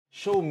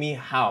show me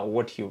how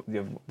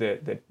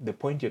the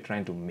point you're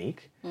trying to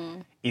make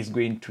is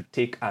going to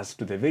take us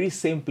to the very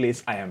same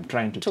place I am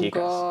trying to take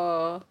us.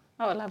 Oh,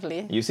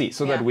 lovely. You see,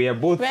 so that we are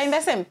both... We're in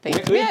the same thing.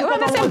 We're on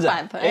the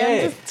same path.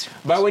 Yeah.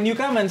 But when you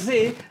come and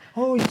say,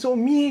 oh, it's so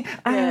me,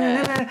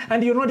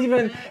 and you're not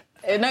even...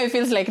 Now it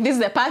feels like this is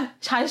the path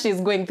Church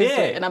is going this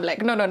way. And I'm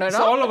like, no.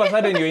 So all of a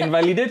sudden you're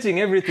invalidating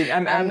everything.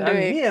 And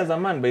me as a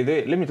man, by the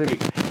way, let me tell you,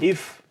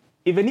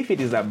 even if it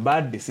is a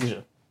bad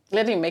decision,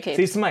 let him make it.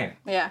 It's mine.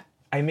 Yeah.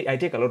 I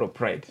take a lot of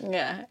pride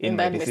in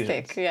my that decisions.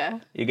 mistake. Yeah.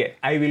 You get,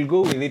 I will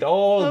go with it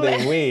all the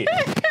way.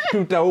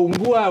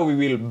 Tutaungua, we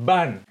will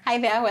burn. Hi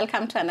there,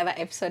 welcome to another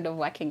episode of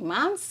Working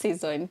Moms,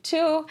 Season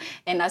 2.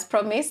 And as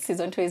promised,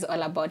 Season 2 is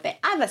all about the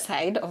other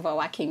side of a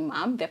working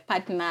mom, the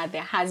partner, the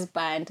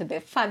husband,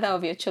 the father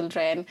of your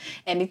children.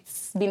 And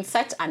it's been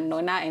such an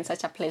honor and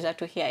such a pleasure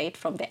to hear it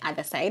from the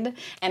other side.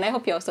 And I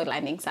hope you're also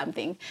learning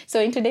something. So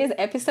in today's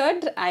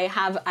episode, I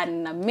have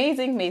an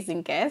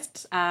amazing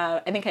guest.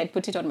 I think I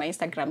put it on my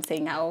Instagram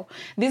saying how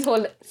this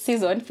whole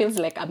season feels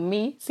like a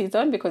me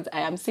season because I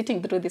am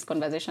sitting through these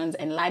conversations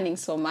and learning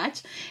so much.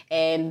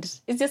 And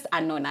it's just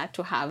an honor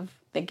to have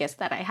the guest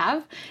that I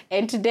have.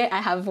 And today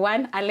I have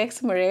one, Alex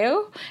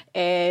Murreo.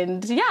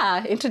 And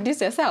introduce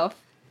yourself.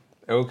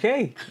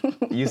 Okay.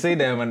 You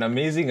said I'm an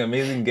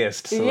amazing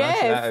guest. So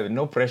yes.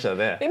 No pressure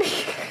there.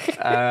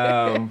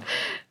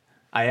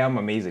 I am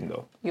amazing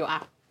though. You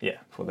are. Yeah,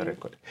 for the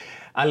record.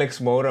 Alex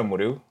Mwaura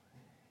Murreo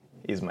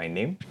is my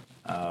name.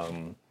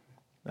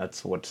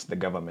 That's what the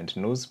government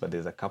knows, but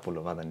there's a couple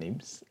of other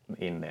names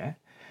in there.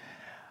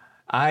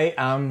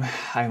 I'm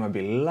a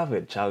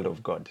beloved child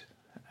of God.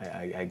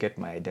 I get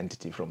my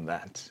identity from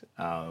that.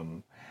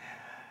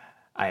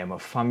 I am a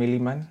family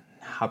man,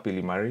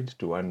 happily married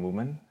to one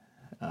woman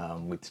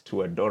with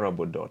two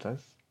adorable daughters.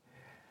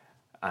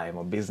 I am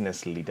a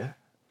business leader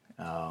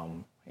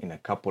in a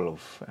couple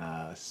of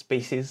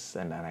spaces,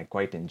 and I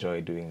quite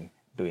enjoy doing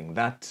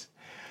that.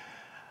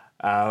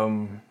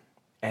 And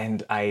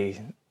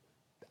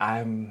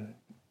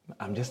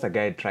I'm just a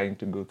guy trying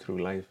to go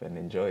through life and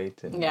enjoy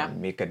it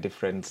and make a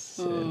difference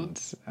and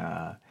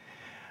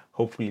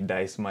hopefully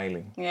die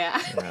smiling.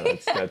 Yeah.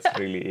 That's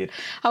really it.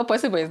 How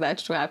possible is that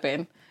to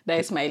happen?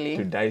 Die smiling?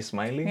 To die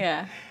smiling?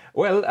 Yeah.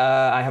 Well,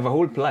 I have a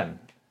whole plan.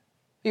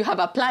 You have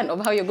a plan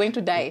of how you're going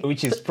to die?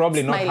 Which is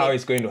probably not how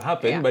it's going to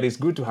happen, but it's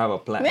good to have a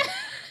plan.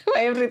 For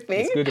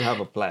everything? It's good to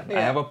have a plan. Yeah.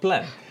 I have a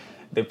plan.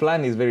 The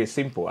plan is very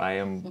simple. I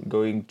am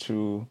going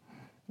to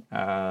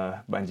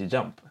bungee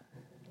jump.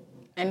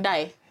 And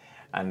die?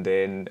 And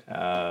then,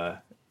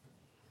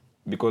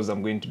 because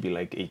I'm going to be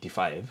like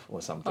 85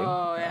 or something,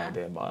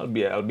 I'll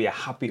be a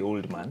happy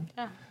old man.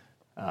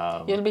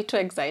 Yeah. You'll be too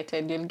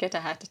excited. You'll get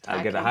a heart attack.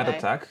 I'll get a heart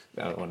attack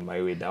on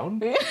my way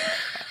down.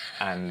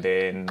 And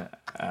then,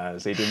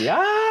 so it will be,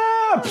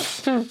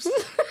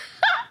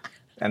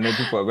 and then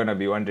people are going to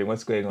be wondering,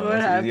 what's going on?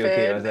 Is he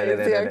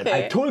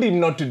okay? I told him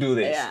not to do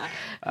this. Yeah.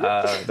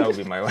 That would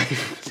be my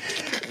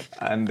wife.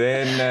 And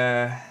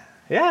then,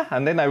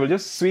 and then I will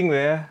just swing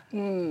there.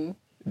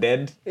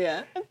 Dead,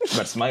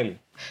 but smiling.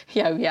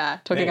 Here we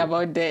are talking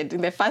about dead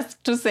in the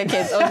first 2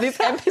 seconds of this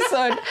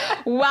episode.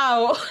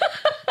 Wow.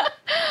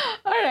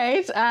 All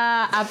right.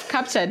 I've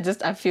captured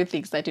just a few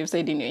things that you've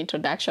said in your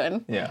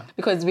introduction. Yeah.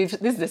 Because this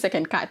is the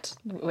second cut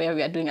where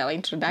we are doing our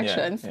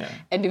introductions. Yeah.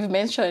 And you've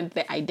mentioned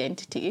the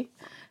identity,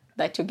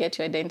 that you get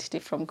your identity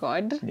from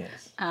God.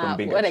 Yes. From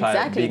being what a child,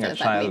 exactly being does a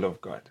that child mean?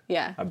 of God.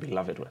 Yeah. A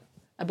beloved one.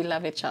 A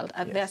beloved child.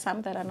 Are there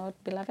some that are not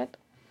beloved?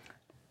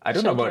 I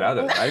don't know about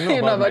others. I know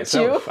about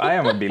myself. I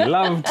am a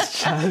beloved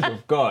child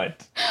of God.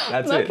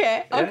 That's it.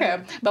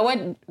 Okay. But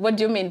what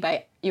do you mean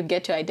by you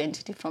get your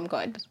identity from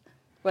God?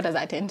 What does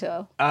that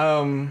entail?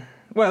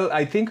 Well,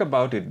 I think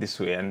about it this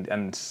way, and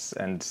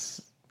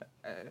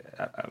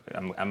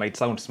I might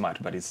sound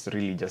smart, but it's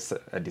really just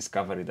a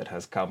discovery that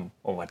has come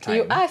over time.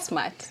 You are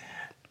smart.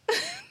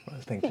 Well,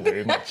 thank you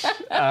very much.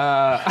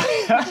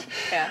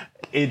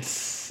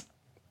 It's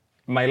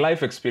my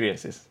life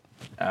experiences.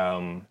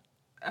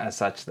 As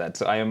such that,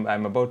 so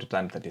I'm about to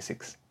turn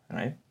 36,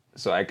 right?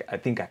 So I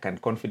think I can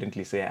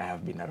confidently say I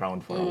have been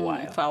around for a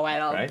while. For a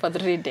while, right? For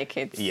 3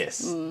 decades.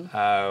 Yes.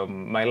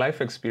 My life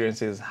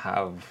experiences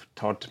have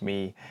taught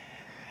me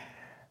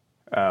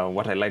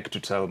what I like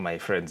to tell my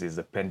friends is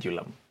the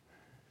pendulum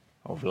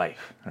of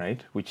life,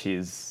 right? Which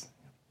is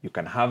you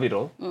can have it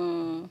all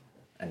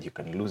and you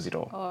can lose it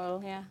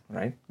all.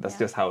 Right? That's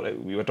just how,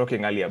 we were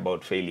talking earlier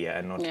about failure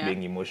and not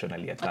being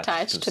emotionally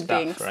attached to stuff,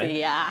 things, right?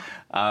 Yeah.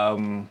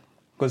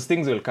 Because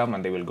things will come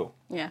and they will go.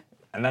 Yeah.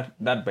 And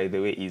that, by the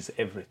way, is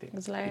everything.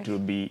 It's life.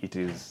 It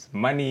is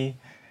money,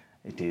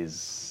 it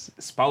is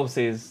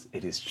spouses,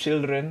 it is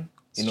children.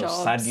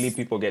 Jobs. Sadly,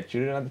 people get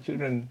children and the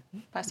children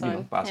pass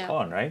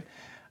on, right?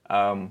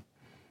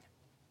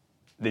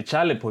 The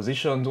child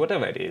positions,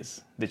 whatever it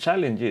is. The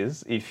challenge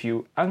is if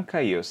you anchor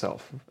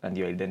yourself and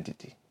your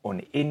identity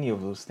on any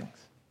of those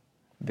things,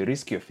 the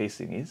risk you're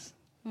facing is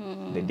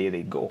the day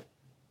they go.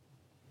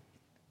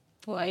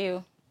 Who are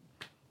you?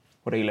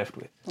 What are you left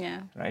with?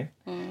 Yeah. Right?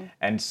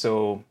 And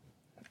so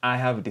I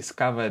have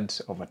discovered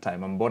over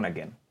time, I'm born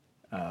again.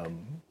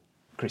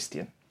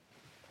 Christian,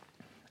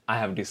 I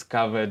have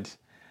discovered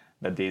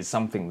that there is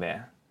something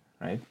there,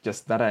 right?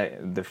 Just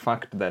that the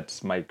fact that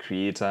my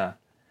creator,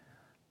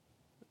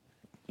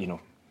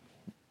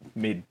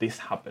 made this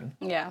happen,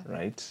 Yeah.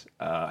 right?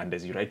 And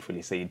as you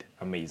rightfully said,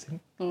 amazing,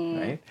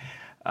 right?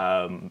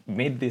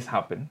 Made this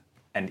happen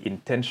and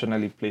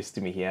intentionally placed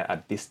me here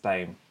at this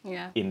time,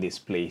 Yeah. in this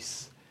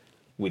place,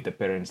 with the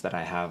parents that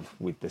I have,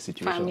 with the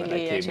situation that I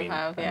Family that came you in,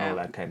 have, and yeah. all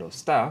that kind of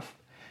stuff.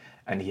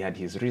 And he had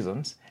his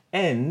reasons.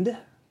 And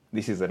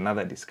this is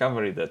another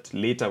discovery that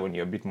later, when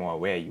you're a bit more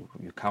aware, you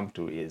come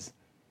to, is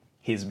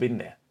he's been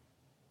there.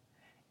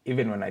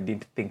 Even when I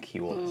didn't think he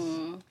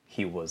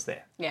was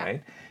there, Yeah.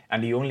 right?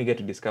 And you only get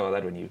to discover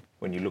that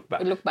when you look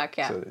back. Look back,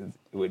 yeah. So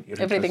with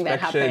Everything that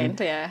retrospection, happened,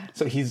 yeah.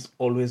 So he's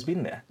always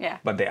been there. Yeah.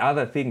 But the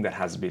other thing that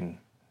has been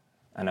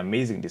an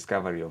amazing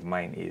discovery of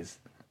mine is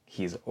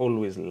he's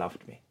always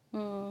loved me.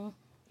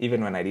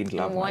 Even when I didn't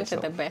love Wanted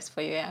myself. the best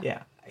for you, yeah.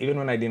 Yeah. Even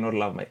when I did not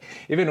love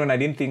even when I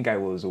didn't think I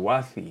was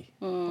worthy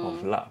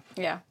of love,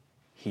 Yeah.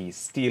 he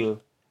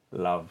still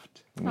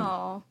loved me.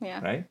 Oh,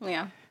 yeah. Right?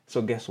 Yeah.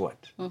 So guess what?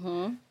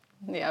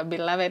 Yeah,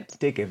 beloved.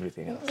 Take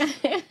everything else.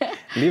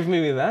 Leave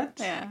me with that,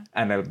 Yeah.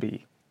 and I'll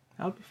be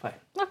fine.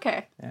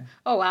 Okay. Yeah.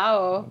 Oh,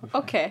 wow.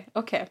 Okay.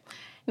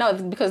 Now,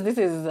 because this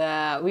is,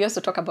 we also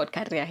talk about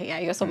career here.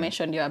 You also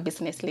mentioned you're a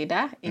business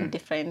leader in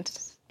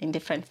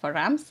different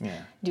forums.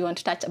 Yeah. Do you want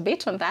to touch a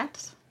bit on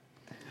that?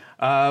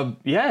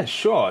 Yeah,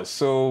 sure.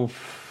 So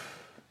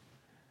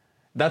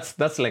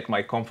that's like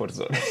my comfort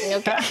zone.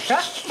 Okay.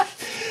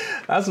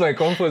 That's my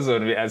comfort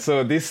zone. Yeah.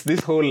 So this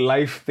whole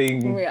life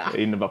thing Yeah.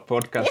 in a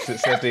podcast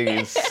setting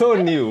is so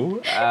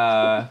new.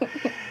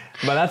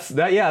 But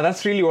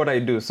that's really what I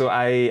do. So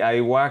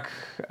I work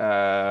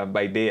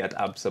by day at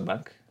Absa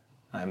Bank.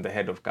 I'm the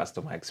head of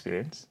customer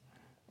experience.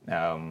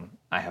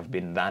 I have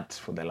been that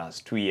for the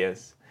last 2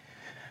 years.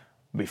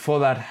 Before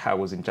that, I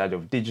was in charge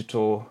of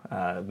digital,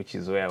 which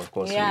is where, of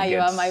course, Yeah, you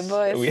are my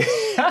boss.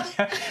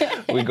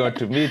 We got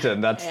to meet,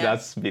 and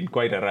that's been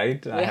quite a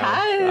ride. I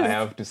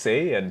have to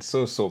say, and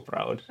so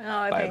proud.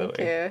 Oh, by the thank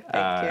way, you.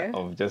 Thank you.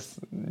 of just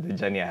the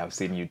journey I have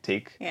seen you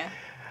take. Yeah.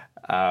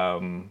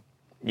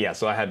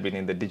 So I had been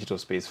in the digital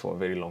space for a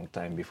very long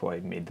time before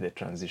I made the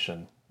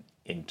transition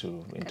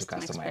into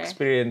customer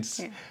experience.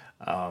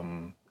 Yeah.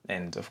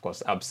 And of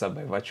course, Absa,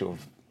 by virtue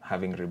of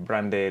having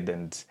rebranded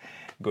and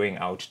going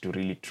out to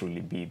really truly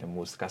be the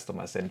most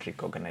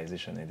customer-centric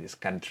organization in this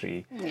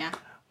country. Yeah.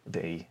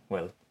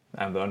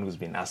 I'm the one who's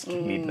been asked to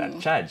lead that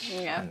charge.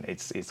 Yeah. And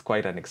it's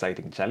quite an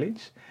exciting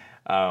challenge.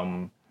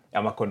 I'm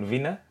a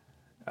convener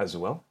as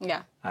well.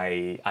 Yeah.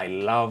 I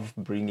love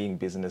bringing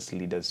business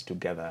leaders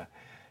together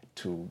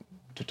to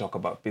talk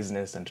about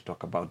business and to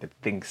talk about the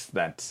things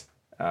that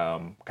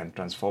can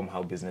transform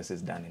how business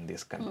is done in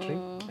this country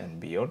and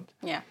beyond.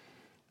 Yeah.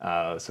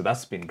 So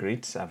that's been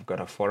great. I've got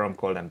a forum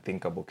called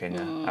Unthinkable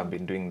Kenya. I've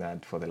been doing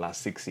that for the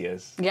last 6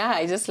 years. Yeah,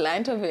 I just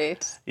learned of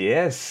it.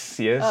 Yes.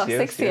 Oh,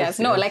 6 years. Yes.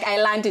 No, like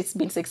I learned it's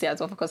been 6 years.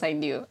 Of course, I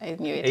knew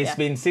it. It's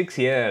been 6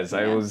 years.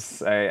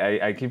 Yeah.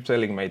 I keep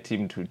telling my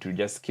team to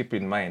just keep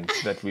in mind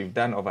that we've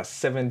done over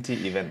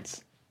 70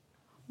 events.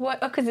 What?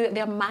 Because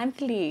they're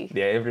monthly.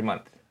 They're every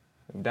month.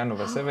 We've done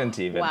over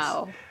 70 events.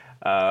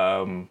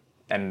 Wow.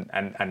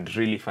 And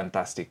really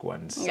fantastic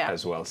ones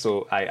as well.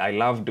 So I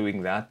love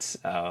doing that.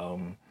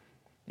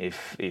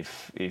 If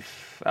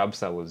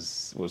Absa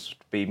was to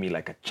pay me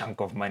like a chunk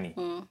of money,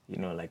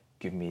 like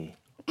give me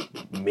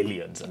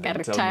millions and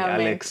then tell me,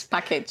 Alex,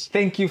 package.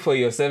 Thank you for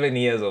your 7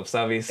 years of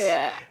service.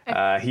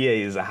 Yeah. Here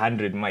is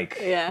 100 mic.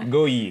 Yeah.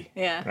 Go ye.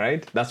 Yeah.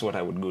 Right? That's what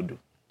I would go do.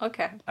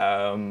 Okay.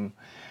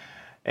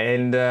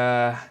 And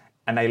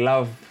I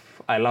love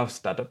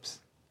startups.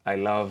 I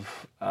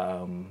love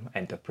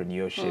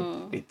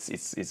entrepreneurship.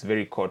 It's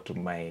very core to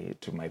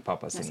my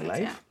purpose in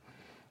life.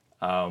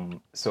 Yeah.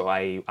 So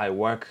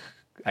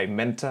I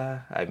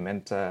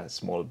mentor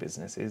small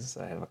businesses.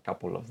 I have a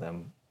couple of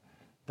them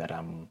that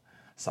I'm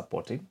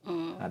supporting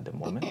at the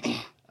moment,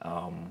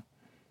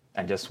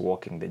 and just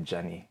walking the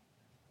journey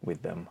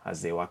with them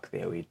as they work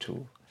their way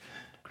to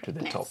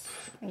the top.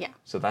 Yeah.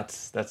 So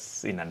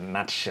that's in a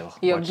nutshell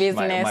Your what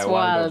business my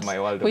world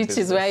of which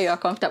business. is where you are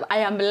comfortable. I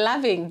am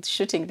loving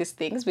shooting these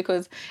things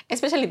because,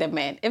 especially the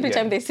men, every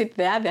time they sit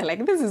there, they're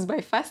like, "This is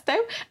my first time.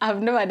 I've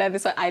never done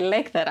this one." I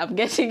like that. I'm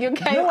getting you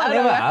guys No one out of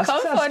ever your asks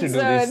us comfort to do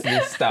zone.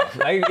 this stuff.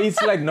 Like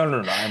it's like no.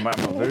 I'm a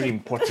very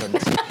important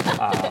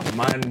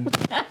man.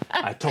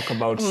 I talk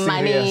about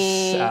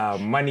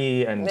serious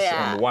money and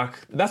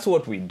work. That's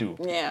what we do.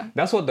 Yeah.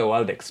 That's what the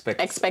world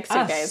expects You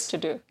guys to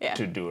do. Yeah.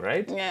 To do,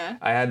 right? Yeah.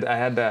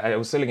 I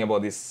was telling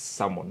about this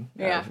sermon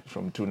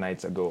from 2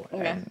 nights ago,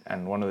 Yeah.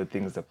 and one of the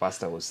things the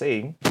pastor was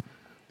saying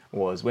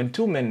was when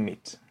two men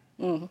meet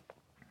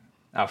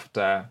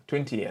after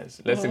 20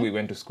 years. Let's say we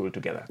went to school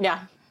together.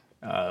 Yeah.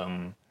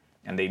 And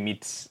they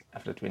meet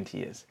after 20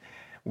 years.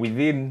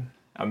 Within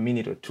a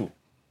minute or two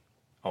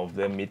of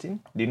them meeting,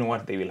 do you know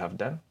what they will have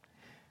done?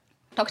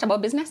 Talked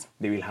about business?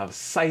 They will have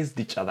sized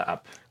each other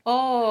up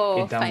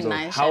Oh, in terms of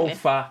financially. how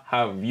far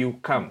have you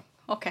come.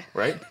 Okay.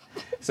 Right?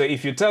 So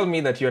if you tell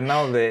me that you're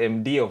now the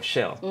MD of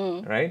Shell,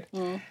 right?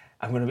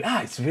 I'm going to be,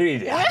 it's very,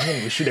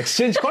 we should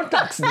exchange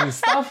contacts. There's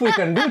stuff we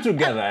can do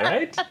together,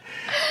 right?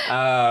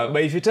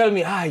 But if you tell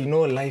me,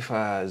 life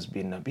has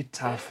been a bit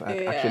tough.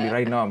 Actually,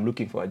 right now I'm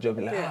looking for a job.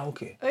 Like,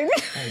 okay.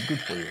 Good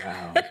for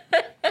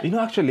you.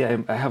 Actually,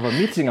 I have a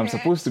meeting I'm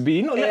supposed to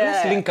be.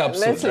 Let's link up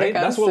soon, right?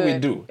 That's what we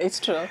do. It's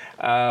true.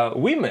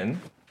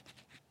 Women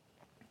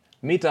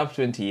meet up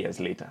 20 years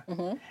later.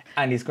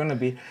 And it's going to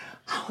be,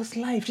 how's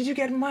life? Did you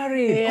get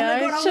married? Yeah,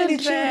 oh my God, how many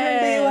children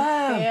do you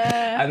have?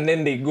 Yeah. And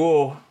then they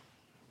go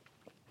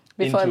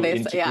Before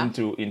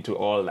into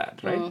all that,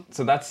 right?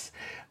 So that's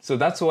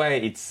why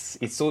it's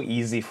so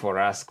easy for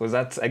us, because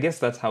I guess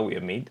that's how we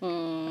are made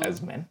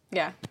as men.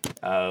 Yeah.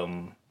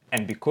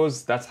 And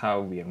because that's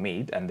how we are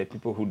made, and the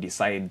people who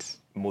decide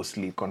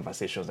mostly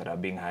conversations that are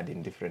being had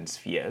in different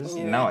spheres.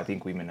 Yeah. Now I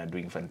think women are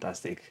doing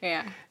fantastic.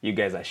 Yeah. You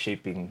guys are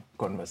shaping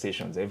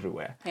conversations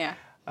everywhere. Yeah.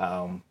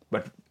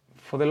 But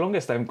for the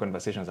longest time,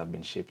 conversations have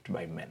been shaped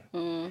by men.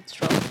 It's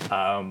true.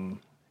 And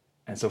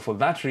so for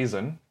that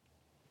reason,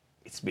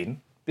 it's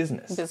been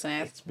business.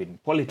 It's been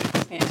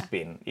politics. Yeah. It's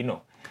been,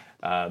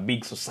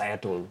 big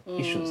societal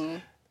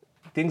issues.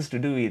 Things to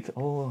do with,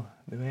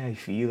 the way I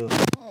feel.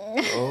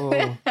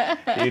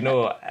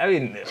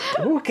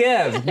 Who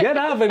cares? Get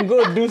up and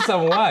go do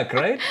some work,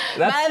 right?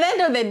 But at the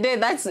end of the day,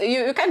 that's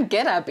you can't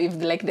get up if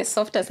the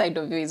softer side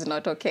of you is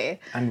not okay.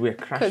 And we're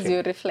crashing. Because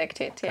you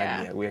reflect it,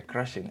 Yeah, we're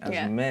crashing.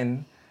 As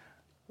men,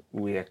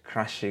 we are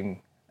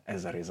crashing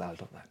as a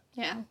result of that.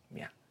 Yeah.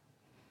 Yeah.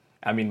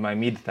 I'm in my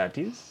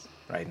mid-30s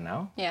right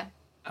now. Yeah.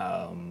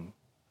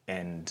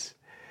 And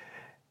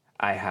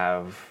I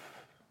have,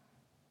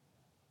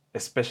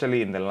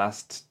 especially in the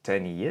last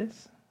 10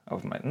 years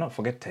of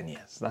forget 10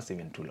 years, that's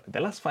even too long. The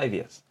last 5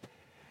 years.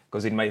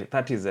 Because in my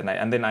 30s,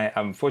 and then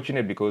I'm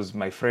fortunate because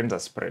my friends are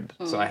spread.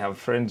 So I have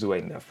friends who are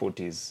in their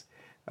 40s,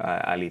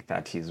 early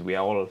 30s. We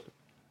are all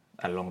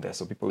along there.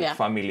 So people with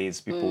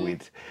families, people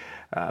with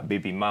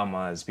baby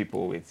mamas,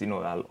 people with,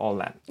 all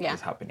that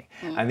is happening.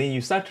 And then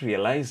you start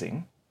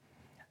realizing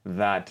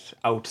that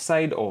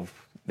outside of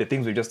the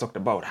things we just talked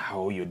about,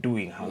 how you're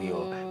doing, how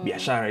your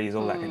biashara is,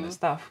 all that kind of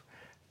stuff,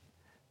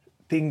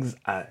 things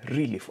are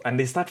really, and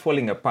they start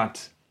falling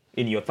apart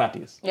in your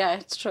 30s. Yeah,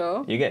 it's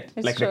true. You get?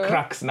 It's like true. the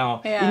cracks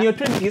now. Yeah. In your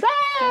 20s,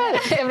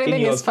 everything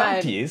in your is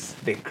fine. 30s,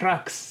 the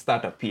cracks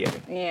start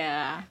appearing.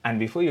 Yeah. And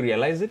before you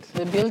realize it,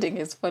 the building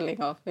is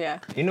falling off, yeah.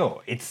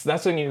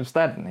 That's when you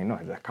start,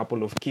 there's a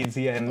couple of kids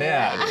here and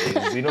there,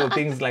 there's,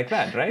 things like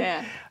that,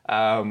 right?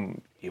 Yeah.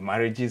 Your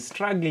marriage is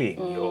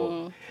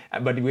struggling,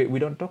 but we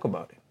don't talk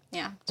about it.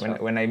 Yeah.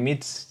 When I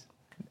meet,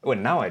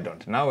 now I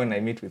don't. Now when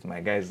I meet with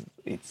my guys,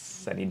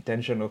 it's an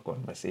intentional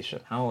conversation.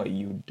 How are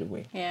you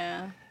doing?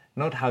 Yeah.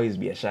 Not how is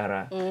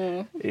biashara,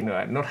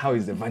 not how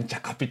is the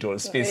venture capital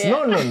space.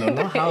 Yeah. No.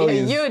 Not how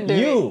is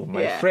you,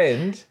 my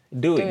friend,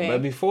 doing.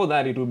 But before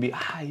that, it would be,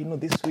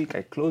 this week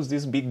I closed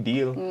this big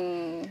deal.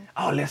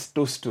 Let's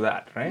toast to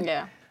that, right?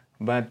 Yeah.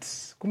 But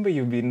kumbe,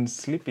 you've been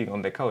sleeping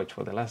on the couch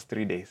for the last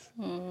 3 days.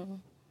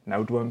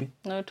 Now tuambi?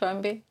 No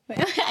tuambi.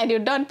 And you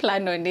don't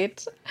plan on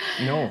it.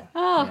 No.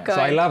 Oh, God.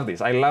 So I love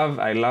this. I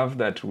love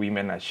that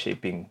women are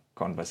shaping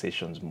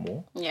conversations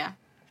more. Yeah.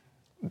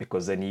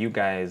 Because then you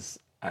guys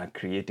are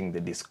creating the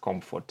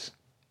discomfort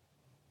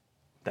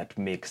that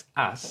makes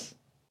us,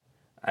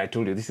 I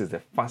told you this is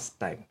the first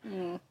time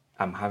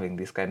I'm having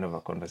this kind of a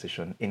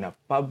conversation in a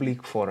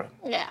public forum.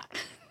 Yeah.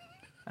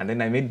 And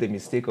then I made the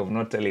mistake of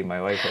not telling my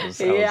wife and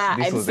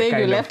saying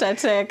you left a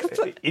text.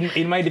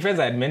 In my defense,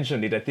 I had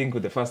mentioned it, I think,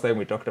 the first time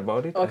we talked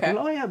about it. Okay. I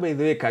thought, by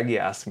the way, Kagi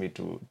asked me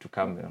to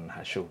come on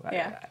her show.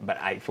 Yeah.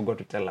 But I forgot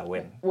to tell her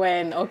when.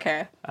 When,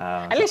 okay.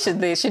 At least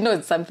she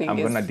knows something. I'm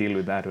going to deal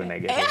with that when I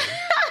get home.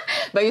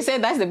 But you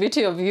said that's the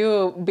beauty of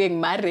you being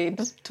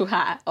married to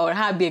her, or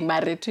her being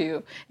married to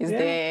you, is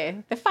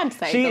the fun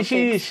side of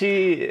things.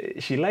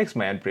 She likes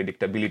my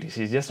unpredictability.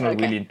 She's just not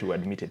willing to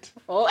admit it.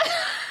 Oh.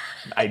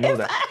 I know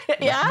that.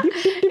 Yeah.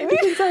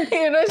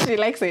 She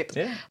likes it.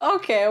 Yeah.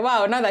 Okay,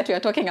 wow. Now that we are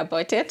talking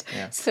about it.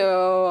 Yeah.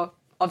 So,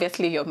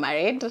 obviously you're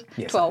married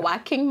to a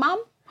working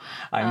mom.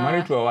 I'm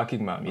married to a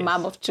working mom, yes.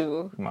 Mom of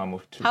two. Mom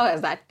of two. How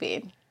has that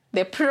been?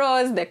 The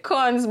pros, the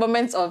cons,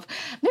 moments of,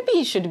 maybe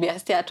you should be a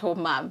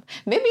stay-at-home mom.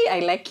 Maybe I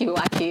like you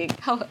working.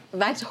 How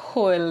that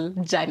whole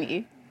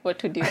journey.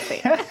 What would you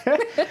say?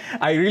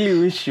 I really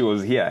wish she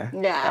was here.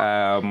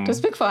 Yeah. To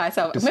speak for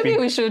herself. Maybe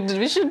we should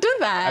do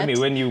that. I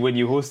mean, when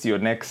you host your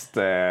next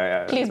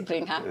please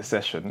bring her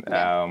session,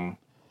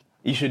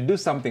 you should do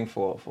something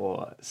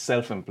for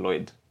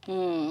self-employed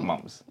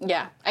moms.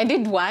 Yeah, I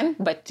did one,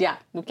 but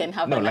we can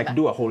have another. Like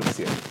do a whole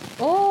series.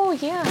 Oh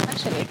yeah,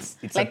 actually, it's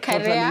like a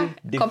totally career,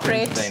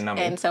 corporate,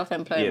 dynamic. and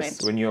self-employment.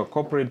 Yes, when you're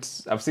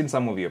corporate, I've seen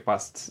some of your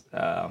past.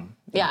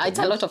 It's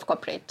a lot of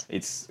corporate.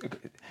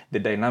 The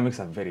dynamics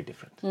are very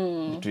different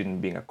between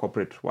being a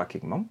corporate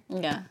working mom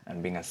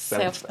and being a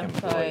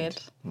self-employed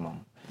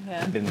mom.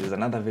 Yeah. And then there's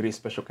another very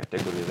special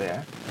category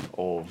there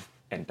of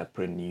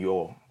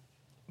entrepreneur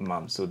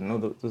moms. So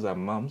those are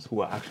moms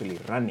who are actually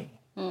running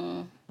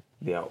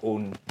their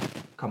own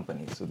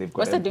companies. So they've got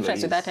What's the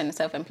difference with employees. that and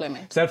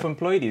self-employment?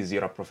 Self-emploloyed is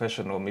you're a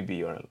professional, maybe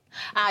you're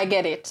I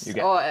get it. You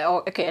get-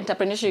 Okay,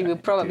 entrepreneurship, you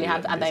probably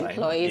interior have other designer,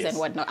 employees yes. and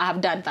whatnot. I have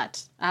done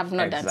that. I have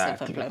not done Exactly,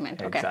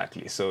 self-employment. Okay.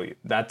 Exactly. So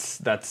that's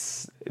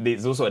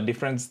there's also a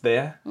difference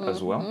there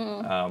as well.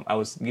 I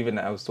was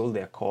told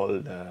they're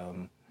called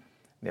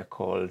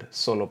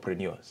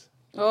solopreneurs.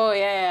 Oh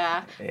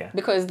yeah. Yeah.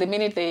 Because the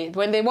minute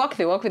when they walk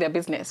with their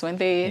business. When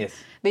they Yes.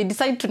 they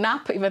decide to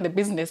nap, even the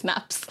business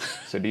naps.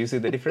 So do you see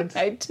the difference?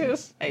 I do.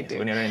 I Yes. do.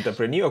 When you're an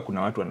entrepreneur,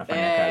 kuna watu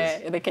wanafanya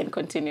kazi. They can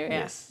continue. Yeah.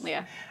 Yes.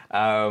 Yeah.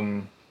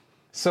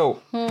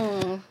 So,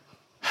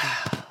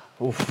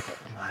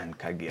 oof, man,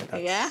 Kagia,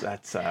 Yeah?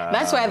 that's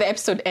That's where the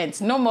episode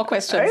ends. No more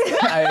questions.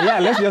 yeah,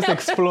 let's just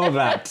explore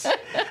that.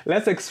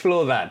 Let's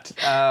explore that.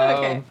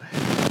 Okay.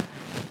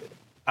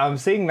 I'm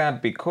saying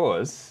that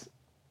because,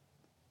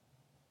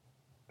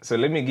 so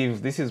let me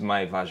give, this is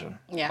my version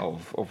Yeah.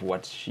 of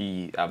what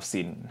I've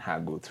seen her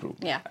go through.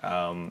 Yeah.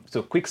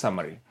 So quick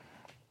summary.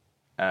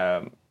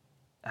 Her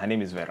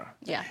name is Vera.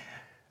 Yeah.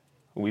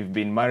 We've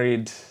been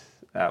married,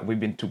 we've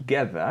been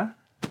together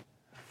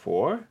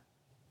for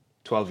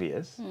 12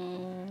 years.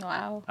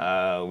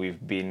 Wow. We've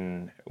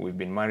been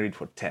married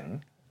for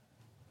 10.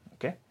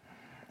 Okay.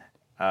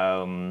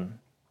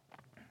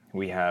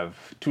 We have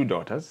 2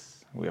 daughters.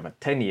 We have a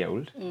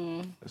 10-year-old.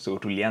 So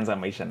tulianza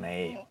maisha na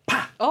yeye.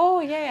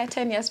 Oh yeah,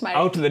 10 years married.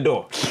 Out the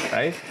door,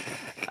 right?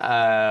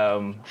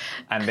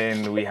 And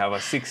then we have a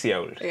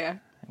 6-year-old. Yeah.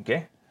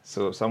 Okay.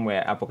 So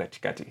somewhere hapo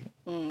katikati.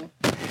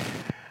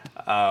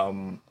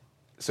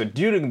 So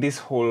during this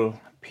whole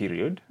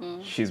period,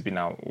 she's been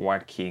out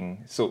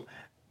working. So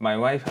my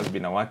wife has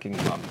been a working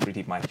mom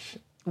pretty much.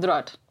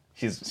 Throughout.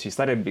 She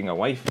started being a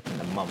wife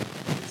and a mom at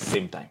the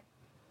same time.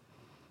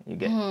 You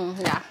get?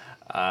 Yeah.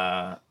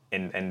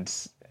 And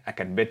I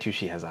can bet you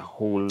she has a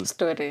whole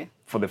Story.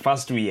 for the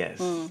first 2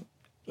 years,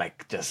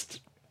 like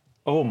just,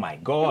 oh my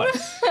God.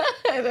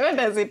 Where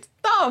does it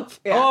stop?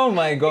 Yeah. Oh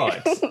my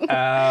God.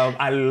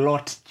 A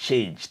lot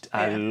changed.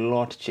 A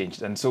lot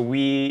changed. And so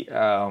we,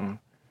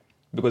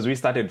 because we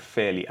started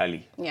fairly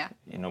early. Yeah.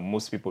 You know,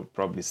 most people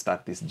probably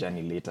start this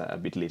journey later, a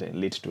bit later,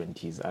 late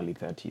 20s, early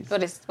 30s.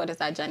 What is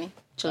that journey?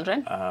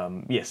 Children?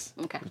 Yes.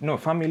 Okay. No,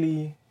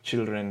 family,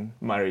 children,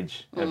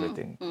 marriage,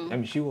 everything. I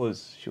mean, she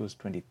was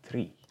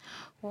 23.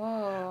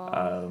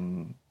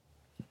 Whoa.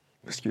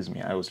 Excuse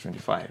me, I was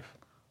 25.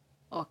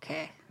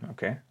 Okay.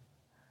 Okay.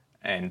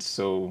 And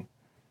so,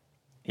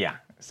 yeah.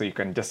 So you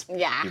can just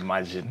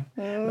imagine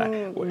that.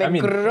 The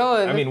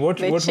growth, I mean, what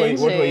the were you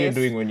changes.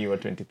 doing when you were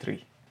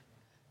 23?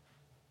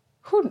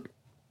 I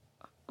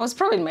was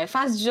probably in my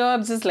first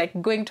job, just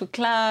like going to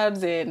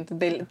clubs, and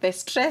the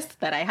stress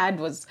that I had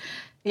was,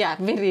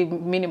 very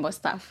minimal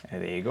stuff.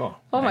 There you go.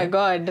 Oh my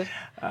God.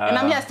 And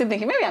I'm just still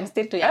thinking, maybe I'm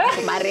still too young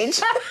for marriage.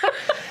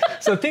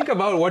 So think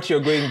about what you're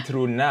going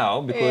through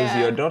now, because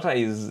your daughter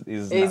is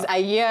now a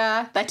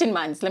year, 13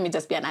 months. Let me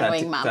just be an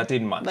annoying mom.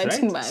 13 months,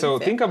 13 right? months, So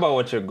yeah. think about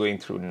what you're going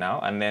through now,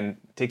 and then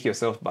take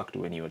yourself back to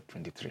when you were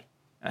 23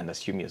 and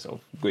assume yourself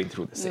going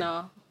through the same.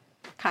 No,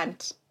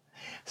 can't.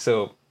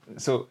 So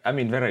I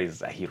mean, Vera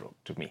is a hero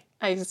to me.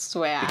 I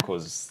swear.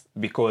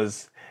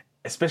 Because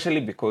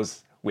especially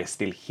because we're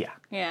still here.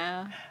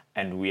 Yeah.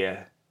 And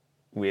we're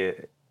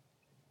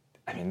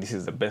I mean, this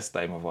is the best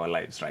time of our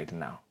lives right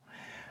now.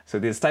 So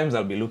there's times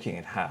I'll be looking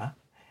at her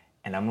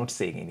and I'm not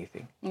saying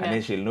anything. Yeah. And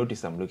then she'll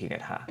notice I'm looking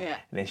at her. Yeah.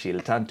 And then she'll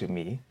turn to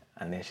me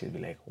and then she'll be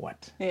like,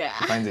 what? Yeah.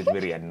 She finds it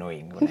very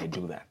annoying when I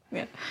do that.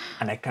 Yeah.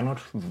 And I cannot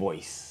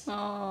voice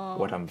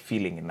what I'm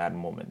feeling in that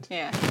moment.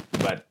 Yeah.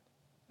 But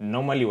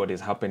normally what is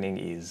happening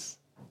is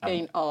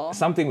In awe.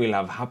 something will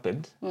have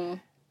happened.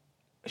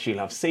 She'll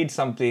have said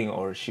something,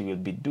 or she will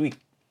be doing,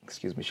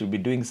 she'll be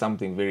doing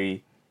something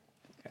very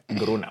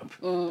grown up,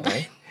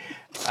 right?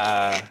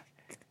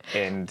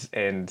 And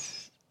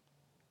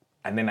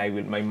then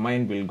my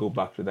mind will go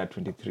back to that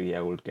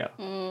 23-year-old girl.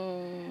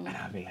 And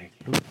I'll be like,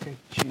 look at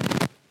you.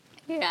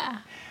 Yeah.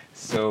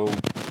 So,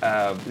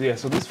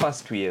 so these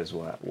first 2 years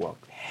were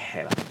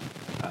hell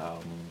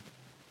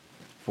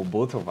for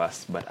both of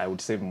us, but I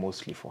would say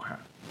mostly for her.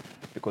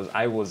 Because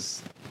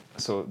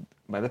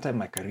by the time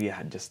my career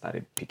had just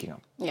started picking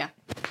up. Yeah.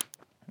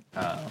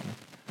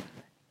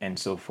 And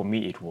so for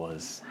me, it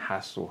was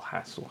hustle.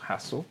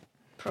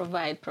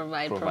 Provide.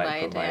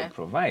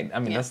 I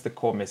mean, that's the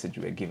core message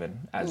we were given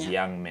as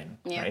young men,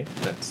 right?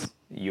 That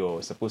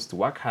you're supposed to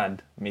work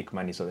hard, make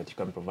money so that you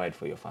can provide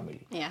for your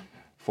family. Yeah.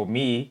 For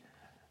me,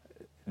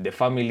 the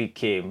family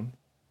came,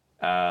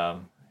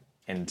 and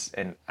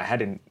I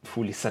hadn't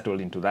fully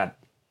settled into that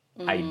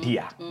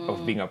idea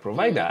of being a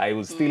provider. I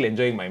was still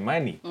enjoying my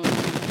money.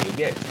 You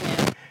get?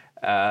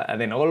 Yeah. And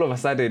then all of a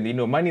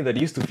sudden, money that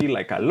used to feel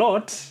like a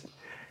lot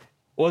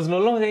was no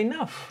longer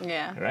enough.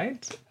 Yeah.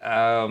 Right?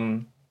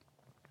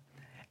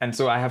 And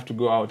so I have to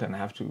go out and I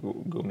have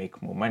to go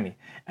make more money.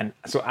 And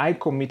so I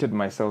committed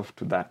myself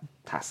to that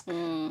task.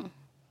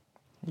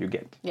 You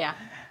get? Yeah.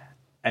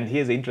 And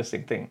here's the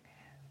interesting thing.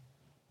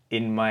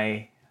 In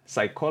my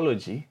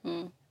psychology,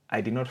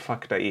 I did not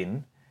factor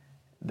in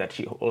that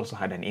she also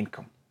had an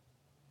income.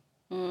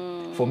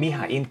 For me,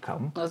 her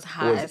income Was was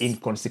hers.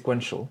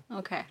 inconsequential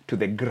Okay. to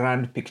the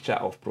grand picture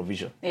of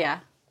provision, Yeah.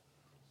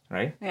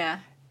 right? Yeah.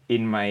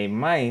 In my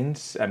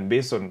mind, and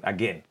based on,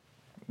 again,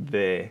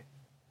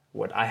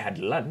 what I had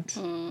learned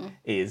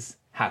is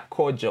her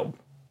core job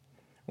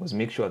was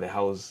make sure the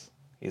house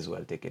is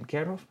well taken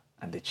care of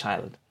and the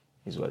child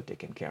is well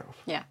taken care of.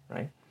 Yeah.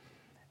 Right?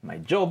 My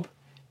job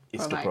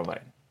is to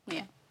provide.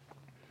 Yeah.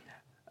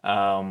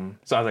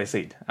 So as I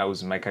said,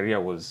 my career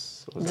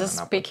was Just on an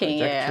upward speaking,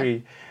 yeah.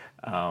 trajectory.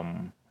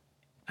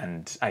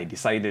 And I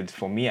decided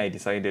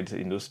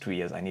in those 2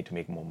 years, I need to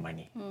make more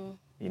money.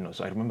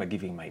 So I remember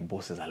giving my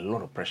bosses a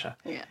lot of pressure.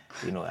 Yeah.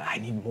 I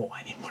need more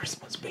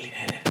responsibility.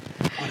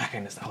 All that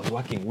kind of stuff. I was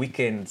working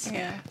weekends,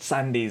 Yeah.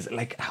 Sundays,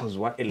 like I was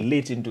working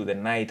late into the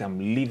night. I'm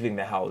leaving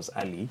the house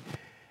early.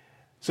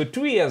 So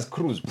 2 years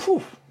cruise,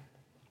 poof,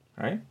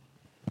 right?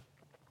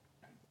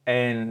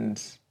 And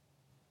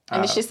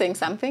is she saying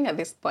something at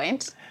this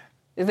point?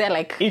 Is there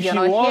like, if you're she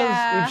not was,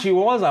 here? if she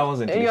was, I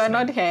wasn't listening. You're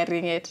not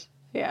hearing it.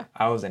 Yeah.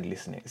 I wasn't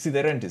listening. See,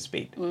 the rent is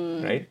paid,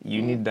 right?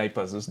 You need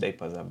diapers. Those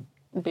diapers have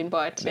Been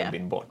bought. they've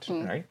been bought,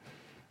 right?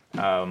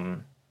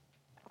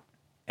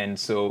 And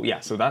so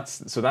so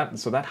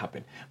that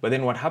happened. But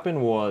then what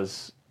happened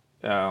was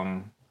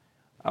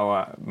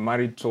our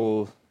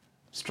marital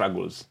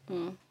struggles.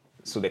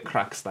 So the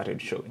cracks started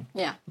showing.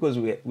 Yeah. Because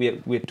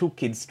we're two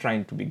kids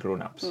trying to be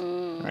grown-ups,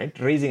 right?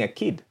 Raising a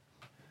kid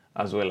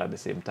as well at the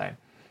same time.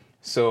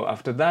 So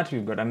after that,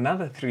 we've got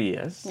another 3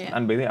 years. Yeah.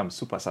 And by the way, I'm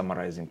super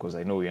summarizing because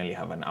I know we only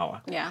have an hour.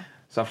 Yeah.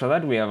 So after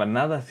that, we have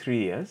another 3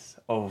 years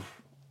of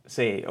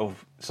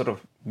sort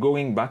of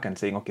going back and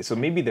saying, okay, so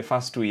maybe the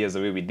first 2 years,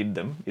 the way we did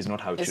them is not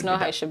how it should be It's not done.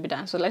 how it should be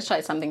done. So let's try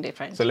something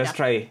different. So let's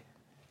try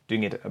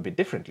doing it a bit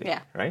differently,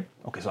 Yeah. right?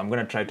 Okay, so I'm going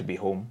to try to be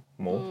home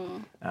more.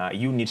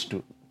 You need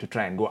to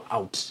try and go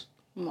out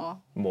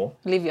more.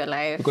 Live your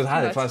life. Because her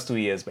the But first 2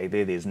 years, by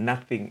there, there's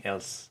nothing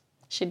else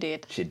she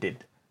did. she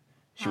did.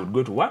 She would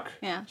go to work.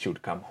 Yeah. She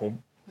would come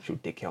home. She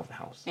would take care of the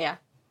house. Yeah.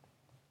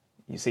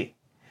 You see?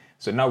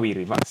 So now we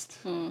reversed.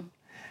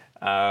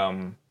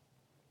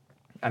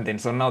 And then,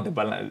 so now the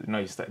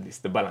balance, it's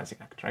the balancing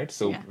act, right?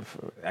 So Yeah.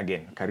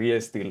 Again, career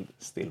is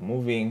still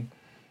moving.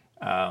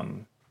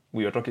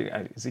 We were talking,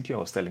 is it you I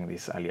was telling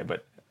this earlier,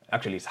 but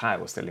actually it's her I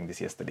was telling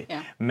this yesterday.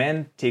 Yeah.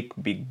 Men take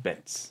big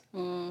bets,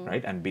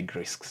 right? And big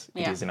risks.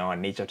 It Yeah. is in our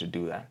nature to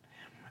do that.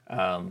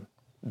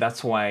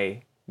 That's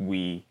why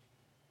we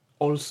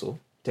also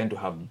tend to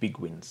have big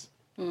wins,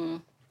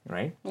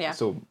 right? Yeah.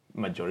 So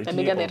majority The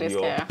bigger the of risk,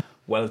 your yeah.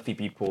 wealthy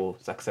people,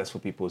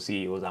 successful people,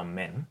 CEOs are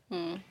men.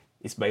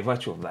 It's by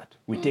virtue of that.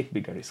 We take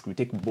bigger risks. We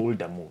take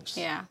bolder moves,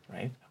 Yeah.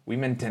 right?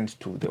 Women tend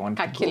to, they want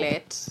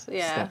Calculate. to go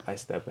Yeah. step by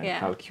step and Yeah.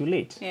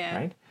 calculate, Yeah.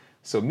 right?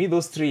 So me,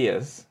 those 3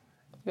 years,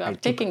 You are I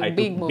taking took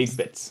big moves. big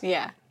bets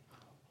Yeah.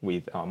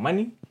 with our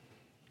money,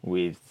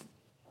 with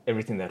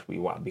everything that we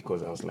were,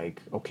 because I was like,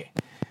 okay,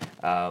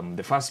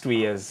 the first 2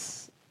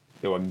 years,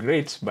 they were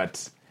great,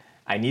 but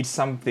I need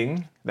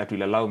something that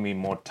will allow me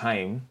more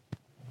time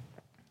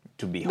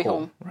to be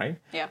home, right?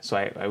 Yeah. So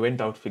I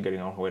went out figuring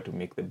out where to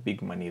make the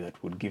big money that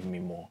would give me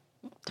more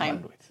Time.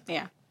 bandwidth.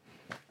 Yeah.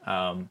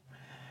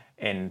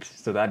 And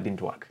so that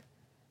didn't work.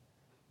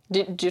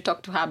 Did you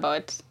talk to her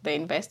about the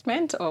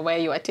investment or where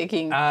you are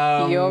taking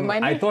your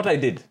money? I thought I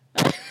did.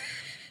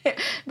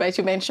 But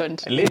you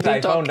mentioned. you Later, didn't I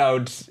talk. found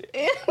out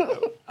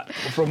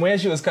from where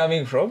she was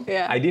coming from.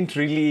 Yeah. I didn't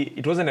really,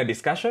 it wasn't a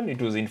discussion,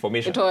 it was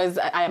information. It was,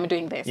 I am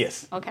doing this.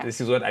 Yes. Okay. This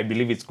is what I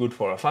believe it's good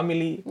for a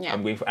family. Yeah.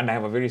 I'm going for, and I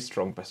have a very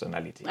strong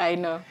personality. I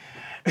know.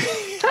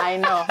 I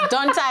know.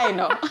 Don't I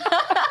know?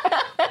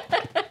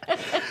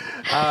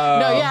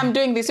 No, yeah, I'm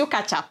doing this. You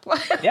catch up.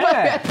 Yeah.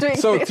 We are doing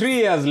So this. 3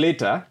 years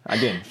later,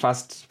 again,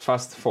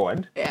 fast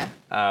forward. Yeah.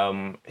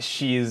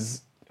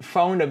 She's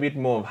found a bit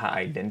more of her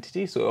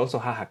identity. So also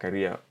her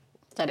career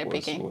Started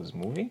picking. was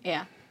moving.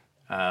 Yeah.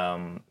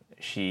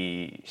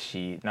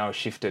 She now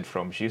shifted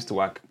from, she used to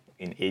work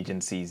in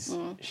agencies.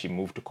 She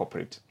moved to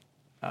corporate.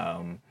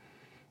 And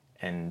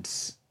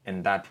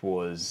that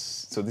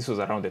was, so this was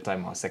around the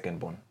time our second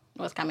born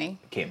Was coming.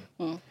 came.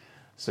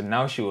 So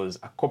now she was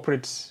a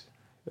corporate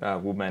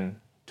woman,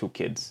 2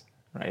 kids,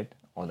 right?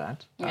 All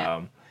that.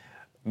 Yeah.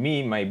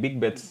 Me, my big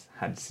bets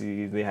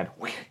they had,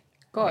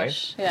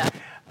 Gosh. Yeah.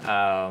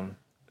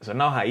 so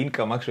now her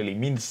income actually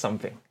means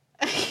something.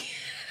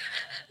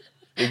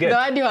 You get? The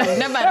one you have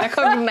never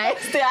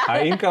recognized. Yeah. Her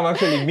income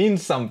actually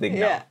means something now,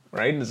 Yeah.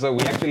 right? So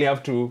we actually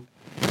have to,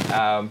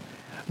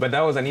 but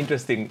that was an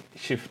interesting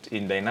shift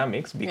in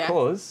dynamics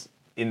because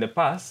in the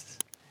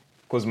past,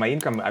 because my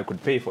income, I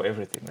could pay for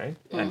everything, right?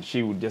 And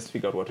she would just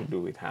figure out what to do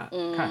with her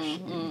cash,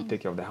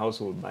 take care of the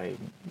household, buy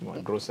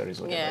groceries,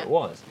 whatever it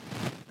was.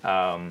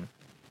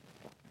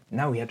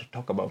 Now we had to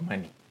talk about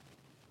money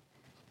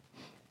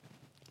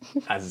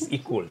as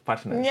equal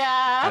partners.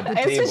 Yeah. at the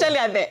table. Especially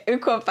at the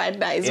equal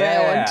partner is where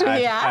I want to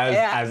hear.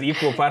 as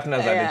equal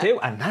partners at Yeah. the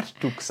table, and that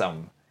took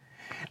some.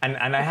 And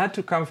I had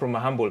to come from a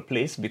humble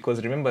place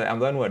because remember, I'm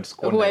the one who had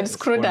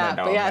screwed up.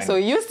 our Yeah. money. So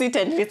you sit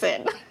and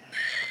listen.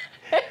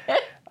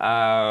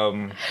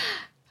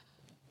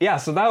 yeah,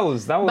 so that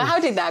was But how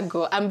did that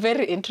go? I'm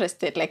very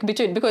interested, like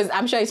because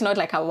I'm sure it's not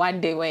like a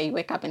one day where you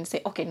wake up and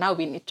say, okay, now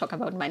we need to talk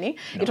about money.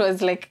 No. It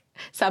was like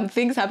some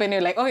things happen,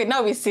 you're like, okay,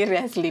 now we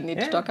seriously need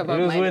to talk about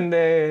money.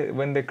 It was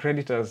when the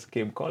creditors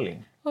came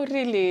calling. Oh,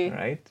 really?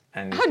 Right?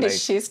 And how did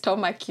she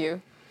stomach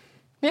you?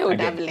 You would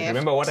have left.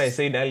 Remember what I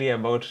said earlier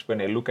about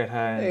when I look at her?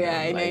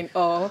 And I know.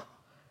 Oh.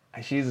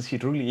 She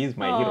truly is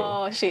my hero.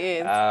 Oh, she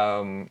is.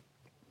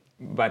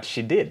 But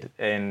she did.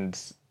 And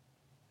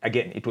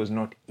again, it was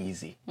not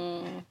easy.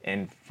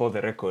 And for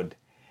the record,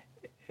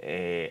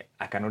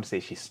 I cannot say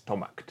she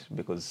stomached,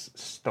 because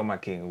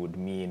stomaching would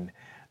mean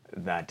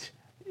that,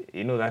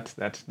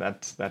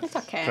 that's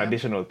okay.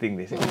 traditional thing.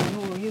 They say,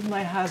 oh no, he's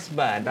my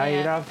husband.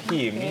 I love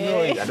him.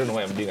 I don't know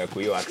why I'm doing a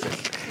Kuyo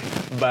accent.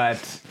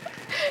 But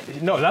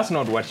no, that's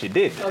not what she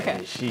did.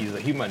 Okay. She's a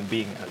human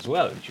being as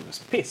well. She was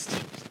pissed. She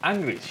was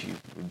angry. She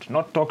would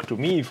not talk to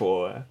me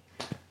for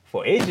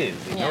ages,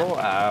 you know.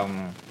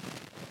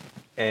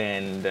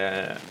 And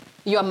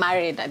you are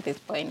married at this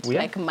point,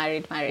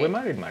 married. We're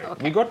married.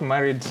 Okay. We got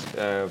married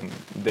the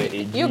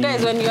AG. You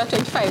guys, when you were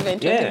 25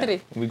 and 23.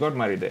 Yeah, we got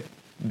married there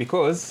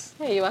because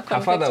you were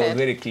our father was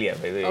very clear,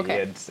 by the way.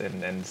 Okay.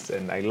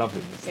 And I love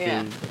him. He's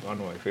still one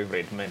of my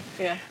favorite men.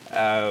 Yeah.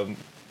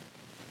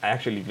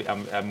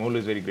 I'm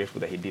always very grateful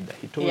that he did that.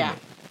 He told me,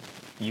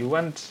 you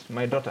want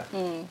my daughter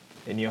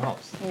in your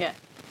house? Yeah.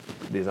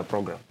 There's a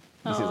program.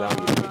 This is how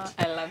you do it.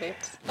 I love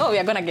it. Oh, we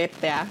are gonna get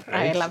there.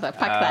 Right? I love that.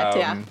 Pack that,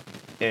 yeah.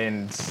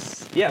 And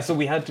so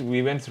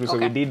we went through. So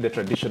we did the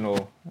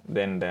traditional,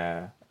 then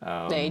the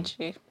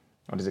AG.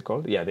 What is it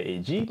called? Yeah, the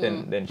AG.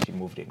 Then she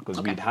moved in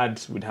because we'd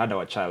had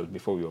our child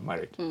before we were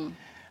married.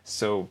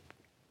 So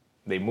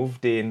they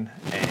moved in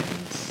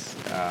and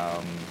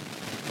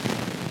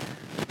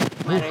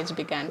marriage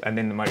began. And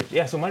then the marriage.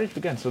 Yeah, so marriage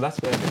began. So that's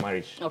where the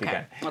marriage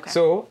began. Okay.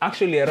 So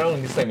actually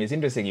around this time, it's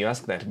interesting you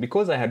ask that,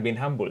 because I had been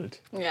humbled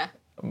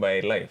by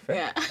life.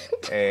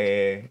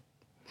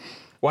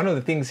 One of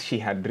the things she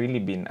had really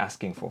been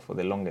asking for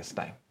the longest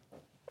time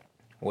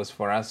was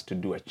for us to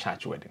do a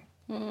church wedding.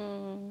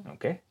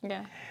 Okay?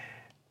 Yeah.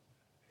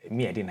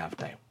 Me, I didn't have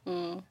time.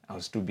 I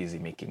was too busy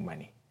making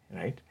money,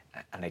 right?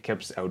 And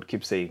I would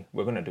keep saying,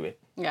 we're going to do it.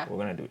 Yeah. We're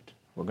going to do it.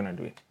 We're going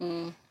to do it.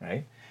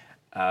 Right?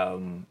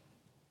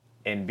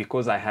 And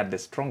because I had the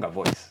stronger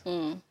voice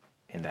in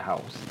the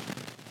house,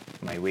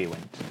 my way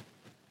went,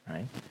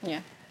 right?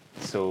 Yeah.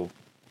 So,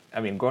 I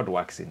mean, God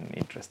works in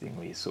interesting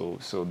ways. So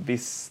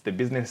the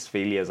business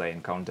failures I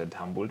encountered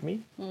humbled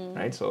me,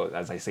 right? So,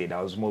 as I said,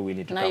 I was more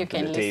willing to come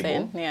to the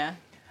table. Yeah.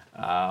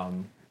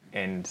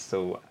 And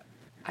so,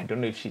 I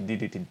don't know if she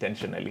did it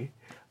intentionally,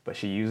 but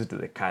she used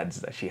the cards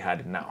that she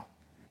had now,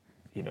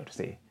 to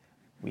say,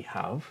 we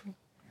have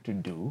to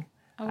do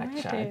a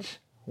church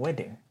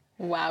wedding.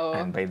 Wow.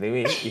 And by the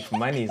way, if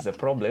money is a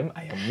problem,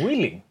 I am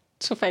willing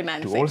to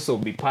finance to also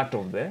be part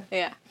of the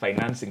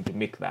financing to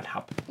make that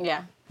happen.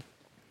 Yeah.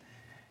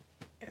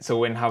 So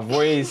when her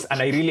voice,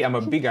 and I really am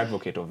a big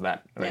advocate of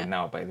that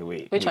now, by the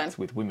way. Which one?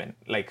 With women.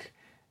 Like,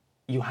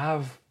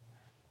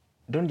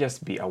 don't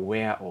just be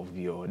aware of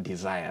your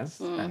desires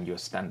and your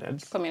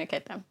standards.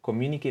 Communicate them.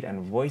 Communicate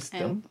and voice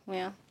them.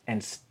 Yeah.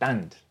 And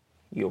stand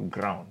your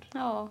ground.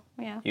 Oh,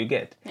 yeah. You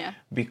get? Yeah.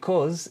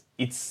 Because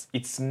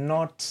it's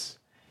not,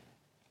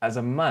 as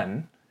a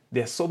man,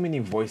 there are so many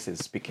voices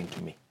speaking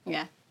to me.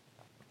 Yeah.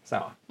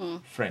 So,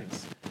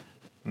 friends,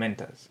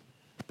 mentors,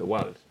 the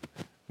world,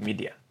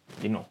 media,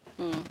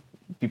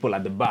 people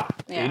at the bar.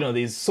 Yeah.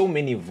 There's so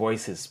many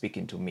voices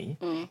speaking to me.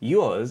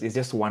 Yours is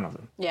just one of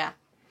them. Yeah.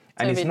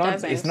 And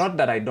so it's not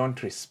that I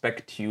don't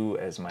respect you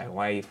as my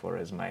wife or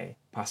as my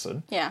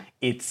person. Yeah.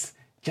 It's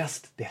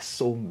just there's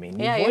so many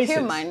voices. Yeah, you're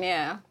human,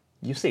 yeah.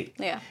 You see?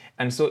 Yeah.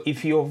 And so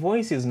if your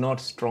voice is not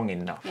strong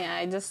enough. Yeah,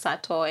 it's just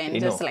subtle and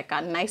just like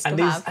a nice to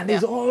have. And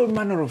there's all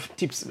manner of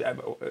tips.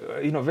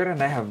 Vera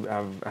and I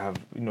have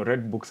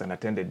read books and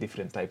attended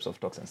different types of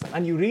talks and stuff.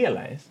 And you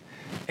realize,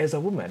 as a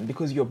woman,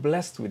 because you're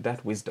blessed with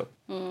that wisdom,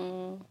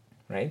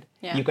 right?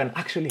 Yeah. You can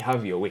actually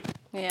have your way.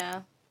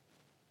 Yeah.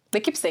 They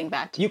keep saying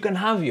that. You can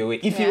have your way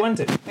if you want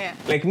it. Yeah.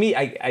 Like me,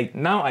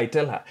 I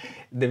tell her,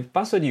 the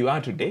person you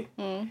are today,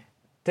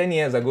 10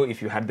 years ago,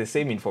 if you had the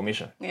same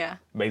information,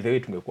 by the way,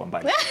 tungekuwa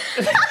mbali.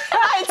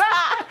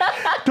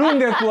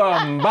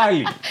 Tungekuwa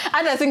mbali.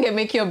 Hata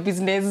singemake your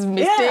business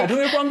mistake. Yeah,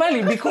 tungekuwa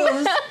mbali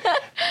because,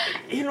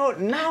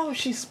 now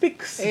she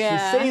speaks.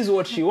 Yeah. She says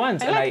what she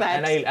wants,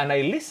 and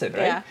I listen,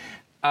 right?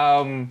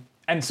 Yeah.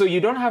 And so you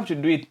don't have to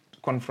do it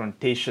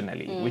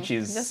confrontationally, which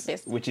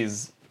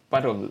is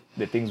part of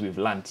the things we've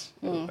learned,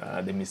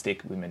 the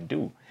mistake women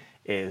do,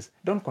 is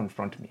don't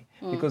confront me.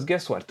 Because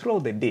guess what?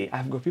 Throughout the day,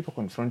 I've got people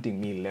confronting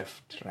me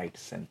left, right,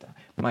 center.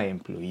 My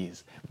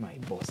employees, my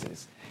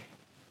bosses,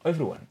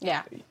 everyone.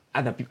 Yeah.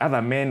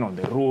 Other men on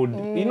the road,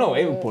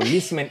 every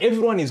policeman,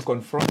 everyone is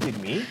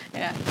confronting me.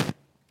 Yeah.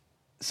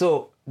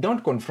 So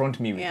don't confront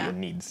me with your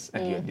needs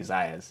and your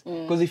desires.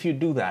 Because if you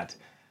do that,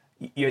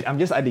 I'm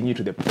just adding you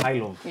to the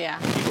pile of people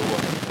who are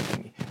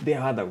confronting me. there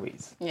are other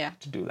ways Yeah.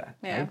 to do that.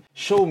 Yeah. Right?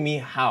 Show me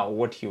how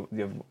what you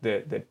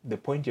the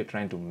point you're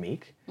trying to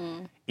make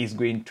is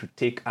going to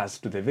take us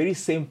to the very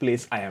same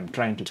place I am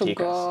trying to take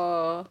us.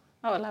 Go.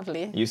 Oh,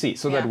 lovely. You see,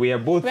 so Yeah. that we are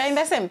both We're in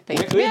the same page.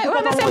 We're We're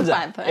on the same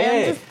pamoja. path.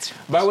 Yeah.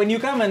 But when you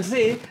come and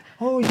say,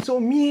 "Oh, it's so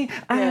me,"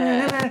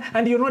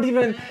 and you're not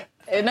even.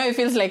 Now it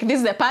feels like this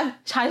is the path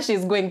Chash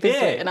is going this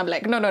Yeah. way. And I'm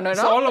like, no.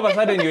 So all of a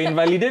sudden you're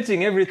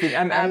invalidating everything.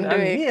 And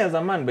doing. me as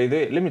a man, by the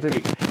way, let me tell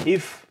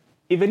you,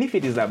 even if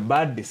it is a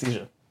bad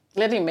decision,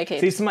 Let him make it.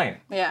 see, it's mine.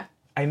 Yeah.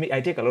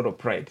 I take a lot of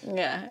pride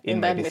Yeah.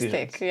 in that my decisions.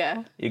 mistake.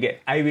 Yeah. You get,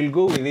 I will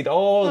go with it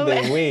all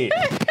the way.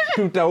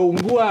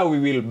 Tutaungua, we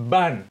will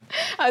burn.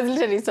 I was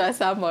literally saw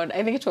someone,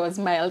 I think it was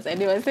Miles, and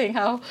he was saying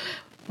how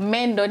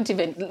men don't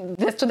even,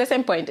 just to the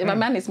same point, if a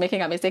man is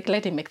making a mistake,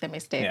 let him make the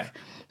mistake. Yeah.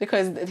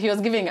 Because he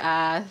was giving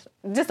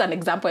just an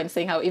example and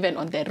saying how even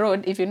on the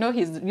road, if you know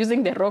he's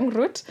using the wrong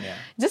route, Yeah.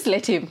 just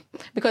let him.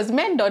 Because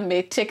men don't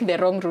take the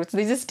wrong route,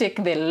 they just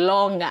take the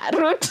longer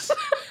route.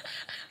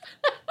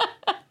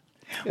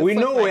 We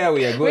know where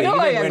we are going. We know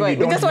where even we are when going.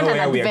 We We don't just want know an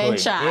where we are going.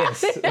 adventure.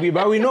 Yes,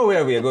 but we know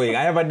where we are going.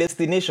 I have a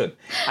destination.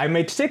 I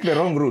might take the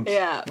wrong route.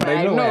 Yeah, but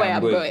I know where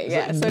I'm going.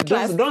 Yeah,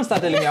 so don't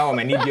start telling me how I'm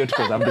an idiot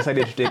because I've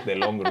decided to take the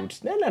long route.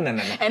 No.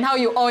 And how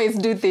you always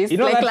do this, You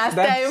know like that, last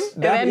that's-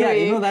 time. that- and then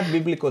yeah, you know that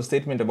biblical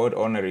statement about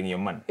honoring your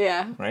man.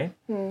 Yeah. Right.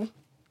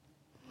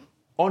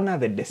 Honor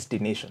the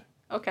destination.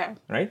 Okay.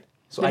 Right.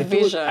 So The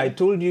vision. I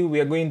told you we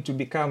are going to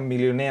become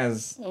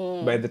millionaires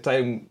by the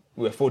time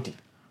we're 40.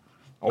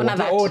 Or Honor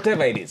that.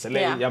 whatever it is.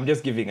 Yeah. I'm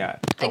just giving a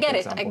I get it.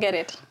 example. I get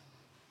it.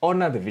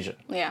 Honor the vision.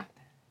 Yeah.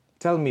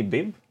 Tell me,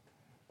 babe,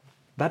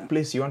 that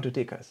place you want to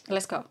take us,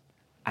 Let's go.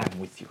 I'm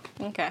with you.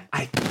 Okay.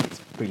 I think it's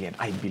brilliant.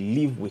 I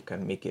believe we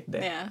can make it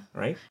there. Yeah.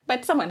 Right?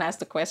 But someone has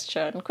to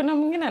question. Kuna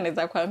mwingine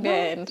anaweza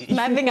kuambia and If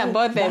nothing you-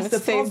 about them that's the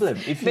says problem.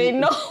 If they you-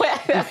 know where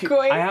they're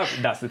going.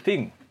 That's the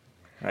thing.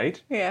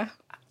 Right? Yeah.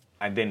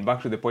 And then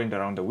back to the point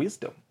around the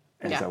wisdom.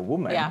 As Yeah. a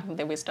woman, Yeah,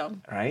 the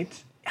wisdom. right?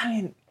 I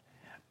mean,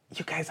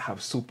 you guys have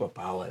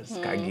superpowers,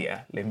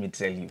 Kagia. Let me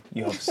tell you,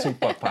 you have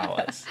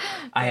superpowers.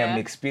 I am Yeah.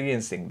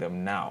 experiencing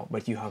them now,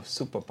 but you have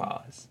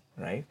superpowers,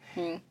 right?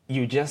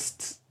 You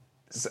just,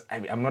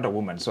 I'm not a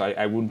woman, so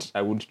I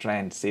wouldn't try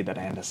and say that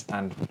I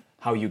understand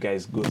how you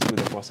guys go through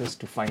the process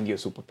to find your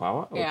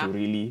superpower or Yeah. to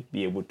really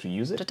be able to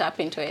use it. To tap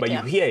into it. But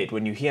yeah. you hear it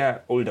when you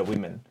hear older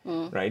women,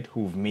 right,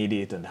 who've made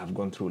it and have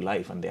gone through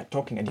life and they're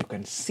talking, and you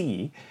can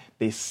see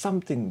there's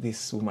something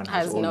this woman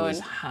has always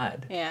known.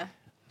 had. Yeah.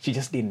 She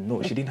just didn't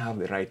know. She didn't have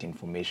the right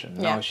information.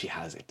 Yeah. Now she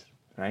has it,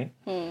 right?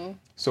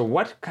 So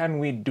what can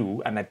we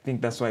do? And I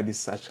think that's why these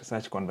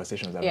such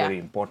conversations are Yeah. very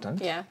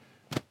important. Yeah.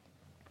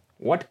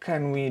 What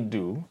can we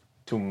do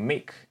to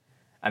make,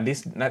 and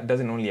this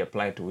doesn't only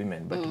apply to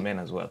women, but to men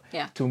as well,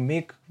 Yeah. to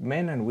make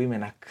men and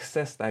women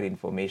access that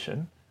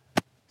information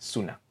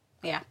sooner?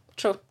 Yeah.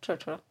 True.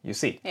 You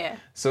see? Yeah.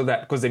 So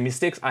that, because the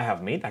mistakes I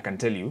have made, I can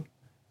tell you,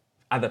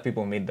 other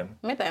people made them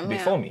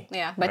before yeah. me.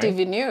 Yeah. But right? if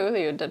you knew,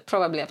 you'd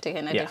probably have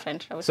taken a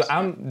different route. So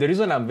the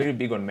reason I'm very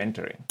big on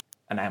mentoring,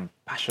 and I'm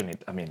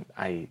passionate, I mean,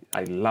 I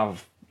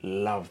love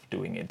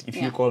doing it. If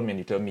Yeah. you call me and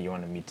you tell me you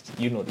want to meet,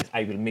 you know this,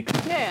 I will make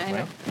it. Yeah, I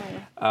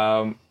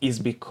know. Right? Is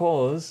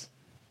because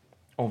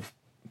of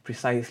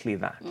precisely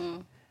that.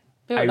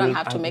 People don't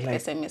have to make the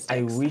same mistakes.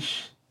 I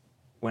wish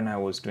when I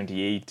was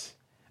 28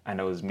 and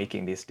I was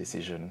making this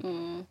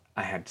decision,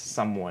 I had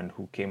someone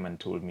who came and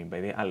told me, by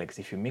the way, Alex,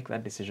 if you make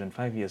that decision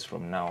 5 years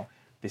from now,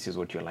 this is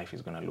what your life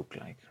is going to look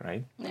like,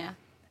 right? Yeah.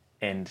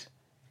 And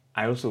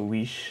I also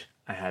wish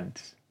I had,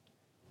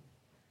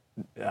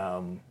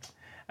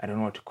 I don't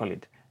know what to call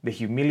it, the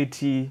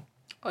humility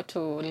Or to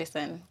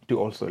listen. to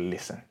also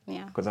listen.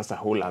 Yeah. Because that's a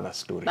whole other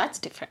story That's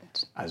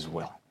different. as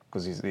well.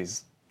 Because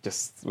it's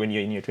just, when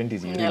you're in your 20s,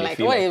 you really You're like,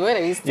 feel what are we you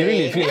really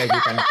saying? feel like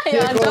you can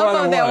You're take on over top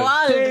the of the world.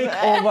 world.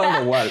 Take over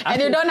the world.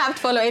 And you don't have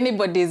to follow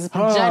anybody's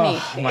journey.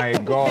 Oh my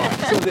God.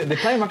 So the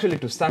time actually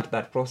to start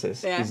that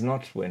process Yeah. is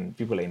not when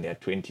people are in their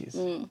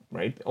 20s,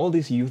 right? All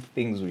these youth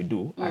things we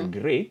do are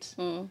great,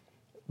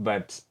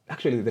 but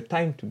actually the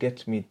time to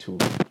get me to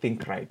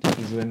think right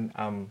is when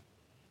I'm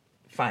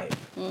 5.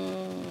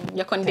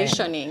 Your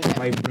conditioning.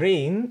 My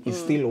brain is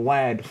still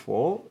wired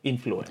for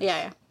influence.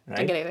 Yeah. I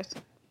Right? get it.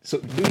 So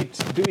do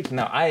it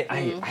now. I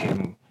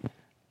am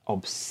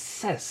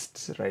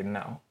obsessed right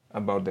now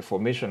about the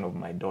formation of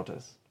my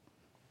daughters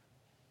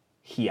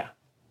here,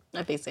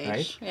 At this age.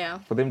 right? Yeah.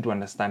 For them to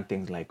understand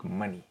things like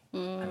money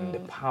and the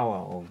power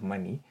of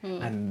money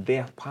and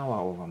their power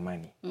over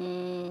money,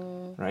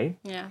 right?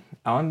 Yeah.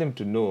 I want them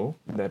to know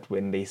that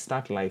when they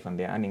start life and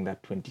they're earning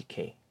that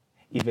 20K,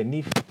 even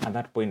if at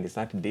that point they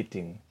start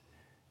dating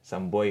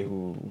some boy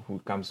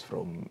who comes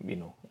from,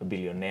 a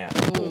billionaire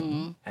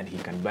home and he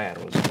can buy a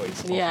Rolls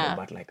Royce off Yeah.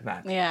 the bat like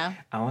that. Yeah.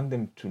 I want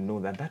them to know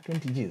that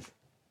 20 G's,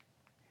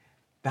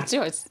 It's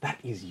yours. That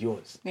is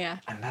yours. Yeah.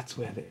 And that's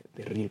where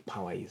the real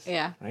power is.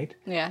 Yeah. Right?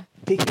 Yeah.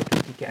 Take your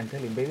 20K and tell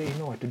him, baby, you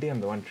know what, today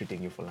I'm the one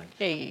treating you for lunch.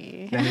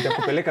 Hey. Na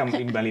nitakupeleka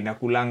mbali na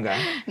kulanga,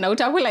 Na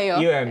utakula hiyo.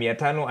 hiyo ya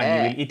 500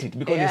 and you will eat it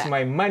because it's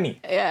my money.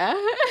 Yeah.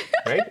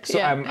 Right? So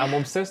Yeah. I'm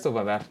obsessed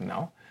over that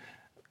now.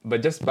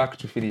 but just back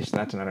to finish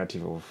that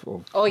narrative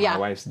of Oh, yeah. my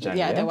wife's journey.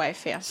 Yeah, the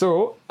wife, yeah.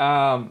 So,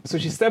 so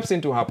she steps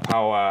into her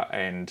power,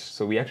 and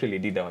so we actually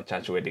did our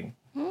church wedding,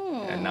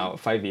 and now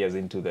 5 years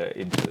into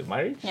the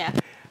marriage. Yeah.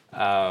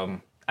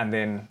 And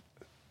then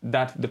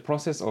the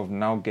process of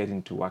now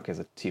getting to work as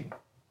a team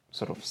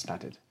sort of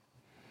started.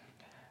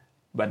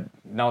 But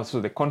now, so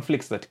the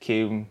conflicts that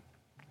came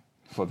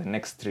for the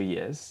next 3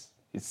 years,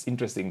 it's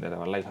interesting that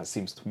our life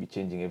seems to be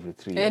changing every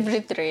 3 years. Every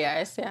 3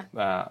 years, yeah.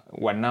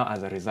 Well, now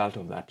as a result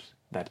of that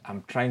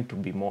I'm trying to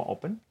be more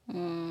open,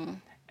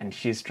 and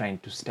she's trying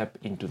to step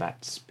into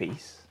that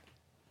space.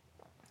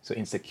 So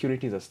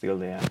insecurities are still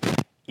there,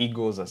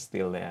 egos are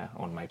still there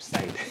on my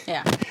side.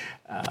 Yeah.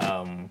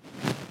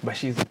 But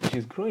she's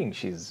growing.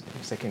 She's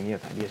second year,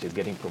 third year. She's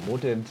getting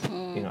promoted.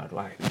 At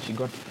work. She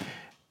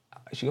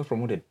got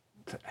promoted,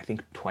 I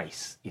think,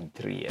 twice in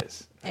 3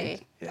 years.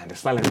 Right? Hey. And the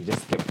salary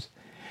just kept.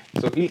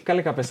 So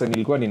kale ka pesa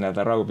nilikuwa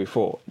ninadharau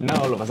before.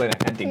 Now all of a sudden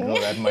I can't ignore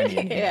that money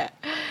anymore.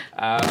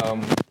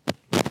 Yeah.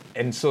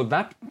 And so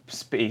that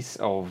space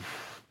of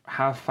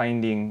her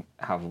finding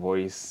her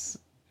voice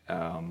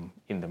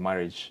in the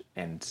marriage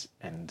and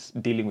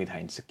dealing with her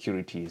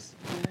insecurities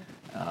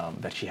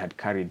that she had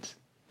carried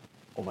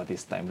over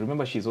this time.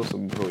 Remember, she's also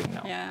growing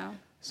now. Yeah.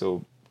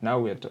 So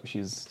now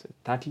she's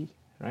 30,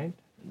 right?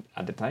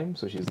 At the time.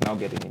 So she's now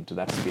getting into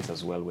that space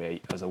as well, where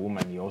as a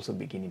woman, you're also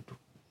beginning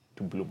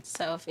to bloom.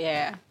 Self,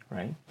 yeah.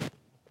 Right?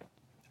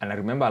 And I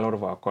remember a lot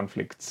of our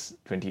conflicts,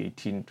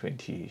 2018,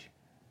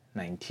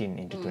 2019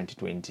 into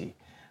 2020,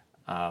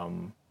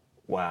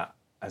 were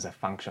as a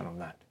function of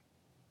that.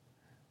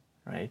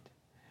 Right?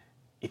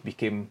 It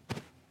became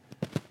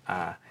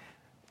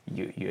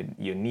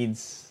your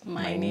needs,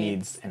 my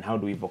needs, and how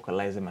do we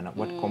vocalize them, and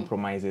what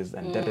compromises,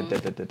 and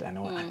and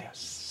all. And there's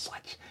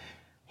such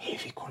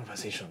heavy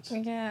conversations.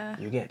 Yeah.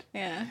 You get?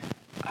 Yeah.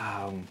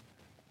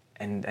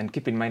 And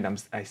keep in mind,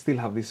 I still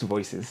have these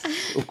voices.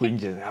 Huku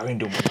nje,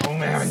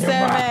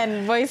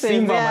 Seven voices.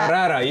 Simba yeah.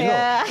 Marara, you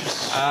Yeah.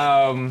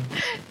 know.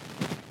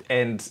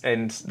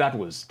 And that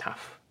was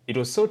tough. It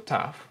was so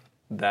tough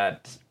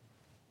that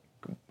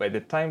by the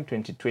time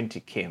 2020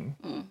 came,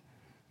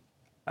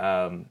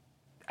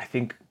 I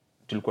think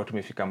tulikuwa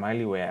tumefika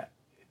mahali where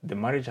the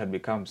marriage had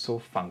become so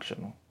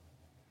functional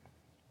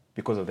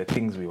because of the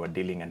things we were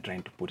dealing and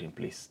trying to put in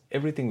place.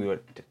 Everything we were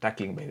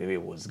tackling, by the way,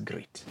 was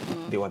great.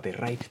 They were the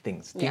right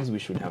things we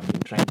should have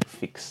been trying to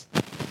fix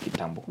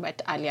kitambo.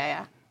 But earlier,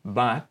 yeah.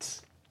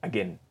 But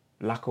again,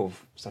 lack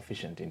of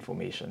sufficient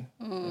information,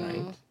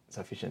 right?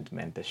 Sufficient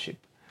mentorship.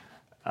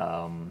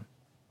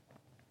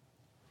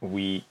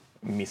 We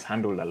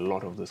mishandled a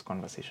lot of those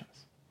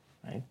conversations,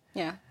 right?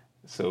 Yeah.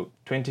 So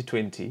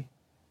 2020,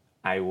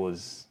 I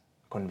was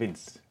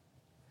convinced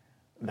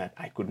that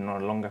I could no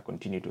longer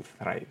continue to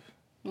thrive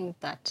In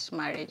that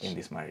marriage. in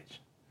this marriage,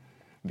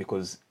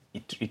 because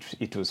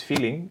it was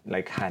feeling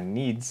like her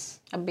needs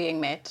Are being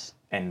met.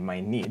 and my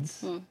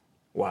needs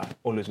were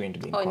always going to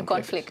be in in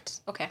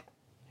conflict. Okay.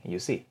 You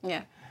see,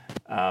 Yeah.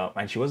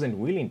 and she wasn't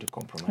willing to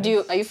compromise.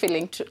 Are you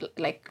feeling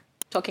like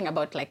talking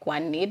about like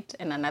one need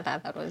and another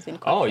that was in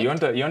conflict? Oh,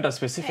 you want a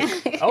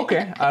specific?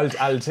 Okay,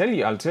 I'll tell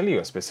you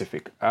a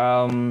specific.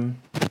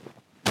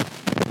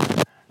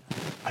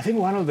 I think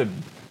one of the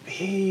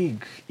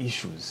big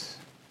issues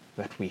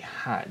that we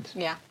had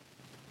Yeah.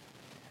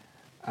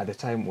 at the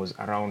time was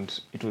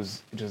around. It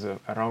was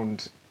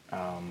around.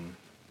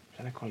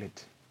 Shall I call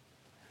it?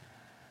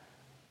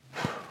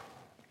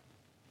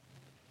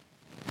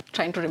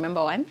 Trying to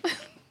remember one.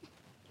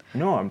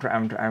 No, I'm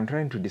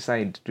trying to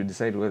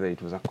decide whether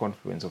it was a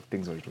confluence of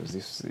things or it was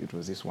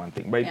this one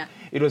thing. But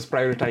it was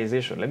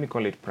prioritization. Let me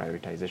call it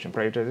prioritization.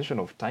 Prioritization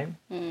of time,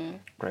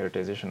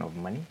 prioritization of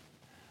money,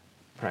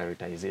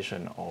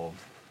 prioritization of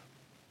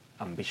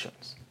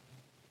ambitions.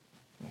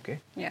 Okay?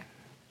 Yeah.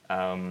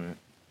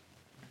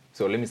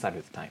 So let me start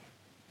with time.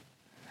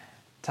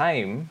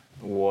 Time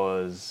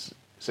was,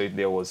 so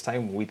there was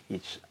time with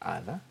each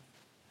other.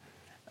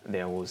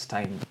 There was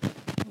time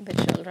The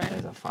children,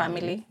 as a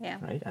family. Yeah.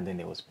 right? And then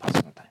there was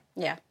personal time.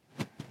 Yeah.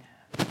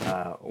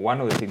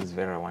 One of the things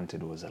Vera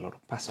wanted was a lot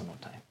of personal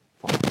time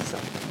for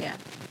herself. Yeah.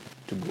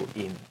 To go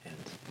in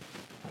and,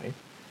 right?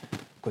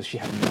 Because she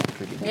had not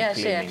really been Yeah,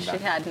 claiming she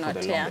that had for not,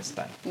 the yeah. longest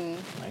time,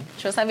 right?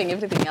 She was having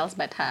everything else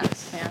but her.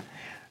 Yes.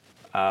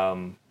 Yeah.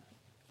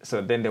 So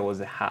then there was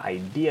her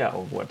idea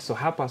of what, so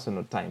her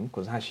personal time,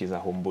 because she's a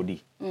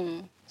homebody.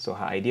 So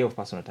her idea of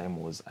personal time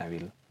was, I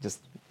will just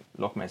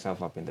lock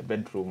myself up in the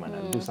bedroom and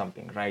I'll do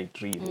something, read,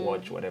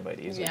 watch, whatever it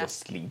is, or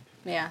just sleep.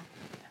 Yeah.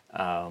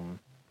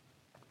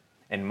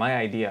 And my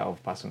idea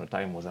of personal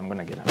time was, I'm going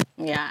to get up,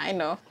 Yeah, I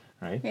know.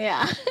 right?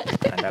 Yeah.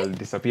 And I'll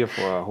disappear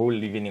for a whole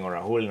evening or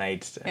a whole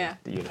night, and Yeah.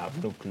 you'll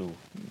have no clue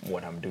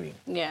what I'm doing.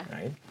 Yeah.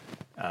 Right?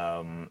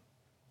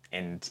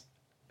 And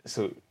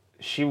so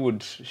she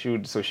would,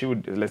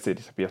 let's say,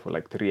 disappear for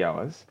like 3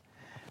 hours.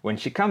 When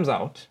she comes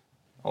out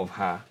of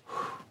her,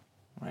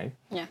 right?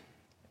 Yeah.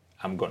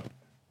 I'm gone.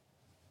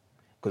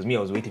 Because me, I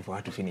was waiting for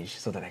her to finish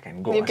so that I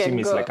can go. You Assume can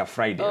it's go. like a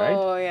Friday, right?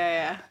 Oh,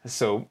 yeah,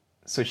 So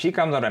she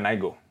comes out and I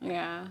go. yeah.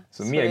 Yeah.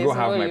 So me, I go there's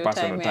have my all your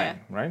personal yeah. time,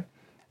 right?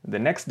 The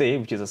next day,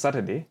 which is a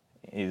Saturday,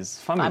 is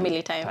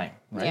family time.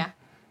 right?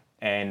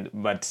 Yeah.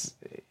 But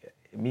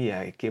me,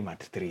 I came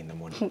at 3 in the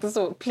morning.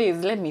 So please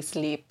let me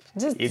sleep.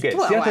 Just You get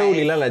 2 hours.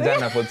 ulilala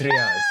jana for 3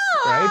 hours,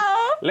 right?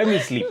 Let me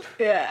sleep.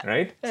 Yeah.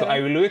 Right? So I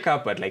will wake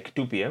up at like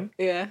 2 p.m.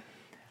 Yeah.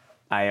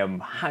 I am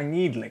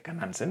hanging like a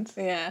nonsense.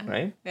 Yeah.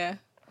 Right? Yeah.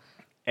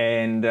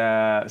 And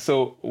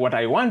so what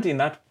I want in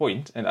that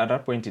point, and at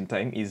that point in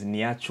time, is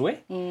niachwe,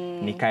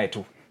 nikae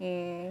tu.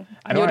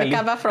 I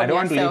don't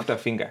want to lift a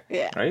finger.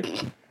 Yeah.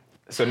 Right?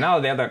 So now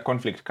the other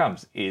conflict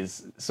comes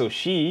so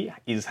she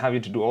is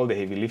having to do all the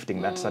heavy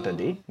lifting that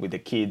Saturday with the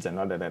kids and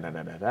all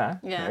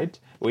Yeah. right?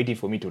 Waiting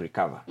for me to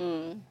recover.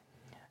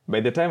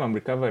 By the time I'm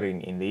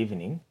recovering in the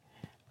evening,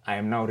 I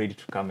am now ready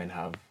to come and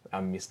have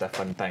Mr.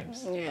 Fun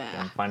Times.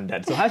 Yeah. And fun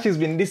dad. So she's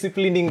been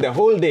disciplining the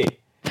whole day.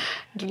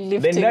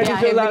 Lifting, Then daddy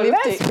feels like,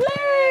 let's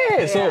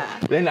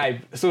play. Yeah.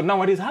 So now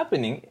what is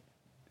happening?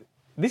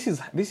 This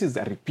is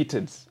a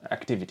repeated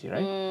activity,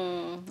 right?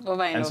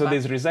 Over and so over.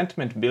 there's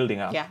resentment building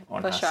up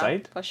on her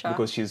side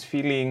because she's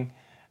feeling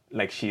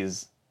like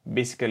she's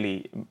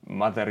basically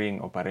mothering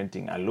or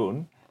parenting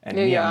alone, and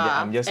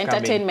I'm just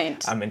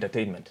entertainment. I'm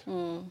entertainment.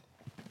 And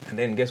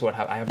then guess what?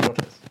 I have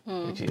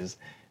daughters,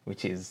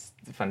 which is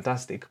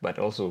fantastic, but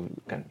also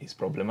is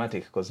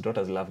problematic because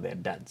daughters love their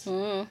dads.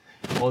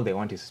 All they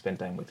want is to spend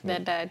time with me. Their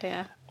dad,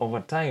 yeah.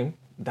 Over time,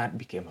 that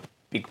became a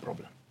big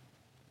problem.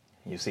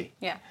 You see.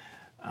 Yeah.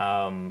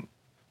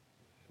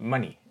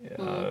 Money,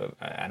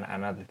 and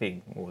another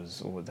thing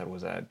was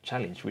a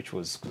challenge, which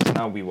was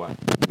now we were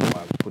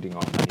putting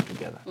our money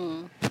together.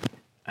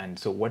 And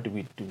so what do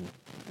we do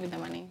with the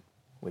money?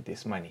 With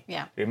this money?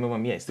 Yeah. Remember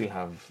me, I still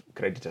have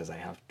creditors I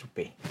have to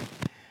pay.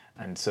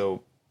 And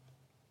so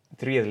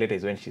 3 years later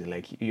is when she's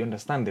like, you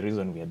understand the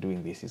reason we are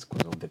doing this is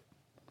because of the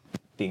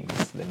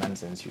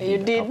nonsense you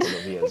did a couple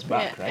of years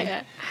back, right?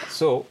 Yeah.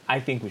 So I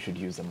think we should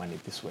use the money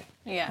this way.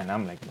 Yeah. And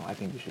I'm like, no, I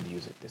think we should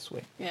use it this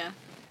way. Yeah.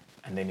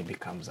 And then it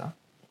becomes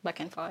back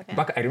and forth.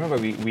 Yeah. I remember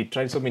we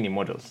tried so many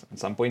models. At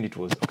some point it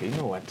was, okay, you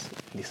know what?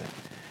 Listen,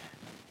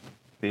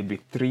 there'll be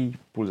 3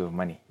 pools of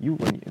money.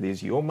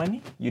 There's your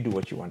money, you do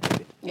what you want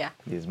with it. Yeah.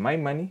 There's my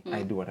money,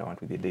 I do what I want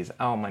with it. There's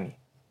our money,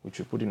 which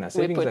we put in a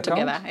savings account.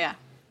 Together, yeah.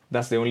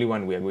 That's the only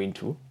one we are going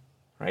to,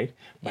 right?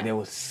 But there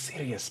was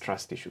serious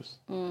trust issues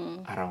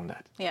around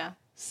that. Yeah.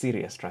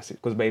 Serious trust.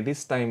 Because by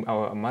this time,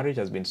 our marriage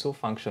has been so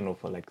functional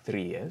for like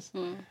 3 years.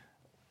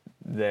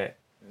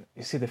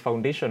 You see, the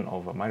foundation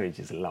of a marriage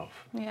is love.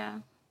 Yeah.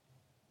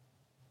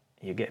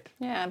 You get?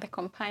 Yeah, the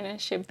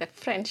companionship, the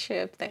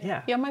friendship.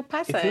 Yeah. You're my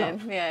person. It's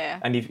love. Yeah.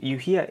 And if you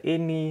hear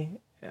any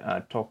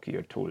talk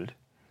you're told,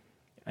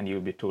 and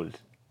you'll be told,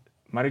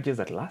 marriages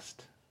that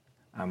last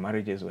are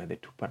marriages where the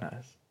 2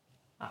 partners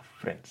are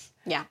friends.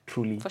 Yeah.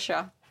 Truly. For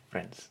sure.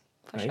 Friends.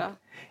 For sure.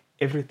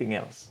 Everything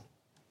else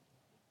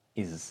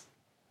is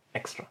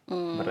extra.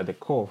 But at the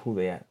core of who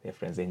they are, they're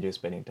friends. They enjoy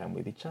spending time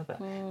with each other.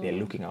 They're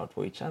looking out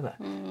for each other.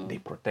 They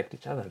protect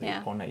each other. They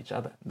honor each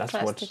other. That's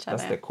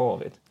the core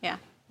of it. Yeah.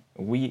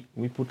 We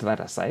put that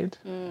aside.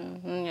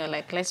 You're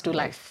like, let's do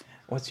life.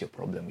 What's your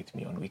problem with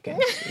me on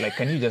weekends? Like,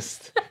 can you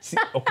just see?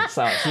 Okay,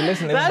 so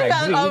listen. That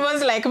sounds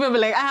almost like people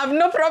like, I have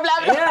no problem.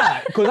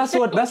 Yeah, because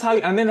that's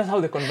how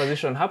the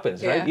conversation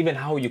happens, right? Even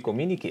how you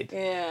communicate.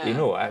 Yeah. You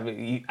know,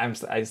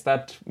 I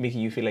start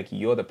making you feel like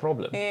you're the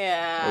problem.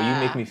 Yeah. Or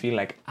you make me feel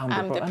like I'm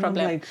the problem. I'm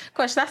like,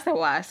 gosh, that's the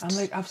worst. I'm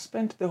like, I've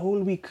spent the whole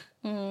week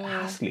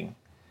hustling,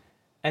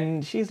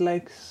 and she's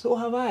like, so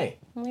have I.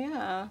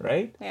 Yeah.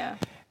 Right. Yeah.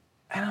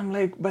 And I'm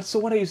like, but so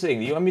what are you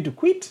saying? You want me to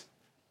quit?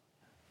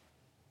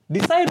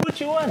 Decide what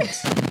you want.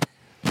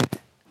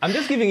 I'm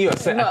just giving you a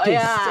taste and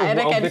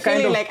I can the feel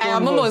kind of like I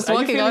am almost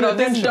walking out of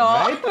this door.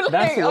 Right? Like,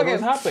 That's what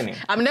was happening.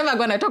 I'm never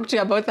going to talk to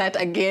you about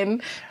that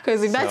again,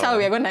 because if that's how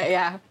we're going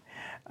to,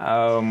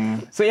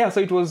 So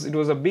it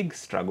was a big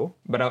struggle,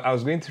 but I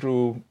was going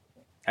through,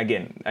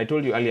 again, I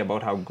told you earlier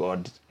about how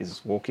God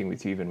is walking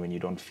with you even when you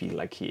don't feel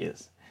like he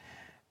is.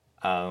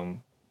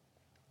 And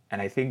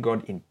I think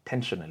God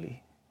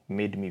intentionally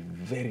made me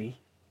very,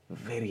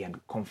 very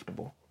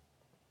uncomfortable.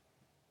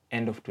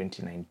 End of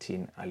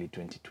 2019, early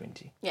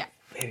 2020. Yeah.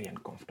 Very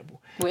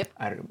uncomfortable.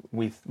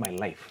 With my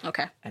life.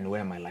 Okay. And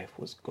where my life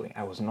was going.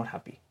 I was not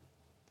happy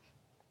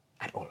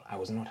at all. I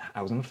was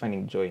not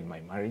finding joy in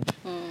my marriage.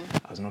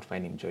 I was not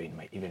finding joy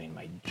even in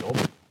my job.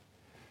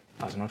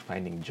 I was not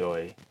finding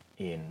joy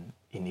in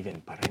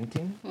even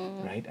parenting,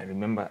 right? I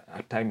remember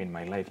a time in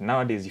my life.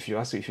 Nowadays, if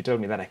you tell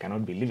me that, I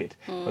cannot believe it.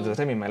 But there was a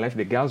time in my life,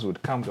 the girls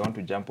would come, they want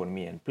to jump on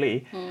me and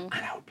play, and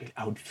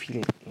I would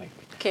feel like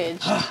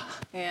caged.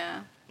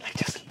 Yeah. Like,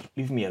 just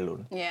leave me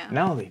alone. Yeah.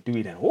 Now they do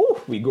it and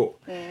we go.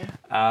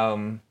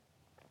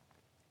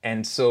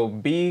 And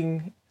so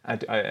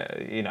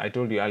I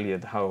told you earlier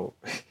how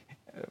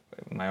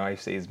my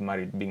wife says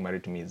being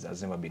married to me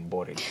has never been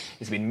boring.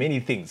 It's been many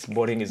things.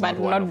 Boring is not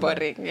one of them. But not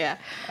boring, yeah.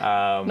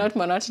 Not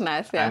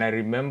monotonous, yeah. And I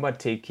remember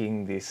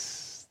taking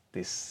this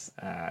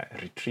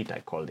retreat, I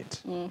called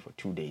it, for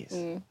 2 days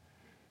to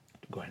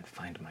go and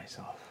find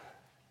myself.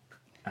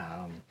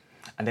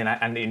 And then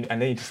and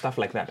then it's stuff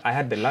like that. I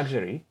had the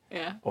luxury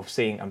Yeah. of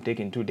saying I'm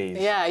taking 2 days.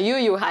 Yeah,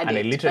 you had And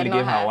it. I literally but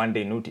not gave her 1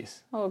 day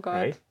notice. Oh, God.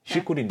 Right?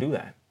 She couldn't do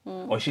that.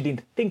 Or she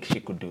didn't think she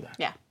could do that.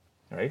 Yeah.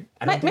 Right?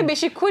 I don't But think- maybe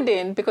she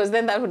couldn't, because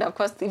then that would have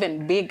caused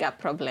even bigger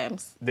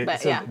problems. But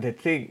so yeah. the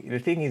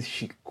thing is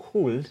she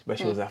could, but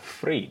she was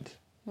afraid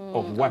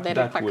of what The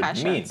that would mean.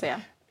 repercussions, yeah.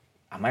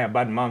 Am I a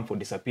bad mom for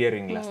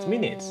disappearing last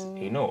minute?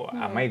 You know,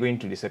 am I going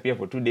to disappear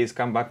for 2 days,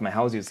 come back, my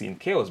house is in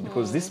chaos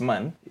because this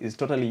man is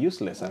totally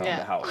useless around Yeah.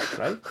 the house,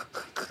 right?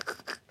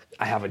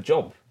 I have a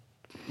job.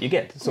 You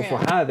get. So for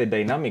Yeah. her, the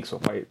dynamics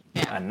of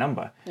Yeah. a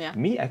number. Yeah.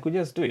 Me, I could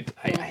just do it.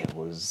 I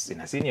was in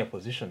a senior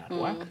position at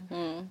work.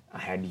 I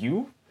had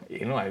you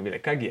know, I'd be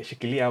like, Kagia,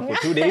 shikilia for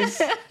 2 days,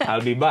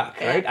 I'll be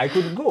back, right? I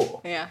could go.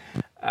 Yeah.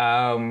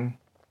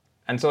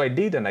 And so I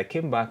did, and I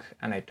came back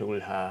and I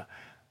told her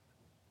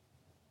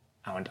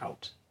I went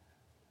out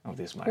of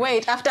this marriage.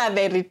 Wait, after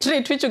the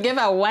retreat, which you gave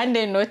her 1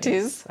 day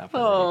notice. after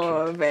the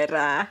Oh,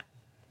 Vera.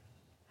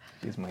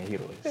 She's my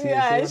hero.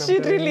 Yeah, what I'm she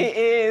telling really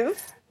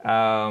is.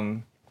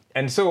 you?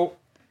 And so,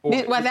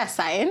 Were there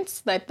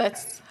signs that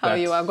that's how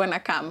you That's- were going to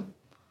come?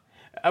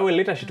 well,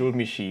 later she told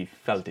me she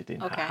felt it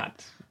in Okay. her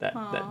heart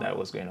that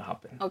was going to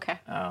happen. Okay.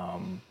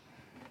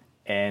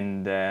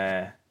 And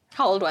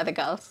How old were the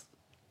girls?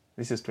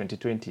 this is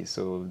 2020,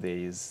 so there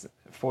is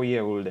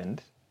 4-year-old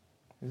and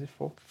is it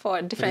 4?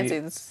 For difference Three-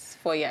 is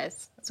 4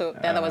 years. So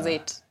the other was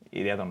 8.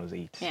 The other one was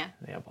 8. Yeah.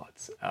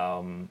 Thereabouts.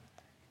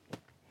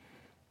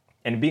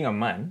 And being a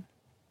man,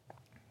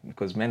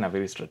 because men are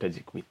very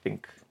strategic, we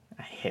think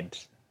ahead.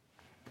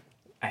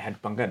 I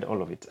had pangad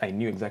all of it. I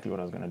knew exactly what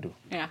I was going to do.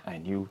 Yeah. I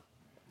knew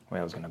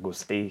where I was going to go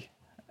stay.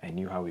 I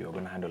knew how we were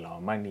going to handle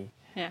our money.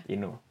 Yeah. You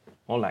know,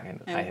 all that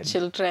kind of. And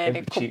children,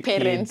 kids, I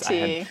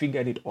co-parenting. had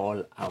figured it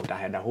all out. I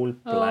had a whole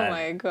Oh plan.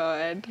 my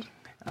God.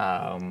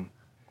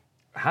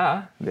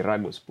 Her, the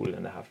rug was pulled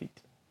under her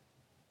feet.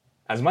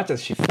 As much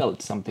as she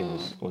felt something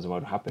was about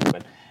to happen,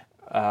 but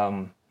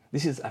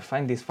I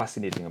find this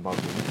fascinating about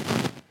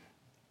women.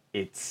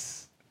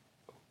 It's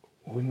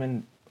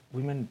women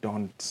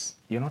don't,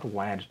 you're not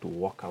wired to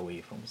walk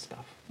away from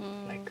stuff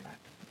like that.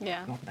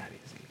 Yeah. Not that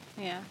easily.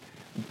 Yeah.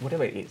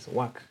 Whatever it is,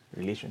 work,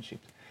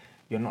 relationships,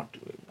 you're not,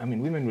 I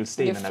mean, women will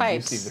stay You in an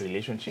fight. abusive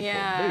relationship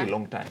Yeah. for a very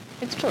long time.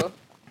 It's true.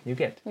 You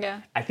get?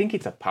 Yeah. I think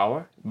it's a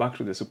power, back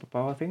to the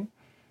superpower thing,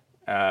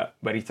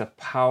 but it's a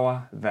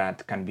power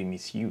that can be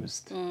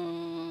misused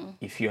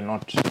if you're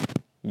not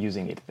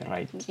using it the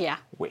right Yeah.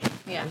 way.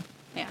 Yeah.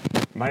 Yeah.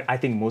 I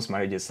think most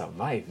marriages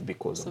survive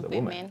because of the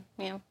woman,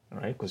 Yeah.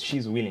 right? Because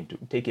she's willing to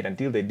take it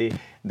until the day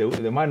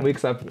the man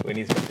wakes up when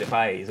he's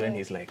 55, is when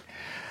he's like,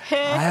 I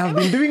have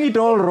been doing it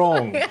all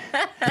wrong.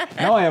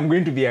 Now I am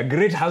going to be a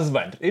great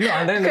husband. You know,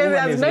 and then the 'Cause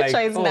woman there's is no like,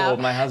 choice oh, now."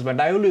 my husband,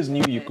 I always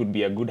knew you could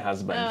be a good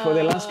husband for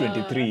the last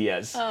 23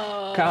 years.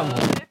 Come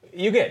home.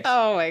 You get?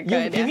 Oh my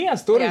God. You yeah. hear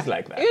stories Yeah.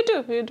 like that. You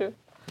do.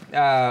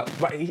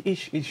 But it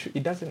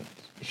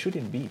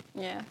shouldn't be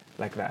Yeah.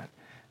 like that.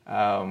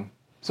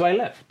 So I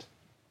left.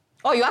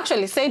 Oh, you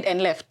actually said and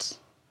left.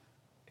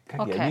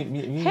 Okay.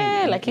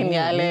 Hey, lakini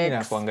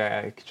Alex.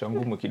 Nakuanga kichwa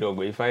ngumu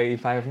kidogo. If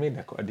I have made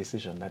a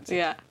decision, that's it.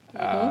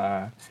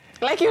 Yeah.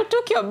 Like you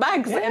took your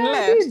bags and I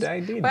left. did, I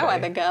did. Where were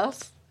the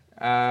girls?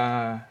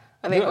 Are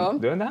they home?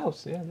 They're in the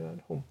house. Yeah, they're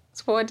at home.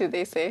 So what did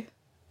they say?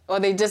 Or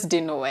they just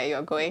didn't know where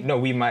you're going? No,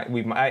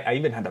 I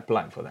even had a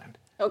plan for that.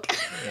 Okay.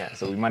 Yeah,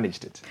 so we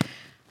managed it.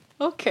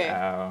 Okay.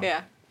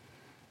 Yeah.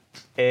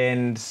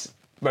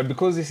 But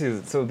because this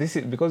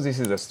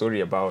is a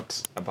story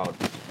about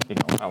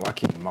a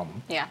working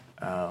mom. Yeah.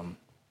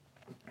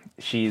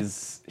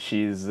 She's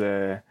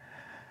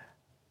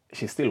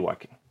still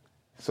working,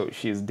 so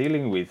she's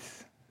dealing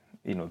with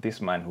this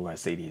man who has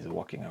said he's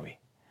walking away,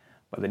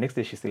 but the next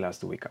day she still has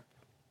to wake up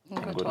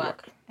and go to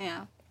work.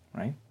 Yeah.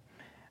 Right.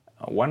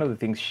 One of the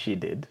things she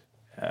did,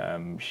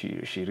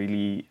 she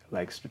really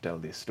likes to tell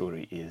this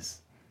story,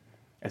 is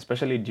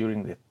especially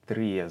during the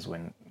 3 years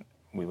when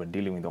we were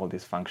dealing with all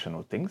these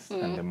functional things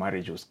and the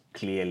marriage was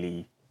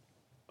clearly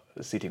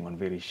sitting on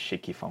very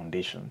shaky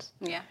foundations.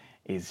 Yeah.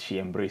 Is she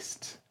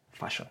embraced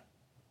fashion.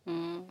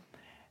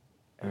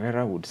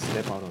 Vera would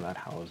step out of that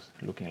house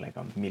looking like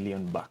 $1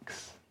 million,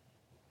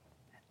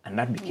 and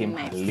that became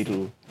her Nice.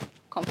 little.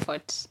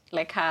 Comfort.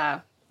 Like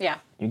her. Yeah.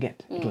 You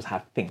get. It was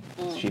her thing.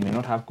 She may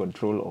not have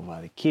control over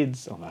the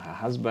kids, over her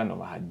husband,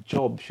 over her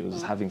job. She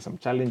was having some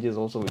challenges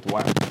also with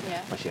work,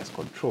 Yeah. but she has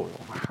control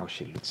over how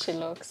she looks She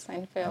looks and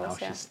and feels. how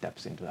Yeah. she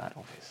steps into that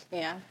office.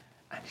 Yeah.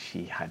 And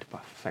she had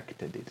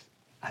perfected it.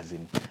 As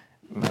in,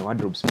 my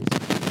wardrobe space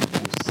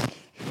was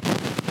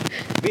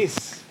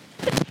this.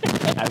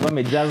 As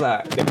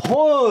wamejaza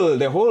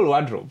the whole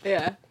wardrobe.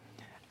 Yeah.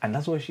 And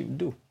that's what she would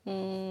do.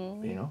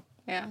 You know?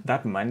 Yeah.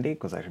 That Monday,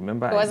 because I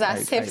remember It was a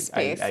safe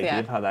space, I yeah.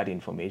 gave her that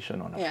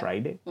information on a Yeah.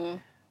 Friday.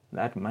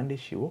 That Monday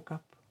she woke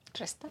up,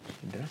 Dressed up.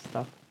 she dressed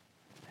up,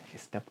 and she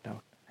stepped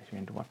out and she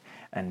went to work.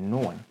 And no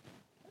one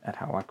at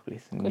her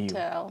workplace knew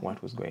tell.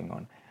 what was going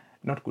on.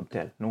 Not could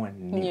tell, no one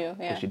knew. Knew, Because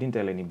yeah. she didn't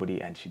tell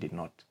anybody and she did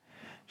not.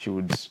 She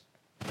would,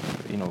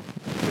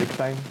 break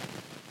time,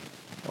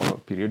 or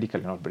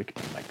periodically, not break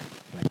time, like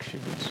she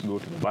would go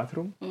to the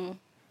bathroom.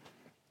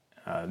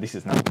 This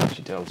is now what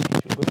she tells me.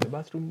 She would go to the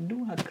bathroom,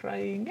 do her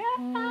crying.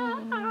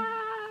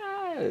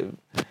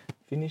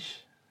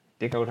 Finish,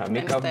 take out her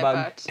makeup step bag.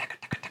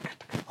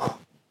 out.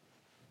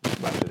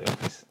 Back to the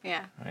office.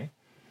 Yeah. Right?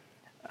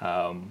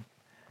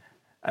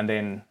 And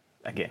then,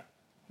 again,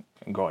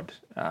 God.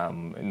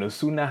 No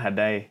sooner had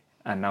I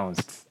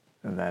announced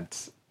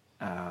that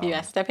You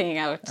are stepping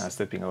out.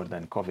 stepping out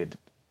than COVID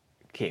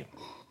came.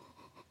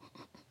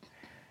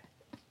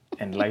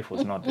 And life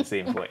was not the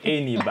same for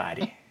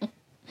anybody.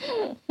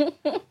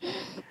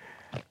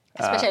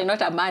 Especially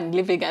not a man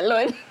living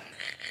alone.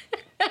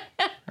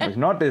 It was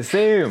not the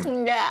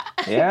same. Yeah.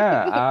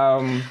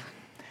 Yeah.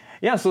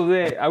 Yeah, so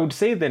I would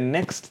say the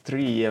next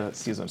 3-year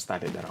season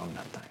started around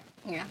that time.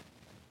 Yeah.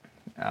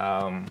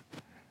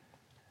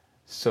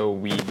 So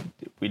we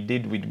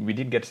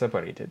did get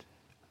separated,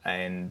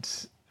 and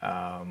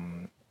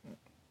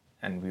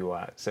we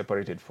were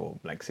separated for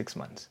like 6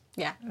 months.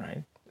 Yeah.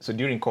 Right. So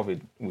during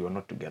COVID, we were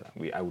not together.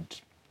 I would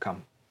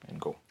come and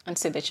go. And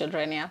see the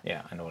children, yeah.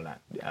 Yeah, and all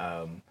that.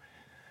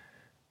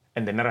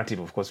 And the narrative,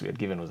 of course, we had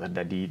given was that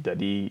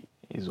daddy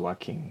is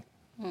working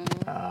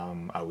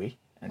away,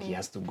 and he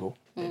has to go,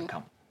 then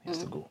come. He has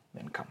to go,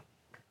 then come.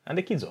 And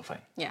the kids were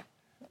fine. Yeah.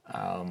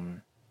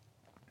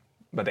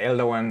 But the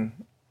elder one,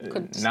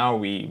 now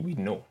we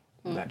know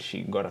that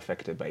she got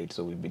affected by it,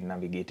 so we've been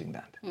navigating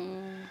that.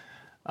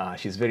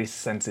 She's very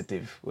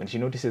sensitive. When she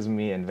notices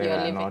me and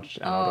Vera are not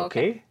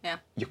okay, yeah.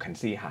 you can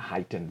see her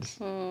heightened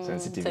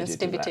sensitivity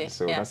to that.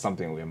 So that's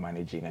something we're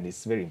managing, and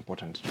it's very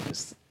important to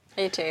just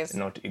It is.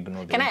 not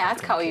ignore the Can I impact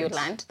ask on how you kids.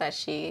 learned that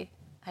she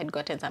had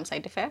gotten some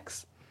side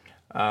effects?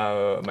 My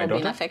Or been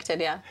daughter, affected,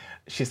 yeah.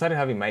 she started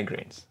having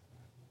migraines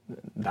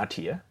that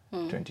year,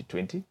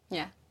 2020.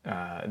 Yeah.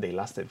 They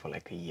lasted for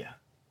like a year,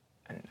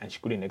 and she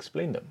couldn't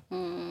explain them.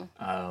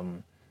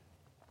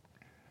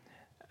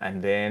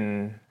 And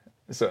then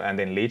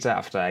later,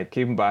 after I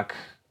came back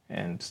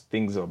and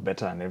things were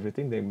better and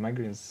everything, the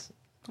migraines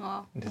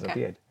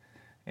disappeared.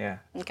 Yeah.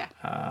 Okay.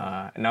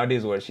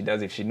 Nowadays, what she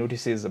does, if she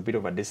notices a bit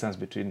of a distance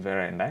between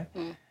Vera and I,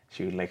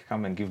 she would like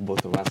come and give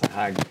both of us a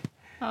hug.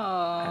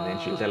 And then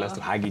she'll tell us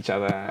to hug each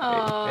other.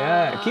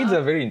 Yeah, kids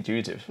are very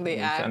intuitive. They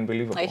It's are.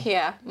 unbelievable. I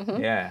hear.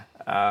 Yeah.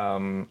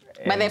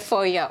 But the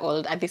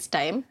 4-year-old at this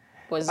time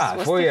was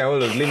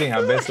 4-year-old was living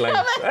her best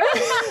life.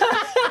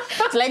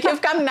 It's like,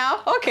 you've come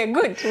now. Okay,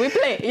 good. We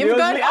play. She You've was,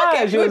 gone.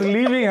 Okay, she good. was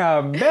living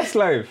her best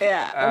life.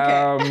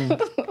 Yeah,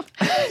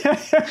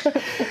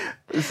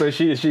 So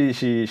she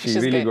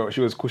really good.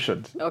 she was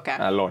cushioned Okay.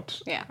 a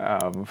lot. Yeah.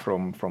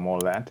 From all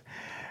that,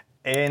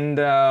 and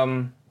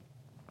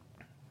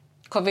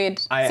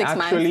COVID, I 6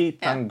 months. actually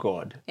thank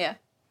God Yeah.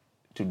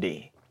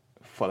 today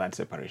for that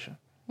separation.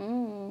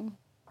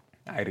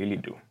 I really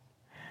do,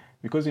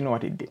 because you know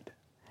what it did?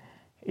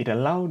 It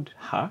allowed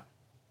her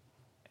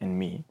and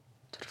me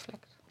To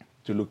reflect.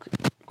 to look,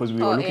 because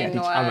we were looking at each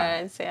other.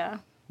 Inwards, yeah.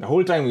 The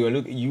whole time we were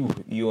looking,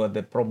 you are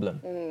the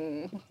problem.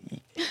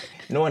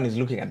 No one is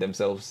looking at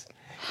themselves.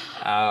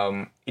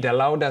 It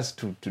allowed us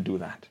to do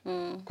that,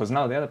 because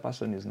now the other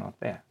person is not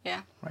there,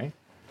 Yeah. right?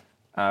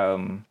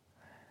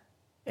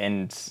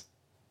 And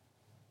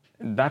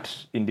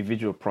that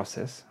individual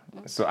process.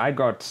 So I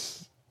got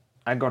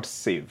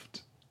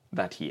saved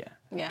that year,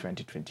 Yeah.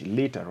 2020.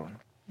 Later on,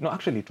 no,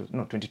 actually it was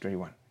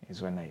 2021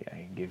 is when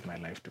I gave my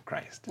life to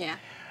Christ. Yeah.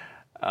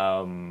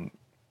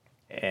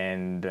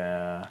 And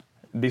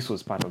this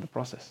was part of the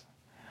process.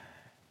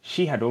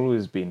 She had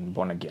always been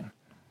born again,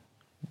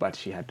 but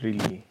she had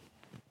really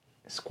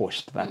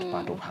squashed that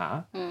part of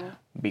her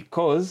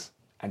because,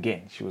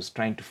 again, she was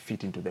trying to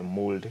fit into the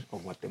mold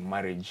of what the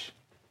marriage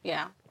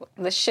Yeah.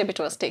 The shape it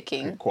was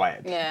taking.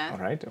 required, Yeah. all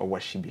right, or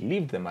what she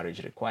believed the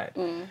marriage required.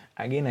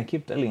 Again, I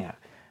keep telling her,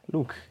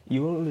 look,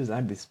 you always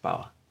had this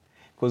power.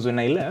 Because when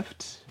I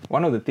left,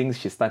 one of the things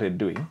she started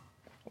doing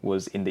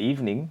was in the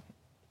evening,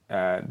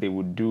 they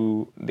would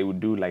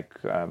do like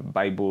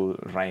Bible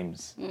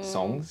rhymes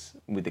songs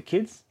with the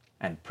kids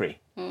and pray,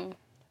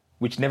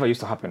 which never used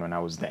to happen when I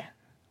was there.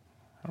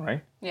 All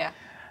right. Yeah.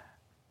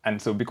 And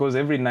so because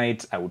every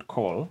night I would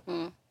call,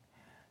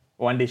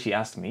 one day she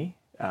asked me,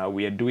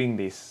 we are doing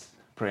this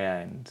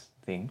prayer and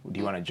thing. Do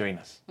you want to join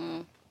us?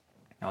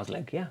 I was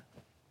like, yeah.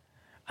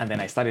 And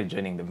then I started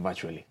joining them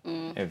virtually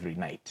every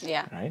night.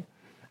 Yeah. Right.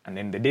 And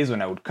then the days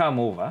when I would come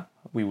over,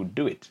 we would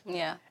do it.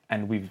 Yeah.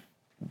 And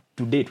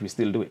to date, we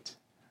still do it.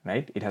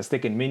 Right. It has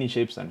taken many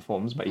shapes and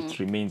forms, but it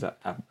remains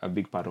a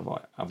big part of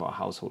our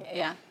household.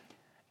 Yeah.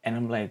 And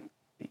I'm like,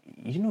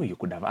 you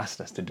could have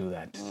asked us to do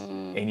that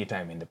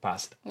anytime in the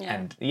past. Yeah.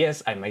 And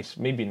yes, I might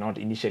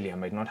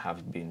not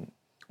have been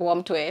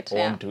Warm to it.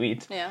 warm to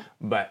it. Yeah.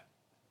 But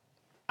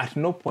at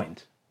no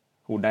point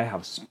would I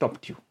have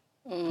stopped you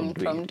from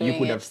doing it. You doing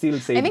could have it. still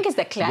said, I think it's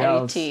the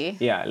clarity.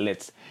 "Girls, yeah,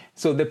 let's."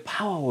 So the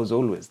power was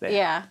always there.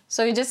 Yeah.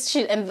 So you just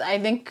and I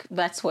think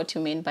that's what you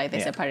mean by the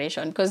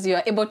separation, because you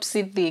are able to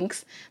see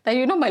things that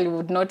you normally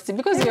would not see,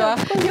 because you're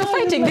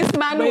fighting this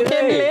man who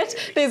came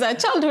late. There's a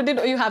child who did.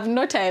 You have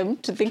no time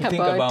to think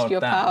about your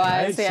that,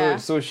 powers. right? Yeah.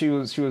 So she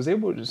was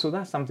able to. So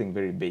that's something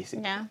very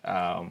basic. Yeah.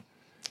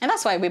 And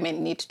that's why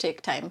women need to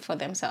take time for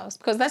themselves,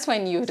 because that's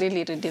when you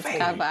really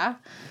rediscover.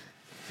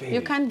 Very,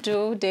 You can't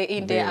do day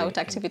in, day very out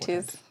activities.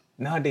 important.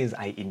 Nowadays,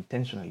 I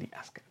intentionally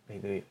ask her, by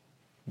the way,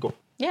 go.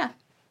 Yeah,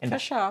 And for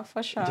sure,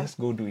 for sure. Just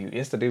go do you.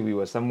 Yesterday, we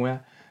were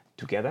somewhere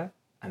together,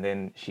 and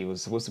then she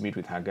was supposed to meet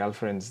with her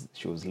girlfriends.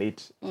 She was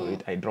late for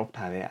it. I dropped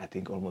her there, I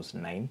think, almost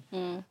 9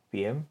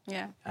 p.m.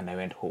 Yeah. And I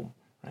went home,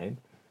 right?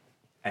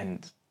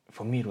 And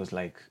for me, it was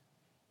like,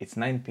 it's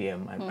 9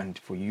 p.m. And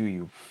for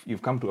you,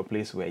 you've come to a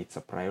place where it's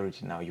a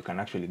priority now. You can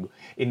actually go.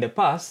 In the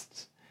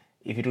past,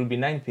 if it would be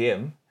 9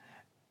 p.m.,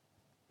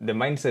 the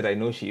mindset I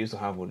know she used to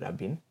have would have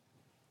been,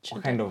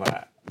 what kind of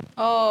a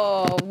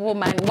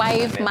Woman,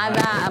 wife,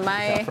 mother, am it's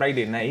a I?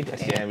 Friday night,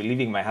 I'm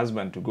leaving my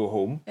husband to go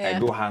home. I Yeah.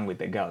 go hang with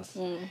the girls.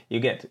 You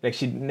get, like,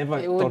 she never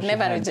It thought would she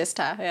never had,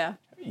 register. Yeah.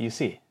 you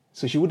see.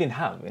 So she wouldn't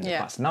have in the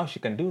Yeah. past. Now she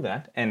can do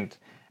that. And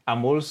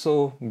I'm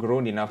also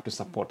grown enough to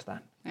support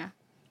that, Yeah.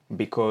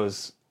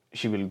 because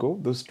she will go,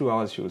 those 2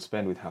 hours she will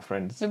spend with her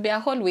friends. It'll be a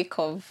whole week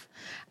of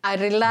a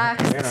Vera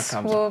relaxed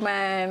comes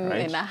woman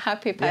right? and a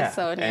happy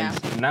person. Yeah.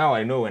 And now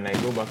I know when I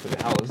go back to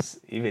the house,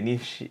 even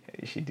if she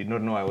did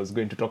not know I was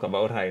going to talk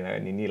about her in a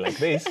nini like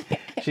this,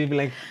 she'd be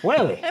like,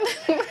 well,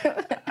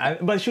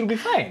 but she'll be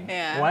fine.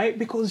 Yeah. Why?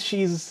 Because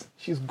she's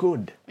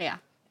good. Yeah.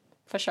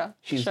 For sure.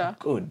 She's sure.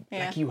 good.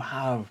 Yeah. Like, you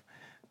have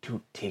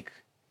to take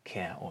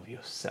care of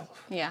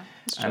yourself. Yeah.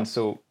 It's true. And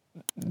so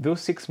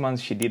those 6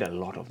 months, she did a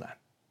lot of that,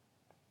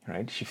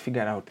 right? She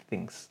figured out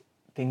things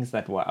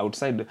that were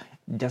outside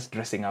just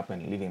dressing up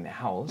and leaving the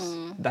house.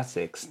 That's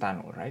the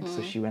external, right?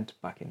 So she went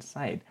back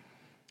inside.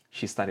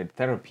 She started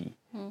therapy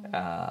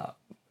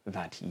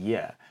that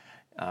year.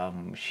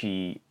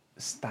 She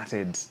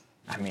started,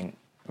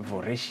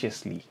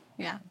 voraciously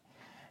Yeah.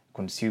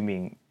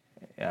 consuming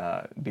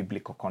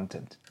biblical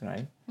content,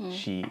 right?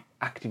 She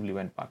actively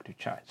went back to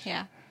church.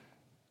 Yeah.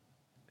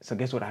 So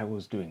guess what I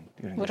was doing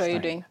during What this were you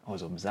time? doing? I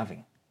was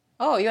observing.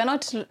 Oh, you are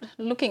not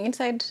looking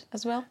inside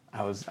as well?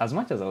 I was, as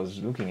much as I was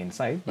looking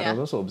inside, but I Yeah. was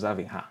also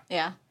observing her,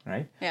 Yeah.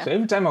 right? Yeah. So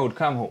every time I would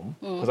come home,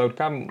 because I would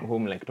come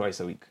home like twice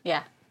a week,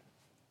 Yeah.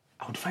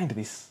 I would find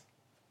this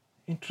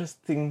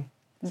interesting,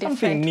 Different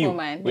something new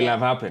woman, will yeah. have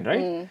happened, right?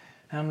 And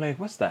I'm like,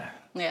 what's that?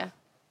 Yeah.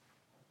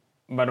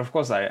 But of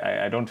course,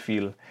 I don't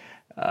feel,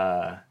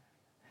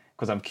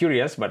 because I'm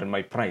curious, but in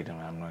my pride,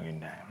 I'm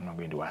not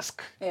going to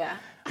ask. Yeah.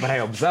 But I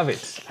observe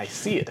it. I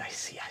see it. I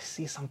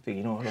see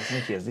something. All of a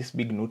sudden she has this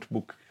big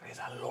notebook. There's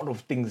a lot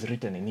of things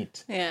written in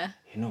it. Yeah.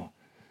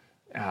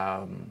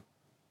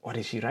 What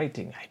is she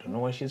writing? I don't know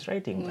what she's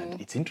writing, but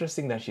it's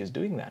interesting that she's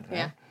doing that.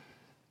 Right?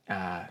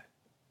 Yeah.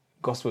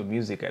 Gospel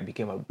music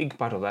became a big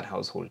part of that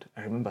household.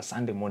 I remember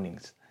Sunday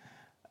mornings.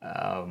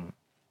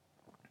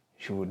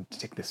 She would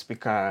take the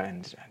speaker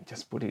and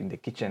just put it in the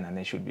kitchen, and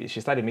then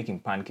she started making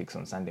pancakes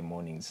on Sunday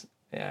mornings,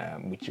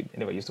 which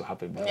never used to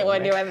happen before.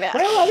 When you were there.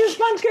 Where are these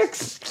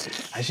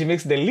pancakes? And she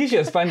makes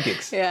delicious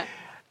pancakes. Yeah.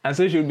 And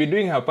so she would be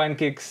doing her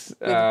pancakes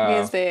With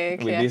music,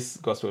 with yeah. this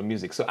gospel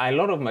music. So a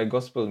lot of my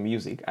gospel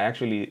music, I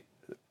actually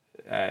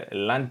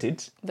learnt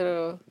it.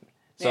 The,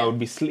 So I would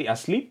be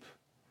asleep,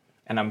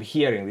 and I'm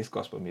hearing this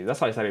gospel music. That's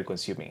how I started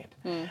consuming it.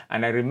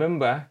 And I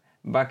remember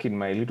back in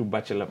my little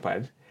bachelor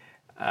pad,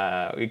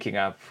 waking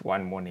up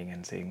one morning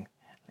and saying,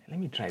 let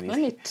me try this.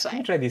 Let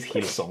me try. This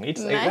Hill song. It's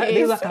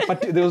Nice.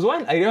 there was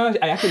one. I remember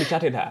I actually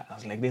chatted her. I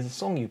was like, "There's a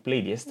song you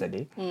played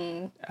yesterday.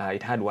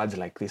 It had words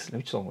like this.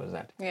 Which song was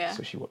that?" Yeah.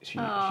 So she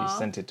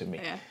sent it to me.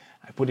 Yeah.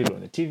 I put it on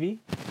the TV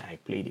and I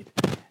played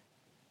it.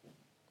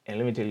 And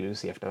let me tell you,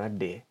 Lucy, after that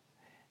day,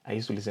 I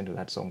used to listen to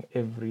that song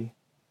every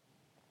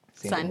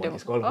single Sunday. morning.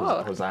 It's called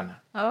Oh.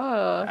 Hosanna.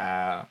 Oh.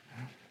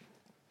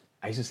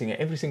 I used to sing it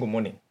every single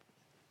morning,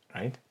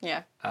 right?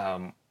 Yeah.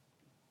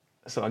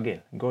 So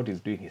again, God is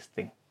doing His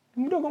thing.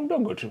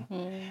 Mdogo too.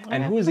 And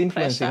yeah, who's no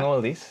influencing pressure. all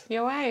this?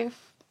 Your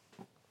wife.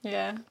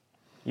 Yeah.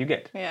 You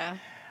get. Yeah.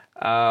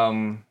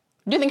 Um,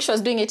 Do you think she was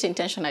doing it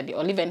intentionally,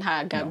 or even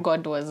her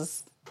God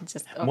was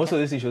just okay. Most of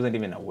this, she wasn't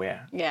even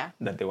aware Yeah.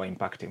 that they were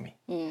impacting me.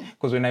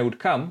 Because when I would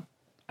come,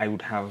 I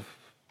would have,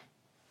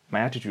 my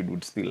attitude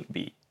would still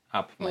be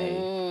up.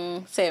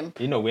 Same.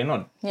 We're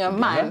not. You're a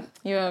man.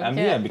 I'm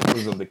here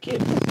because of the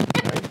kids,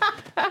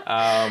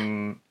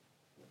 right?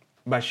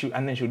 But she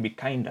would be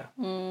kinder.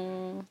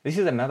 This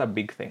is another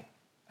big thing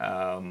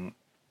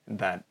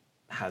that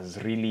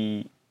has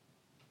really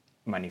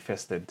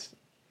manifested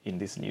in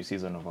this new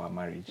season of our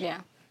marriage. Yeah.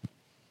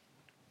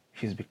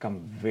 She's become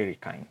very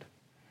kind.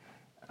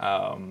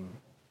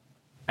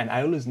 And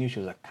I always knew she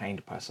was a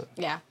kind person.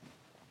 Yeah.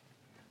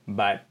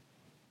 But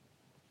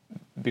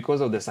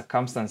because of the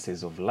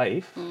circumstances of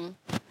life,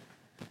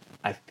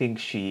 I think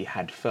she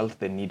had felt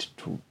the need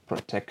to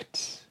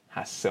protect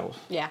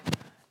herself. Yeah.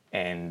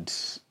 And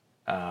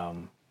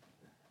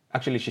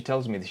actually, she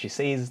tells me, she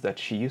says that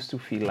she used to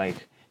feel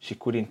like she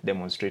couldn't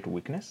demonstrate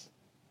weakness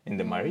in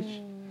the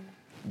marriage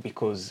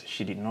because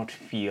she did not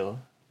feel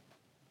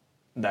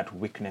that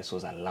weakness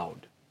was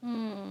allowed,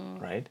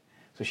 right?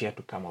 So she had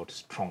to come out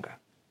stronger.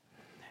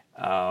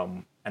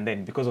 And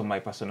then because of my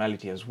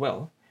personality as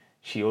well,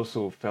 she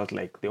also felt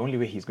like the only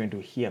way he's going to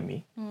hear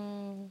me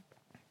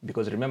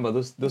Because remember,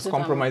 those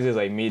compromises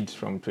I made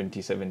from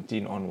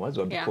 2017 onwards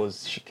were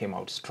because she came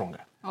out stronger.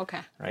 Okay.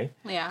 Right?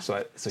 Yeah.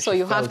 So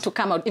you have to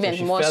come out even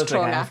she more felt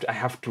stronger. Like I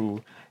have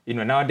to,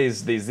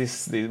 nowadays there's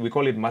this, we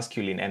call it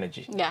masculine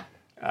energy. Yeah.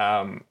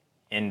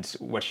 And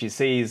what she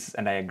says,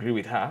 and I agree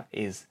with her,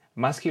 is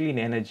masculine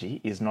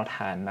energy is not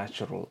her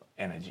natural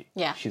energy.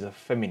 Yeah. She's a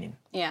feminine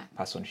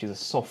person. She's a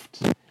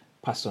soft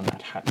person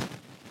at heart,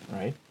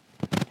 right?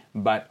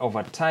 But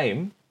over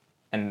time,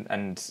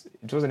 and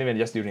it wasn't even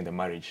just during the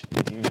marriage,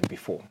 even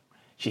before,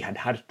 she had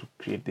to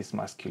create this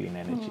masculine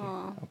energy.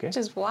 Okay? Which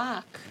is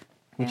work.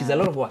 Which is a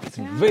lot of work. It's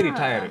very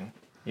tiring.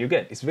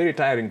 It's very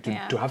tiring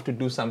to have to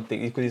do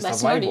something because it's That's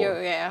survival.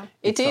 not you,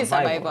 It is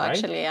survival, right?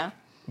 actually, yeah.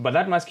 But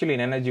that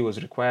masculine energy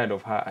was required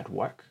of her at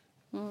work.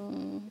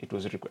 It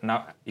was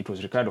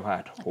required of her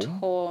at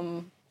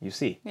home. You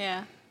see?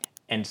 Yeah.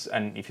 And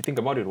if you think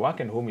about it, work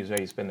and home is where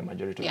you spend the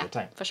majority of the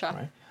time. For sure.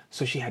 Right?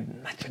 So she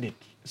had nurtured it.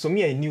 So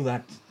me, I knew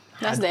that.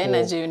 That's the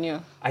energy you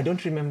knew. I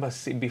don't remember,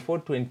 before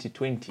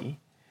 2020,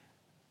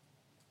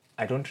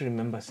 I don't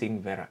remember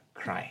seeing Vera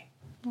cry.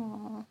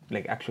 Aww.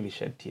 Like actually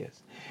shed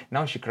tears.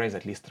 Now she cries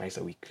at least thrice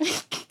a week.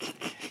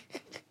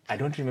 I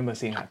don't remember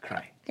seeing her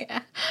cry.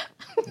 Yeah.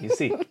 You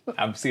see,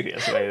 I'm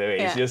serious, by the way.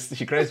 Yeah. It's just,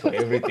 she cries for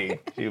everything.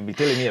 She'll be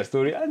telling me a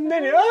story and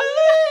then,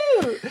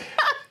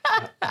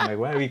 I'm like,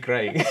 why are we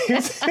crying?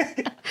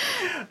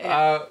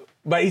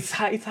 But it's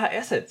her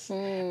assets.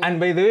 And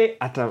by the way,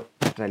 at a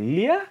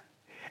Leah,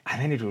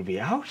 and then it will be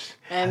out.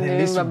 And then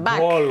this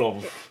ball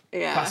of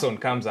person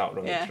comes out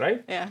of it,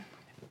 right? Yeah.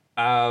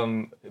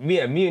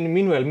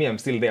 Meanwhile, I'm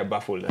still there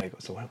baffled. Like,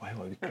 so why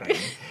were we crying?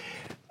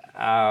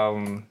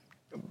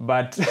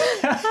 But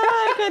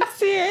I could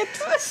see it.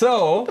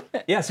 So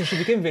she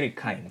became very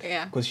kind.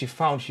 Yeah. Because she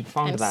found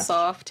and that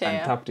soft,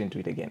 and tapped into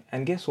it again.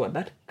 And guess what?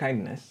 That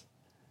kindness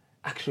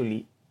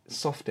actually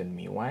softened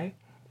me. Why?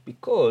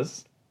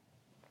 Because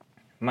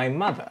my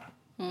mother,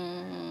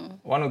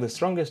 one of the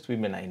strongest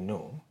women I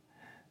know,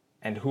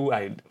 and who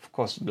I, of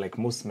course, like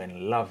most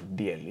men, love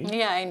dearly.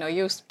 Yeah, I know.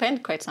 You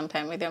spent quite some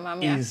time with your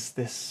mom, is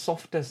the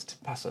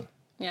softest person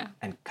yeah.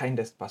 and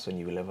kindest person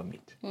you will ever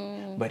meet.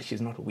 But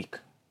she's not weak.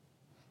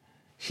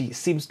 She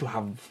seems to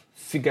have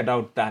figured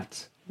out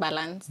that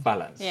balance,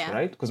 yeah.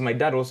 Right? Because my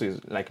dad also is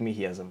like me.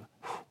 He has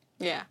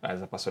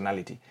a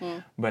personality.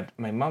 But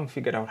my mom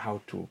figured out how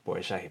to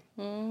poesha him.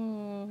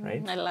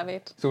 Right? I love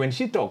it. So when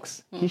she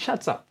talks, he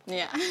shuts up.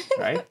 Yeah.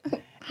 Right?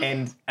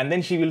 And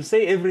then she will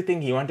say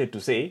everything he wanted to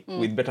say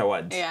with better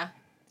words. Yeah.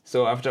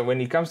 So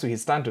when it comes to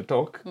his turn to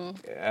talk,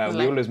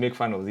 we always make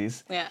fun of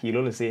this. Yeah. He'll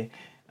always say,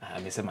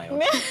 amesema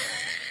yote.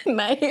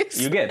 Nice.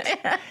 You get?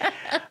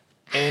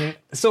 And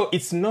so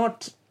it's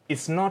not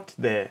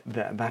that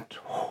that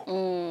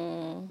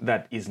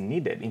is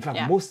needed. In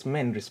fact, most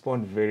men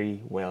respond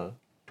very well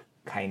to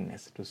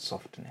kindness, to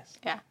softness.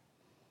 Yeah.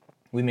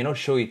 We may not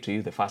show it to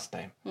you the first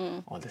time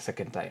or the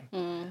second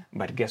time,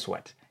 but guess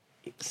what?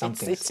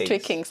 Something it's stays.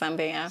 tweaking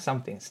something, yeah.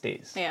 Something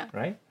stays, yeah.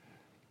 Right?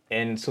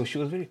 And so she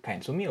was very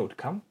kind. So me,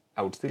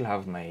 I would still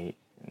have my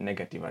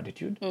negative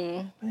attitude,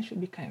 but then she'd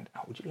be kind.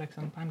 Oh, would you like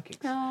some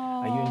pancakes? Oh.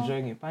 Are you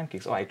enjoying your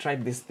pancakes? Oh, I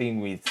tried this thing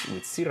with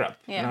syrup.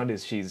 Yeah.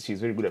 Nowadays, she's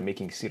very good at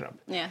making syrup.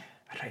 Yeah.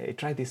 I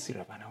tried this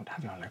syrup and I would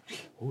have it. I'm like,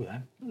 oh,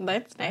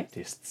 that's nice. That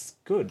tastes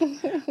good.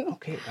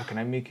 Okay, can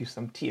I make you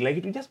some tea? Like,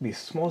 it would just be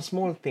small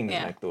things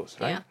like those,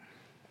 right? Yeah.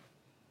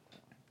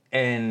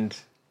 And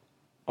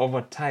over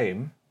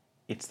time,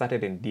 it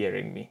started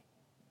endearing me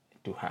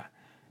to her.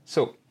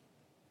 So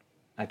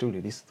I told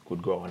you this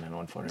could go on and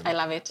on forever. I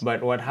love it.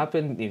 But what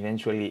happened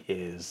eventually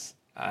is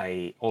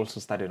I also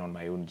started on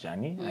my own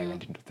journey. I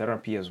went into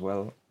therapy as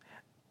well.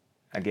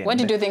 Again, what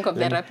did you think of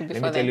therapy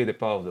before Let me tell you the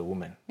power of the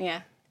woman.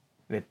 Yeah.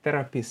 The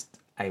therapist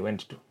I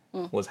went to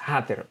was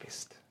her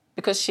therapist.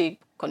 Because she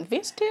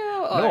convinced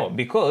you? Or? No,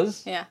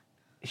 because yeah.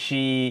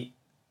 she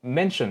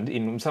mentioned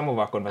in some of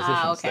our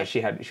conversations that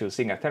she was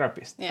seeing a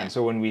therapist. Yeah. And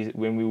so when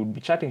we would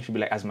be chatting, she'd be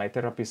like, as my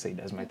therapist said,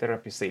 da,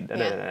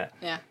 da, da, da.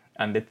 Yeah.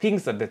 And the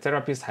things that the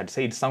therapist had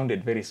said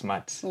sounded very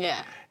smart.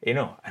 Yeah.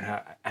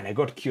 And I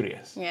got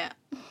curious. Yeah.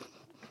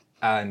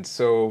 And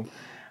so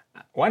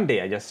one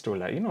day I just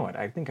told her, you know what,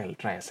 I think I'll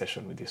try a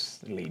session with this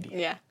lady.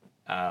 Yeah.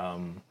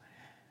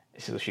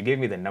 So she gave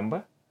me the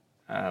number.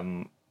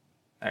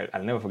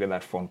 I'll never forget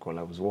that phone call.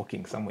 I was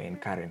walking somewhere in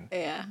Karen.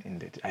 Yeah.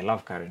 I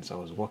love Karen, so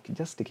I was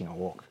just taking a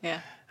walk. Yeah.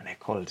 And I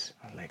called.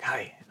 I was like,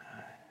 hi,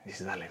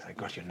 this is Alex. I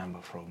got your number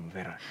from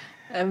Vera.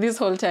 And this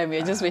whole time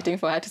you're just waiting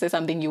for her to say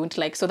something you wouldn't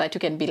like so that you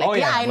can be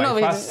like, I know.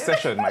 My first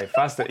session,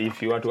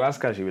 if you were to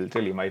ask her, she will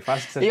tell you. My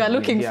first session. You are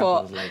looking for.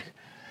 I was like,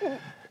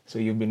 so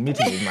you've been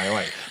meeting with my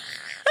wife.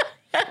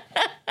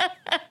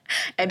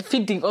 And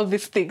feeding all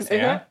these things. Yeah.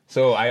 You know?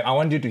 So I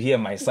want you to hear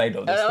my side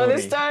of the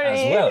story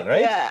as well,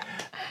 right? Yeah.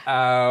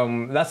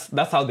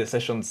 That's how the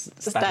sessions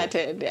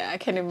started. Yeah, I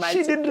can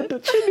imagine. She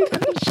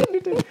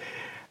did it.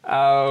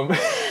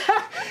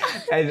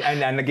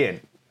 And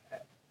again,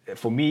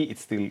 for me,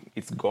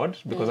 it's God,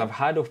 because I've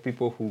heard of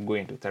people who go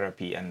into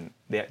therapy and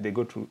they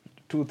go to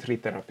 2-3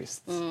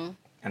 therapists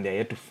and they're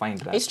yet to find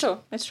that. It's true.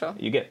 It's true.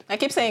 You get? I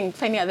keep saying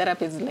finding a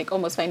therapist is like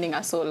almost finding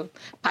a soul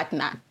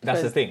partner.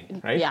 That's the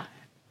thing, right? Yeah.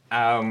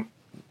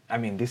 I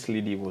mean, this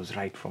lady was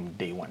right from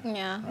day one.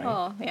 Yeah. Right?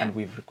 Oh, yeah. And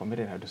we've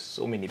recommended her to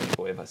so many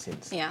people ever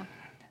since. Yeah.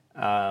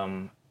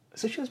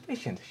 So she was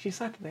patient. She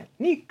sat there.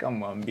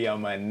 Nikamwambia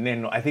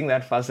maneno. I think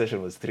that first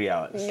session was 3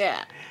 hours.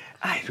 Yeah.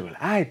 I told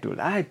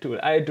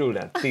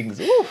her things.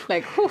 Oof.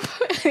 Like,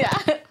 oof. Yeah.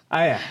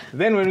 Yeah.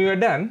 Then when we were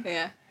done,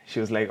 Yeah. she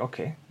was like,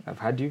 okay, I've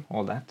had you,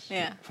 all that.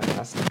 Yeah.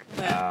 Fantastic.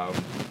 Yeah.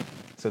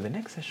 So the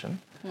next session,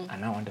 I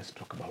now want us to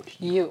talk about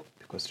you. You.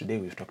 Because today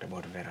we've talked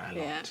about Vera a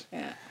lot.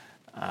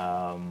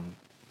 Yeah.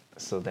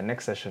 So the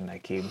next session I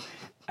came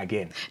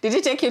again. Did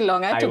it take you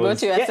longer to go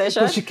to your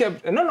session? Because she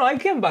kept, no, I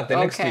came back the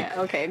next week.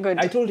 Okay, good.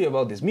 I told you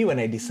about this. Me, when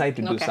I decide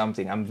to do Okay.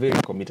 something, I'm very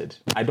committed.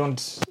 I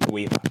don't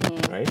waver,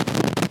 right?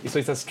 So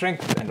it's a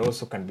strength and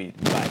also can be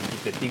bad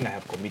if the thing I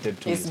have committed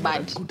to It's is not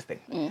bad. a good thing.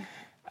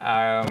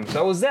 So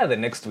I was there the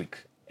next week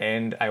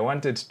and I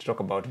wanted to talk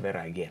about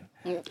Vera again.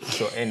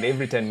 So, and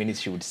every 10 minutes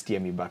she would steer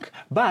me back.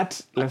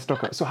 But let's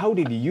talk. So how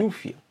did you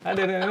feel?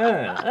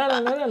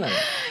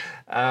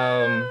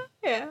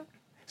 Yeah.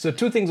 So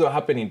 2 things were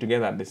happening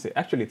together at the same.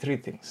 Actually 3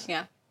 things.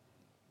 Yeah.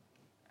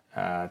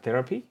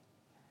 Therapy,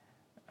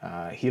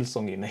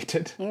 Hillsong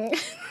United,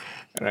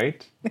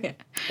 right? Yeah.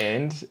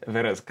 And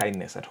Vera's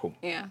kindness at home.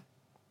 Yeah.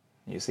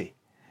 You see,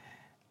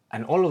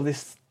 and all of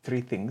these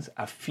 3 things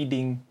are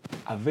feeding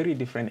a very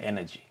different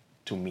energy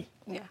to me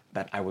Yeah.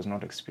 that I was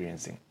not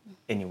experiencing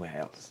anywhere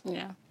else.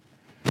 Yeah.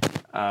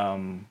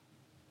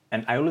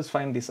 And I always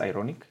find this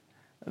ironic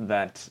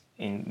that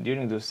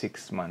during those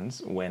 6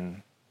 months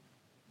when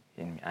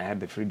I had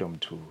the freedom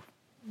to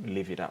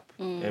live it up,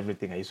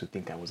 everything I used to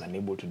think I was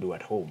unable to do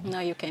at home,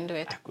 Now you can do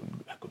it.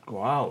 I could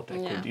go out, I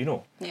could,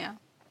 Yeah.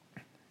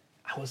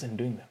 I wasn't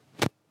doing them.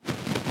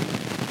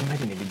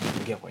 Imagine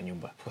nilijifungia kwa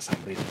nyumba for some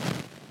reason.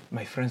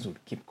 My friends would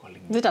keep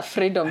calling Is me. it a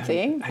freedom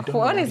thing? I don't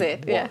What know is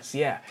it?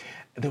 Yeah.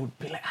 They would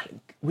be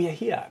like, we are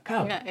here,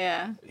 come.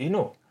 Yeah.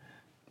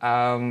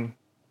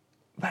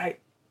 But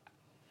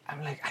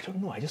I'm like, I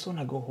don't know, I just want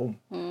to go home.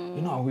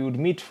 We would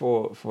meet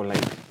for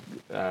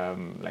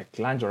like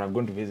lunch, or I'm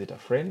going to visit a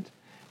friend.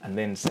 And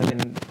then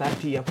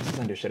 7:30 hapo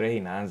sasa ndio sherehe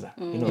inaanza.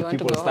 You want to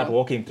people go start home.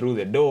 walking through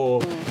the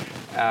door.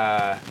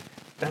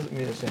 That's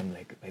me. So I'm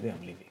like, by the way,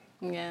 I'm leaving.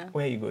 Yeah.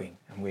 Where are you going?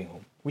 I'm going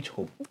home. Which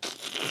home?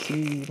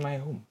 See, my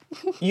home.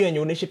 You and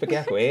unaishi peke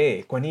yako.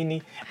 Eh, kwa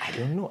nini? I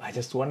don't know. I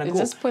just want to It's go.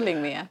 just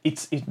pulling me. Yeah.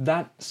 It's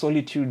that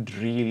solitude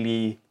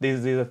really.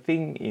 There's a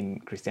thing in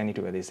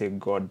Christianity where they say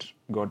God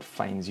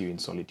finds you in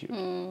solitude,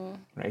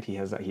 right? He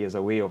has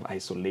a way of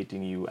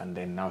isolating you and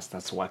then now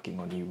starts working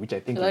on you, which I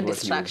think is what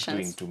he was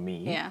doing to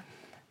me. Yeah.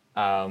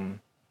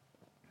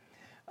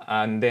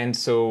 And then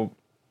so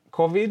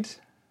COVID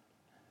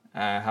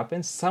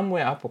happens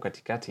somewhere hapo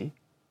katikati.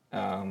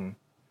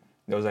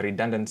 There was a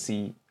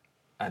redundancy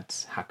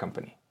at her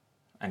company,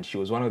 and she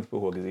was one of the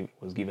people who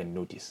was given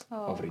notice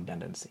of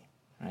redundancy,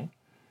 right?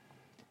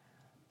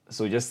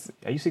 So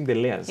are you seeing the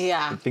layers?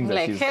 Yeah. The things that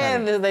Like, she's hey,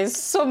 carrying? there's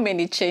so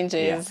many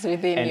changes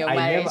within And your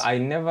marriage.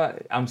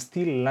 I'm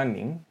still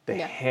learning the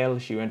Yeah. hell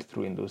she went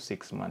through in those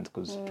 6 months,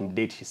 because to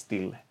date she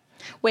still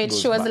Wait,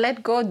 goes she was back.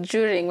 let go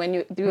during when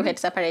you had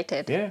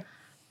separated? Yeah.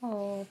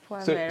 Oh,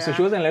 poor So Vera.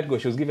 she wasn't let go.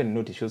 She was given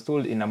notice. She was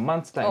told in a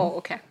month's time. Oh,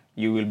 okay.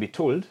 You will be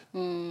told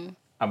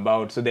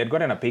about. So they had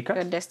gotten a pay cut.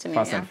 Your destiny,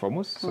 first yeah. and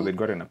foremost. So they'd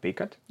gotten a pay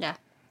cut, Yeah.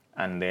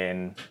 and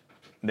then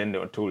they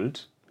were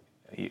told,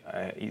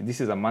 this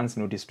is a month's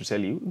notice to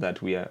tell you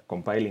that we are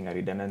compiling a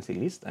redundancy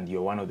list, and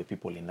you're one of the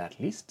people in that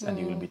list, and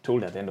you will be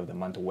told at the end of the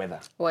month whether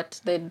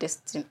What the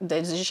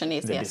decision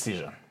is, the yes.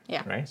 decision.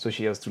 Yeah. Right. So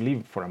she has to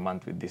live for a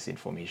month with this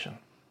information.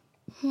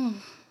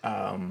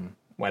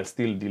 While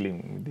still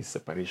dealing with this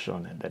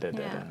separation and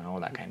and all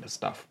that kind of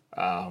stuff.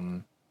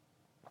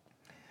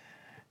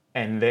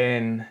 And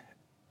then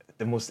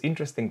the most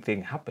interesting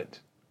thing happened,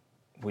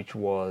 which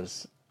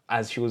was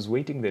as she was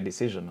waiting the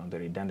decision on the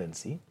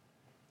redundancy,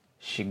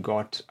 she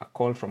got a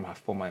call from her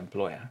former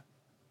employer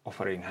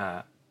offering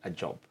her a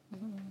job.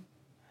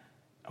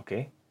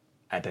 Okay?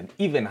 At an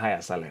even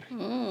higher salary.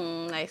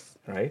 Nice.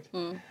 Right?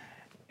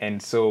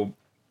 And so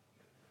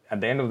at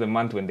the end of the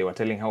month, when they were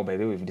telling her, by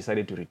the way, we've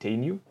decided to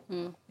retain you,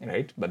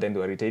 right? But then they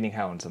were retaining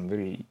her on some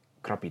very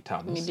crappy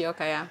terms.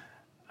 Mediocre, yeah.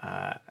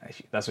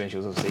 That's when she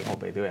was also saying,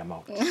 by the way, I'm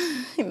out.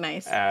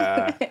 Nice.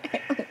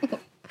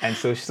 And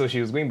so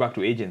she was going back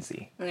to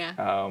agency.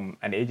 Yeah.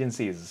 And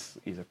agency is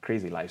a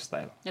crazy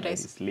lifestyle. It right?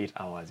 is. It's late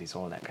hours, it's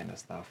all that kind of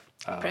stuff.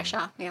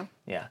 Pressure, yeah.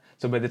 Yeah.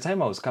 So by the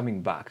time I was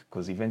coming back,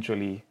 because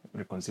eventually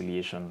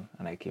reconciliation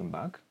and I came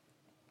back,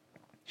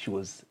 she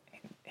was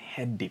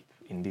head deep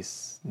in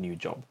this new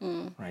job,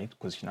 right?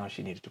 Because now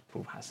she needed to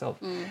prove herself.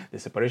 The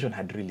separation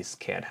had really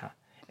scared her,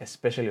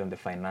 especially on the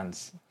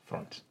finance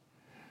front.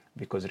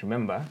 Because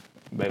remember,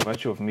 by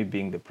virtue of me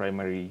being the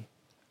primary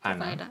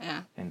earner Provider,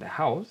 yeah. in the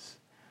house,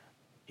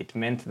 it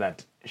meant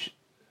that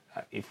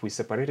if we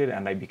separated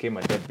and I became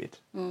a deadbeat,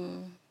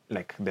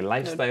 like the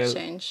lifestyle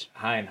change.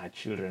 her and her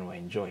children were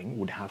enjoying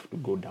would have to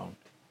go down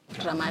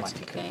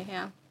Dramatically,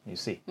 yeah. you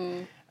see.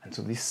 And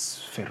so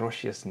this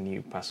ferocious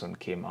new person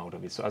came out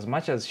of it. So as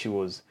much as she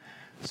was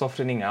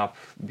softening up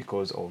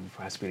because of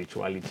her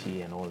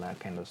spirituality and all that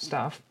kind of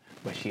stuff,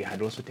 but she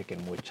had also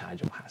taken more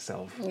charge of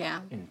herself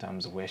in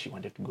terms of where she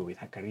wanted to go with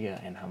her career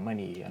and her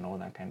money and all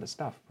that kind of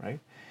stuff, right?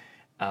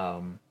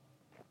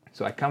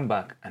 So I come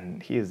back,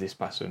 and here's this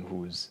person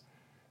who's,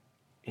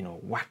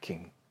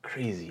 working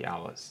crazy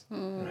hours,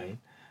 right?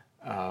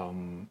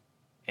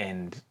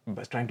 And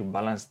but trying to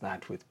balance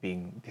that with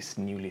being this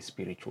newly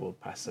spiritual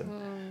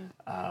person.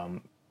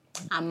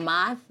 A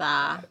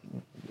mother.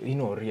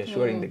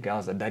 Reassuring the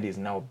girls that daddy is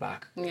now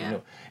back.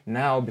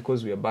 Now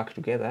because we are back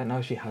together,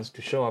 now she has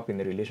to show up in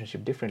the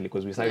relationship differently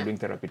because we started doing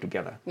therapy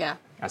together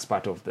as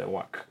part of the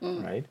work,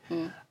 right?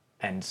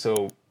 And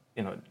so,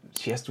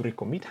 she has to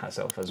recommit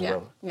herself as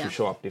well to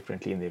show up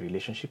differently in the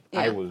relationship.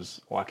 I was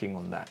working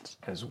on that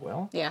as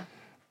well.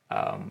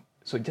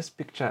 So just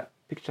picture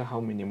how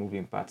many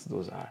moving parts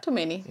those are. Too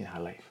many. In her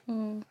life,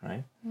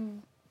 right?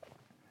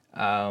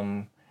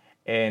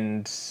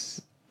 And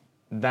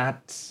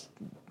that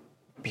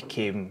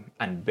became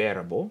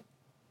unbearable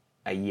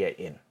a year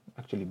in.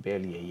 Actually,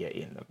 barely a year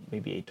in,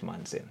 maybe 8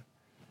 months in.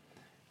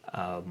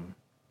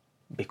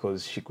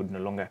 Because she could no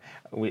longer...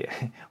 We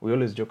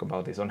always joke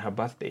about this. On her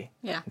birthday,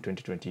 in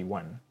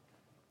 2021,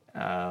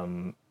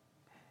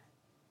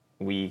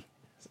 we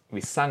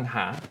sang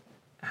her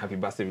happy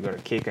birthday, we got a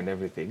cake and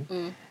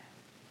everything,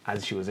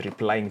 as she was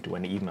replying to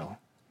an email.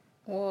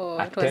 Oh,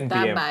 at it was 10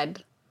 that p.m.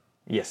 bad.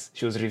 Yes,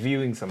 she was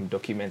reviewing some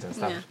documents and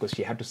stuff because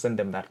she had to send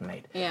them that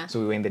night. Yeah. So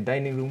we were in the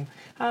dining room.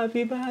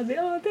 Happy birthday!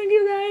 Oh, thank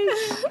you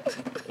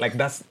guys. Like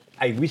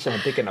I wish I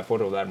had taken a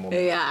photo of that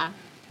moment. Yeah.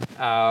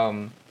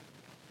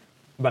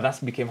 But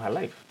that became her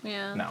life.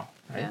 Yeah. Now,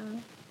 right?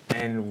 Yeah.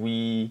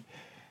 And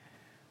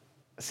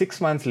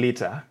 6 months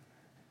later,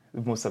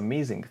 the most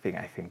amazing thing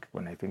I think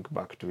when I think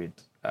back to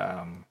it,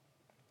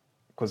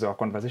 because our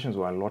conversations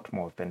were a lot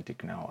more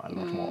authentic now, a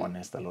lot more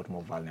honest, a lot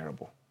more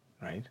vulnerable,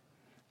 right?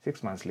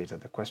 6 months later,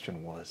 the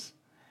question was,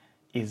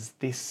 is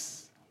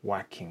this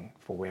working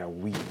for where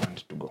we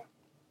want to go?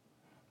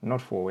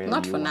 Not for where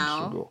Not you for want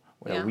now. to go.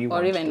 Where Yeah. we Or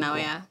want even to now, go.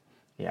 yeah.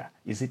 Yeah.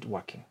 Is it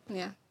working?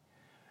 Yeah.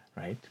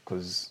 Right?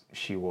 Because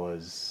she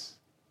was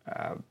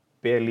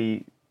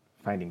barely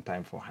finding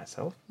time for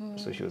herself.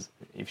 So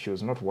if she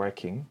was not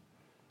working,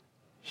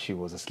 she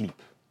was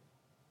asleep.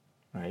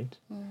 Right?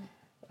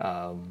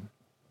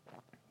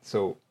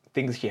 So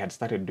things she had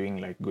started doing,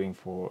 like going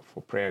for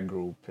prayer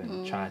group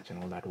and church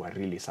and all that, were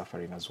really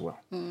suffering as well.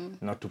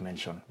 Not to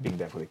mention being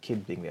there for the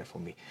kid, being there for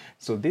me.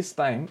 So this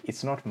time,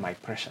 it's not my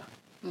pressure.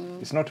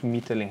 It's not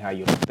me telling her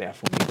you're not there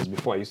for me, because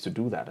before I used to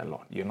do that a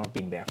lot. You're not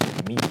being there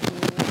for me,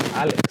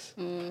 Alex.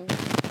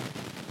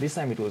 This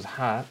time it was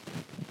her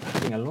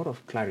having a lot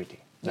of clarity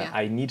that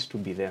I need to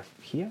be there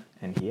here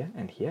and here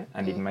and here.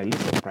 And in my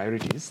list of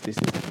priorities, this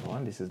is number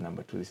 1, this is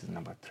number 2, this is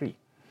number 3.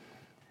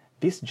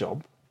 This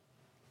job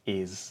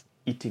is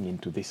eating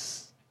into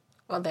this.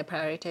 All the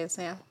priorities,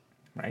 yeah.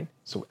 Right?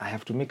 So I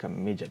have to make a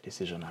major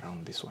decision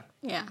around this one.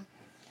 Yeah.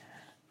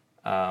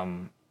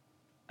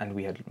 And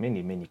we had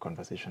many, many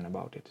conversations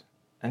about it.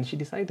 And she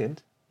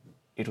decided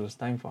it was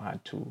time for her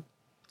to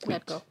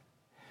Let quit go.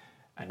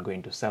 and go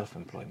into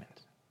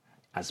self-employment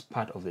as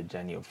part of the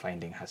journey of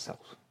finding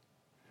herself.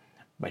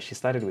 But she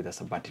started with a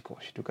sabbatical.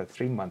 She took a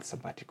 3-month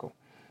sabbatical.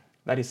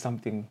 That is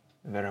something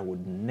Vera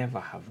would never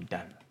have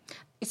done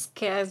It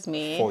scares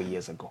me. 4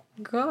 years ago.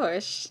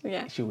 Gosh,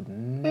 yeah. She would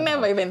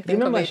Never even think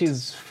Remember, of it.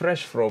 she's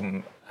fresh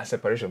from a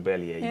separation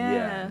barely a year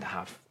Yeah. and a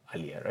half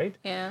earlier, right?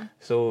 Yeah.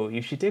 So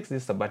if she takes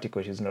this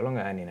sabbatical, she's no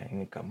longer earning an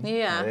income.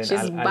 Yeah, And then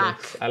she's back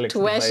Alex to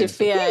where she decides-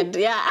 feared.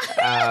 Yeah.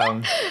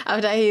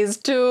 After his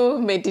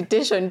 2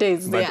 meditation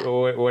days. But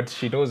Yeah. what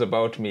she knows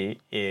about me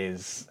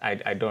is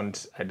I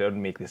don't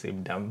make the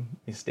same dumb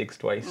mistakes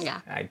twice. Yeah.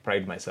 I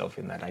pride myself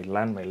in that. I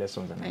learn my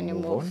lessons and I And you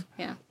move move. on.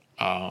 Yeah.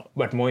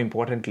 But more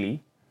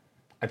importantly,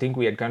 I think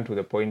we had come to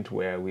the point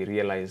where we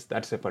realized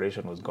that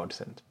separation was God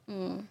sent.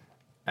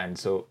 And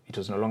so it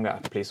was no longer a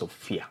place of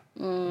fear.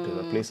 It was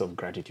a place of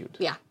gratitude.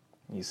 Yeah.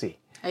 You see.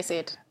 I see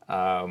it.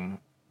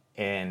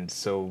 And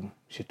so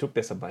she took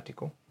the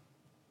sabbatical.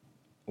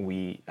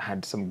 We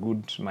had some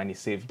good money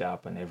saved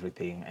up and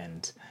everything,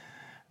 and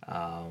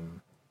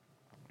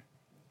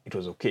it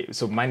was okay.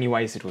 So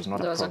money-wise, it was not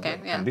It a was problem.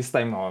 okay, yeah. And this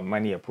time, our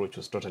money approach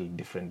was totally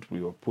different.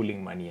 We were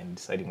pooling money and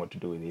deciding what to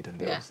do with it. And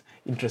there Yeah. was,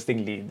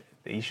 interestingly,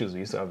 the issues we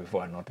used to have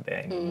before are not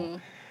there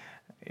anymore.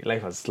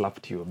 Life has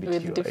slapped you a bit.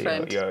 With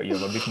different. You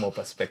have a bit more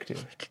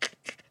perspective.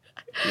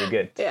 You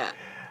get. Yeah.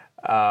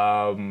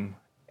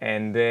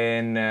 And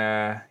then,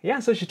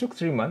 so she took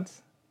 3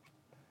 months.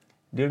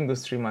 During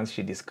those 3 months,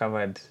 she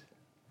discovered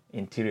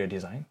interior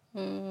design.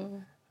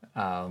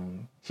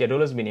 She had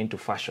always been into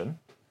fashion,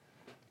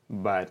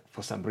 but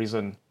for some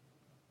reason,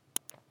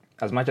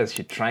 as much as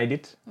she tried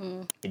it,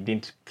 it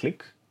didn't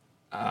click.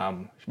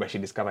 But she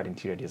discovered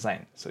interior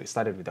design. So it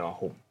started with our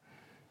home.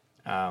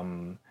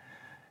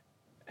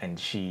 And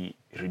she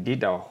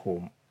redid our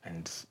home,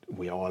 and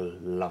we all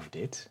loved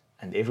it.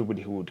 And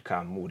everybody who would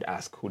come would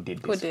ask, who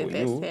did this did for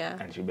this? you? Yeah.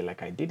 And she'd be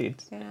like, I did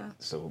it. Yeah.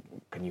 So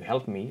can you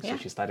help me? Yeah. So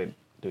she started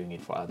doing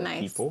it for other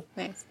Nice. people.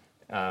 Nice.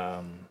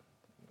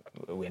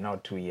 We're now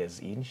 2 years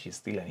in. She's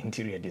still an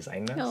interior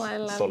designer, Oh, I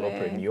love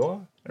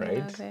solopreneur, right?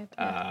 love it,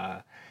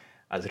 yeah.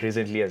 As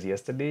recently as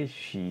yesterday,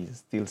 she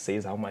still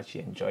says how much she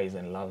enjoys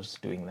and loves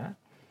doing that.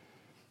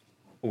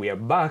 We are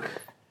back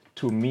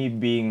to me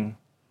being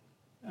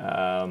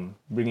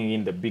bringing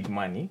in the big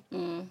money,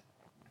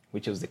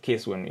 which was the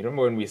case when you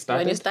remember when we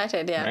started. When you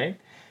started, yeah. Right.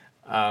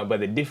 But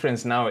the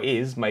difference now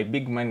is my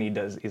big money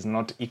is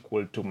not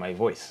equal to my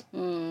voice.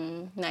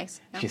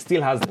 Nice. Yeah. She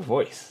still has the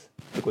voice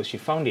because she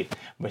found it,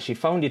 but she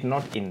found it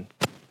not in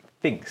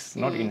things,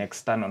 not in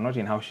external, not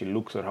in how she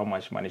looks or how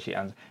much money she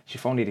earns. She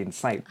found it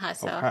inside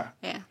Herself. of her.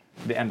 Yeah.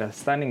 The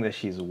understanding that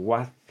she's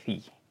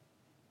worthy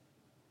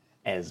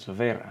as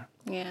Vera,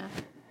 Yeah.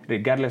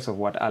 regardless of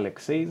what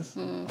Alex says,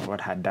 or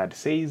what her dad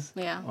says,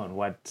 Yeah. or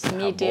what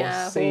Media, her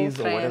boss says,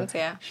 who, or whatever, friends,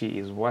 yeah. she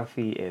is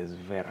worthy as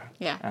Vera.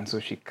 Yeah. And so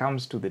she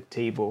comes to the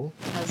table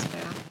As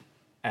well.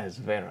 as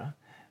Vera,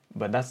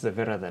 but that's the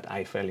Vera that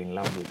I fell in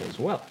love with as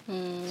well.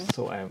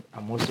 So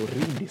I'm also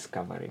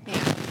rediscovering,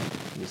 Yeah.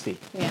 you see.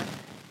 Yeah.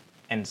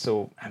 And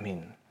so, I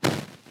mean,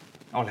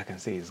 all I can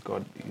say is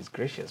God is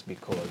gracious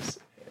because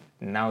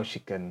now she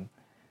can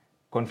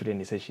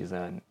confidently say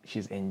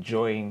she's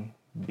enjoying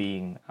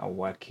being a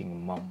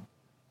working mom.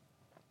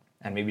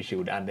 And maybe she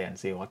would add there and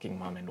say working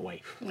mom and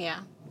wife, Yeah.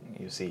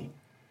 you see,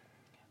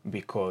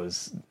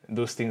 because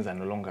those things are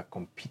no longer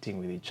competing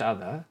with each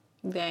other.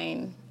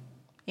 They're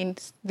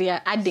they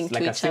are adding It's to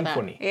like a each other.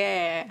 symphony.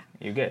 Yeah.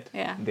 You get?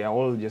 Yeah. They are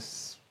all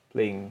just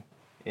playing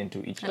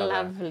into each other.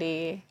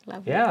 Lovely.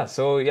 Lovely. Yeah,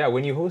 so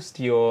when you host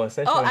your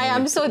session, Oh, I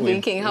am so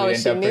thinking how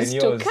she needs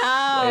to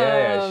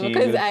come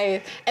because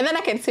and then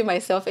I can see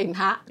myself in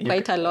her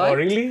quite a lot. Oh,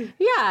 really?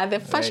 Yeah, the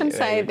fashion There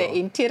you side, the go.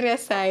 interior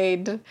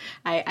side,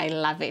 I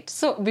love it.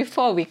 So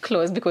before we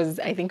close, because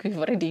I think we've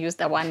already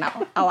used our 1 hour,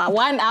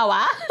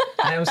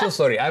 I am so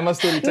sorry. I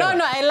must tell you. No,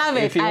 I love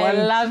it. I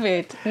love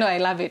it. No, I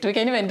love it. We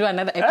can even do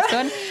another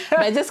episode.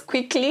 But just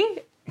quickly,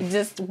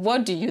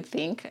 what do you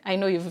think? I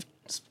know you've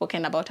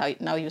spoken about how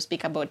now you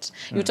speak about,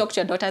 you talk to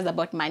your daughters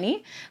about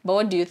money, but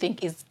what do you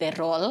think is the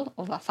role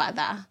of a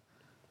father,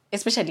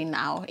 especially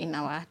now in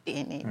our day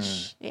and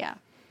age? Yeah.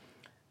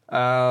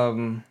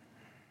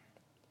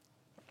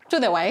 To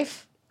the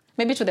wife,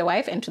 maybe to the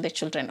wife and to the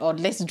children, or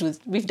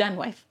we've done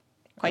wife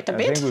quite a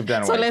bit. I think we've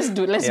done so wife. let's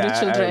do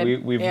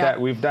children.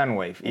 We've done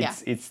wife.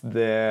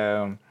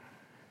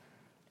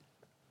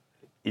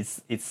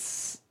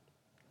 It's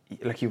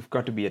like you've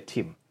got to be a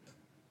team,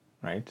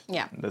 right?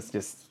 Yeah. That's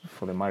just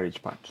for the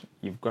marriage part.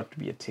 You've got to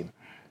be a team,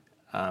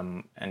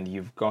 and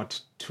you've got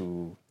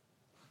to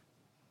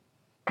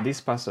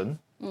this person,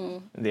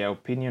 their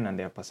opinion and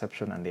their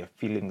perception and their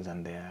feelings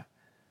and their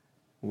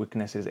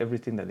weaknesses,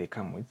 everything that they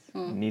come with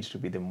needs to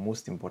be the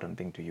most important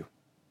thing to you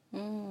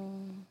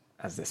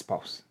as the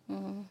spouse.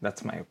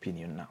 That's my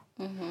opinion now.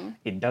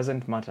 It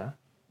doesn't matter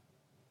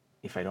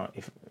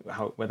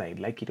whether I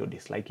like it or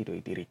dislike it or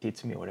it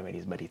irritates me or whatever it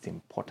is, but it's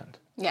important.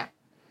 Yeah.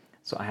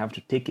 So I have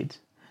to take it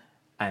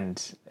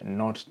and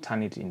not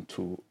turn it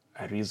into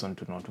a reason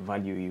to not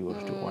value you or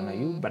to honor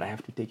you, but I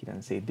have to take it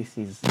and say, this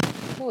is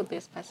Who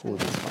this person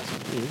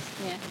is,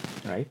 Yeah.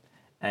 right?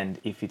 And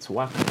if it's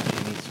work that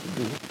she needs to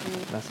do,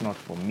 that's not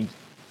for me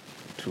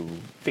to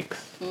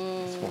fix.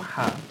 It's for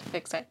her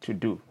Fix it. to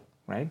do,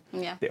 right?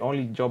 Yeah. The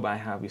only job I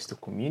have is to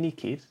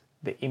communicate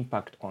the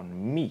impact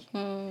on me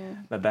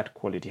that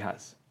quality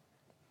has.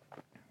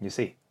 You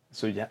see?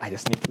 So I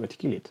just need to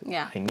articulate.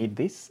 Yeah. I need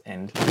this,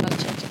 and Not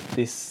changing.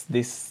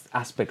 this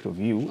aspect of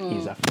you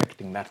is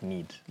affecting that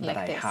need that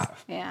I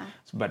have. Yeah.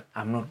 But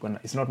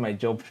it's not my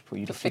job for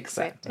you to fix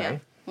that, it, yeah.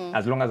 right?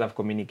 As long as I've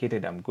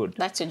communicated, I'm good.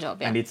 That's your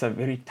job, yeah. And it's a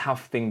very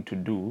tough thing to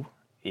do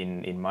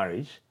in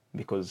marriage,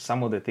 because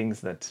some of the things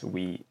that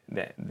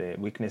the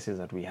weaknesses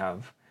that we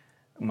have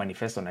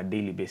manifest on a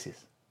daily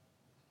basis.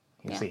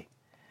 You see?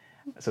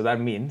 So that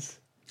means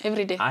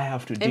every day. I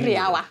have to deal every with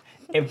hour.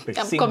 it every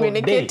I'm single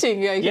communicating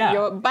day.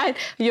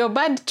 your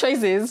bad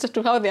choices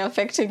to how they're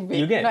affecting me.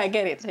 You get? No, I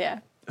get it, yeah.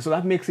 So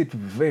that makes it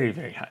very,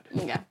 very hard.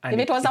 Yeah. And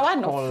If it was a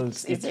one-off,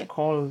 it's it easy.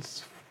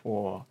 calls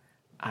for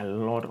a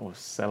lot of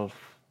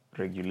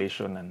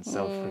self-regulation and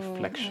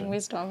self-reflection.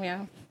 Wisdom,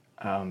 yeah.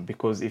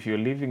 Because if you're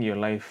living your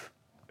life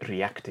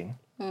reacting,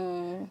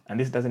 and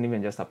this doesn't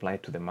even just apply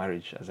to the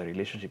marriage as a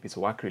relationship, it's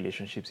work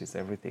relationships, it's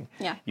everything.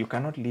 Yeah. You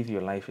cannot live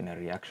your life in a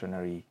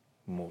reactionary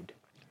mode.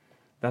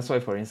 That's why,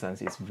 for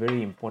instance, it's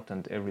very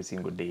important every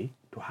single day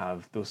to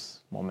have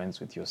those moments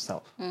with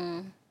yourself.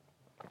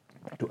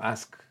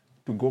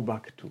 To go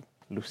back to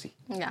Lucy.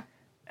 Yeah,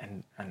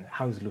 And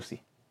how is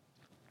Lucy?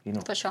 You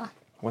know, for sure.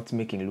 what's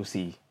making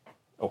Lucy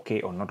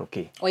okay or not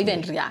okay? Or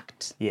even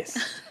react. Yes,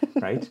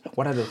 right?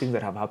 What are the things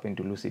that have happened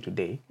to Lucy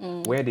today?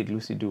 Where did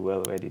Lucy do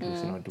well? Where did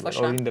Lucy not do well?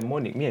 sure. Or in the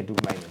morning. Me, I do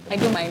mine in the I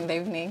do mine in the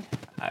evening.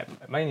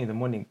 mine in the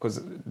morning,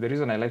 because the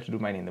reason I like to do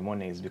mine in the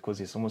morning is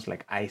because it's almost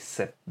like I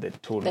set the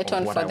tone, The tone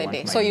of what for I the want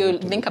day. my So day you to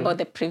think look about like.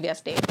 the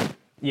previous day.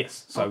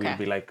 Yes, so I Okay. will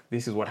be like,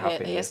 this is what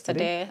happened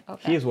yesterday.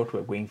 Okay. Here's what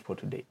we're going for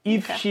today.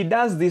 If she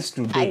does this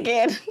today,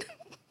 Again.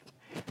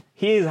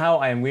 here's how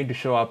I am going to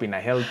show up in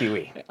a healthy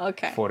way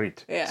Okay. for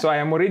it. Yeah. So I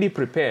am already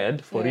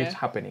prepared for Yeah. it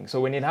happening.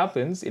 So when it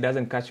happens, it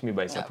doesn't catch me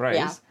by surprise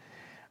Yeah.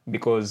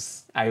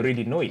 because I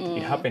already know it.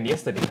 It happened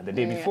yesterday, the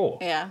day before.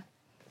 Yeah.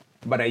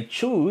 But I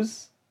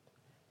choose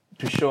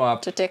to show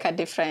up To take a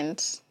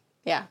different,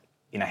 yeah.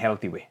 in a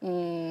healthy way.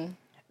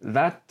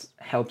 That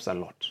helps a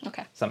lot.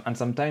 Okay. And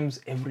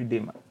sometimes every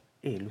day,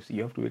 hey, Lucy,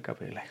 you have to wake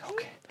up and you're like,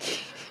 okay,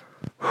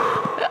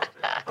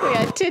 We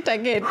are it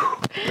again.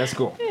 let's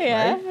go.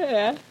 Yeah. Right?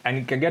 Yeah. And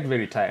it can get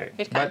very tiring.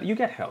 It But can. you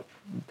get help.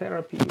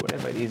 Therapy,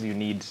 whatever it is you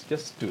need,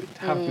 just do it.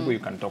 Have people you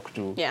can talk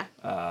to. Yeah.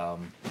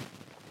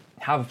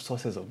 Have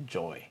sources of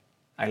joy.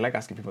 I like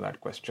asking people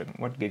that question.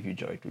 What gave you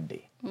joy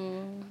today?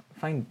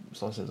 Find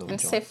sources of And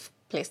joy. safe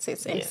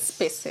places and Yes,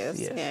 spaces.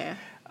 yes.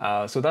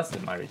 Yeah. So that's the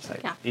marriage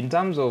side. Yeah. In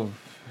terms of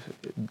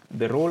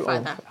the role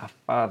Father. of a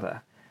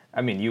father,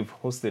 I mean, you've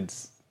hosted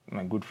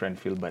my good friend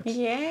Philbert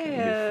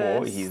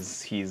before.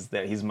 Yes.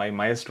 He's my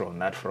maestro on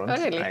that front. Oh,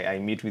 really? I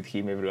meet with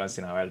him every once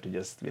in a while to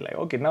just be like,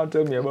 okay, now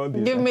tell me about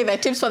this. Give me the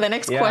tips for the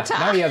next Yeah. quarter.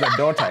 Now he has a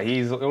daughter.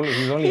 He's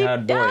only He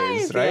had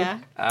boys, does,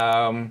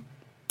 right?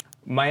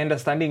 My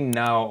understanding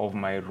now of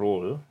my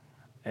role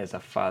as a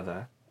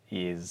father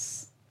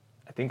is,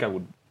 I think I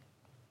would,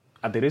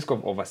 at the risk of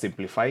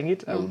oversimplifying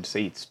it, I would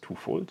say it's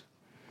twofold.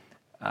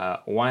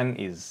 One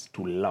is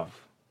to love,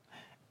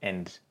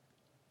 and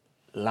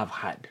love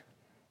hard.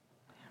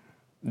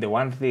 The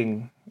one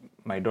thing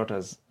my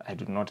daughters, I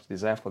do not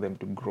desire for them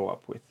to grow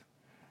up with,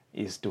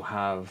 is to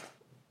have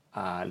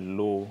a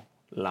low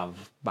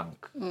love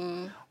bank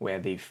where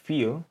they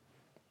feel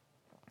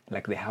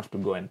like they have to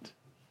go and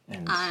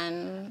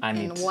and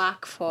it,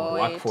 work for or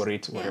work it. for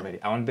it, Yeah. whatever.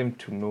 I want them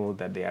to know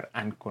that they are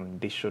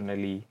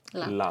unconditionally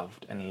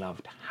loved and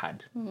loved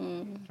hard,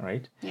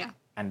 right? Yeah.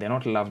 And they're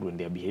not loved when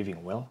they're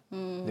behaving well.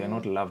 They're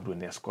not loved when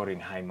they're scoring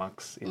high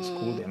marks in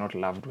school. They're not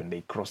loved when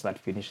they cross that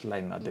finish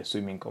line at the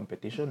swimming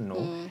competition.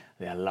 No,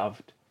 they are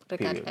loved.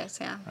 Period. Regardless,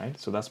 yeah. Right.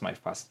 So that's my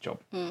first job.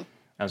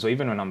 And so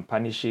even when I'm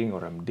punishing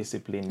or I'm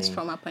disciplining It's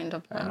from a point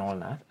of and love. all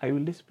that, I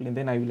will discipline.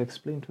 Then I will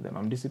explain to them,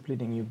 I'm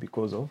disciplining you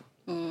because of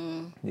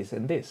this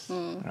and this,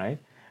 right?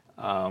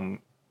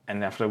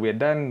 And after we're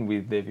done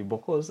with the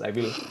vibocos, I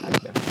will hug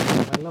them.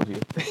 I love you.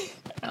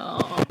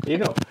 Oh. You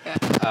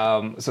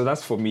know. So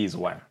that's for me is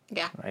one.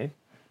 Yeah. Right.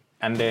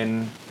 And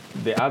then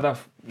the other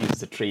is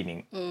the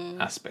training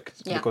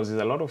aspect, Yeah. because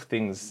there's a lot of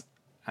things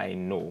I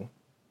know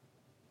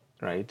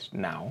right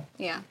now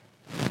Yeah.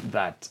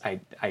 that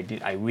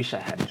I wish I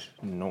had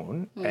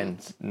known,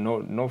 and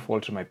no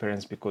fault to my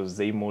parents because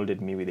they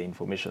molded me with the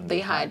information They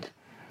had.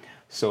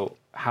 So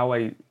how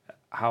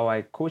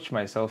I coach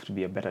myself to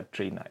be a better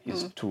trainer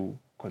is to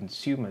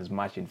consume as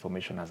much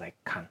information as I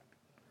can,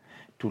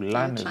 to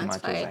learn as much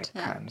transfer as it, I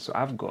yeah. can. So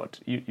I've got,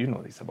 you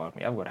know this about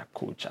me, I've got a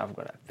coach, I've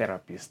got a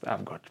therapist,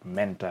 I've got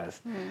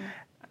mentors.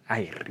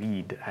 I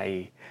read,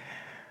 I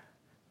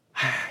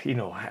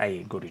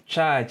go to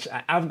church.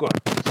 I've got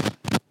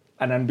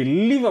an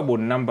unbelievable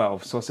number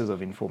of sources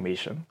of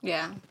information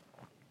Yeah.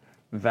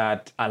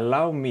 that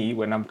allow me,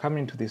 when I'm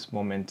coming to this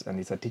moment and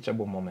it's a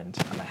teachable moment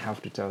and I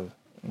have to tell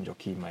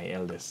Njoki, my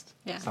eldest,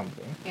 Yeah.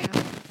 something, Yeah.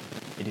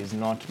 it is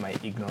not my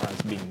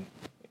ignorance being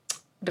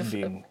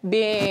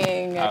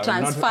Being not-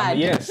 transferred.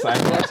 yes,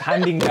 I'm not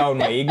handing down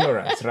my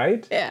ignorance,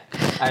 right? Yeah.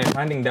 I'm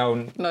handing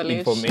down Knowledge.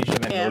 information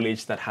and Yeah.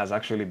 knowledge that has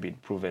actually been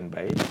proven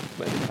by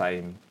the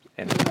time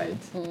and the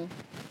tides.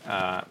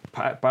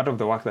 Part of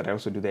the work that I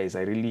also do there is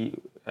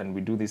and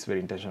we do this very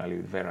intentionally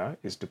with Vera,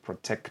 is to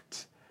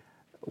protect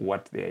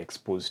what they're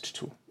exposed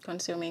to,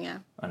 Consuming, yeah.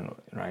 and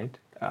right?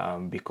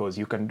 Because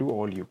you can do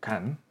all you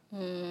can,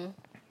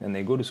 and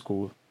they go to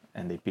school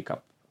and they pick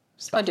up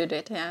stuff. Or do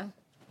it, yeah.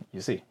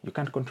 You see, you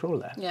can't control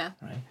that. Yeah.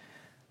 Right.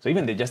 So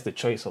even just the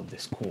choice of the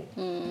school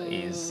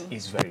is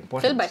very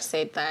important. Philbert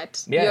said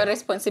that Yeah. your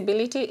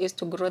responsibility is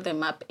to grow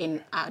them up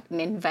in an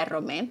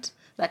environment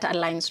that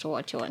aligns to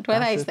what you want.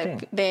 Whether That's it's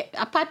the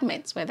the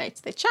apartments, whether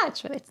it's the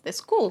church, whether it's the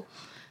school.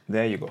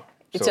 There you go.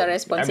 It's your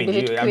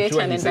responsibility to create I'm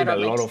sure an he said a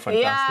lot environment. of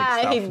fantastic Yeah,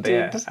 stuff he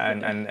there, did.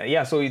 and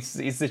yeah. So it's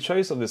the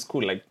choice of the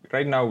school. Like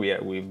right now,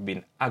 we've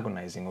been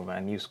agonizing over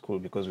a new school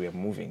because we are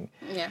moving,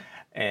 Yeah.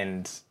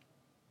 and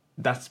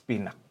that's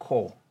been a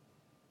core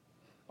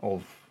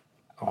of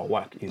our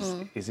work.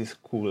 Is this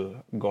school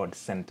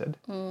God-centered?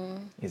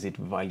 Is it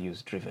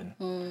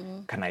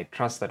values-driven? Can I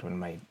trust that when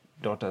my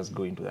daughters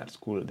go into that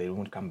school, they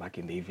won't come back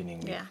in the evening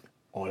with Yeah.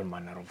 all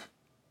manner of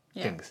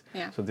Yeah, things?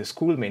 yeah. So the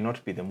school may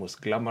not be the most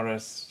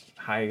glamorous,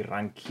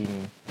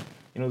 high-ranking,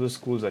 those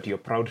schools that you're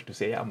proud to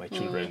say, my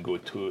children go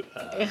to.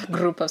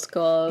 Group of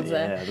schools those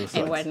and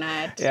sorts.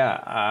 whatnot.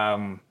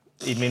 Yeah,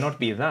 it may not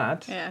be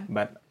that, Yeah.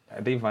 but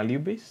are they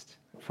value-based?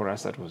 For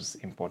us, that was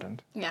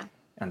important. Yeah.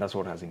 And that's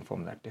what has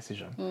informed that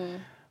decision.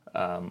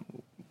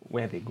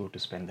 Where they go to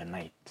spend the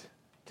night,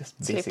 just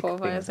basic Sleepovers,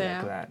 things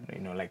yeah. like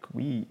that. Like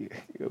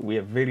we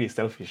are very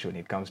selfish when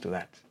it comes to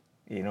that.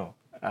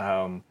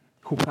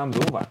 Who comes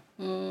over?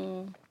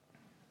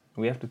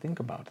 We have to think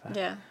about that.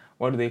 Yeah.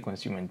 What do they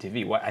consume on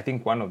TV? I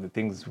think one of the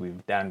things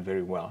we've done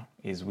very well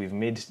is we've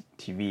made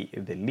TV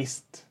the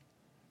least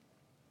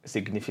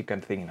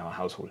significant thing in our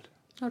household.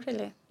 Oh,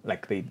 really?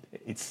 Like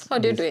it's. How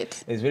do you do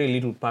it? There's very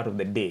little part of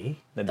the day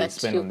that they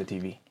spend on the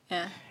TV.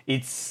 Yeah.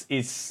 It's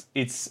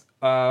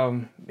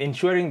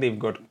ensuring they've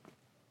got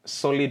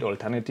solid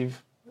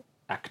alternative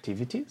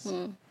activities.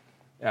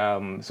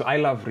 So I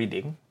love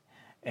reading,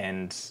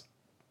 and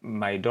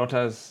my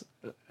daughters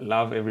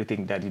love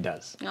everything Daddy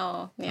does.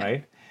 Oh, yeah.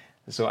 Right?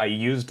 So I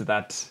used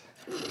that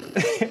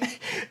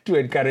to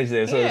encourage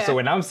them. So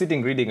when I'm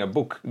sitting reading a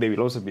book, they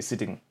will also be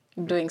sitting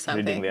Doing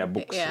something. reading their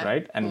books,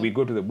 right? And we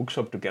go to the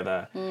bookshop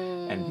together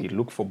and we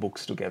look for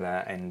books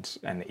together, and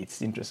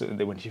it's interesting.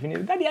 When she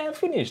finishes, Daddy, I have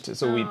finished.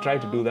 So we try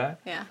to do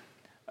that. Yeah.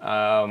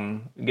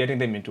 Getting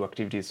them into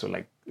activities. So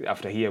like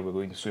after here, we're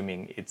going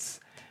swimming.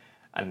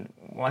 And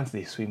once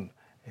they swim,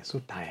 they're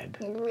so tired.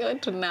 We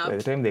want to nap. By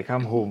the time they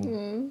come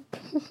home,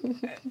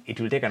 it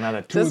will take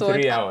another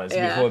 2-3 hours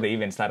before they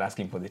even start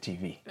asking for the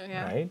TV,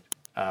 right?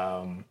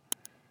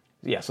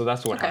 So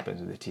that's what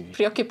happens with the TV.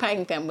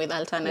 Preoccupying them with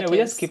alternatives. Yeah, we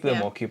just keep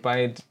them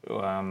occupied.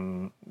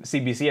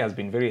 CBC has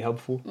been very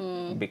helpful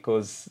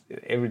because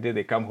every day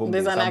they come home,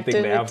 there's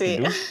something they have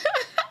to do.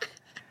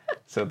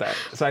 So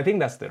I think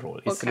that's the role.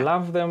 It's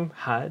love them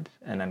hard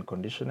and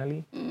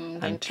unconditionally,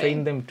 and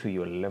train them to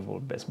your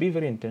level best. Be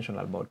very intentional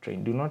about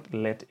training. Do not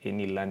let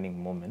any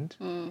learning moment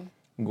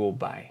go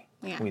by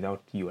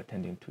without you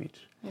attending to it.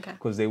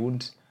 Because they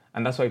won't.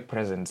 And that's why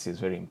presence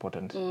is very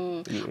important.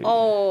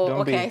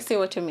 I see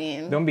what you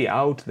mean. Don't be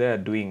out there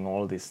doing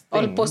all these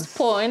things. Or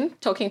postpone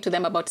talking to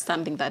them about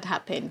something that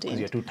happened. Because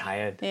you're too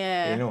tired.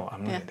 Yeah.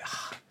 I'm not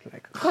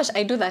Gosh,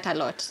 I do that a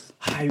lot.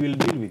 I will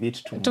deal with it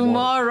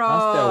tomorrow.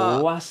 That's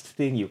the worst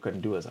thing you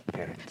can do as a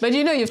parent. But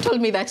you've told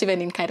me that even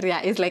in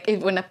career, it's like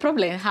when a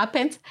problem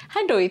happens,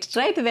 handle it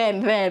right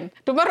then.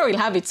 Tomorrow will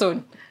have its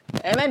own.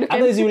 And then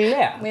otherwise you will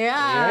layer.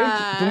 Yeah.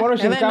 Right? Tomorrow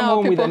she'll come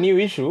home with a new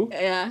issue.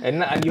 Yeah.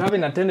 And you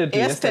haven't attended to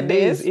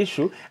yesterday's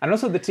issue. And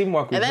also the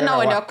teamwork. And then now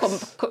when you're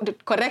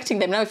correcting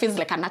them, now it feels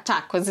like an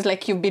attack. Because it's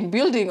like you've been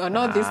building on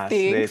all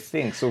these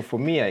things. So for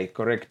me, I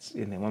correct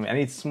in the moment. And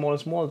it's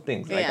small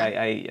things. Like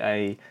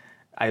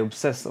I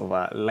obsess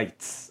over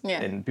lights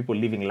and people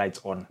leaving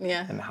lights on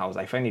in the house.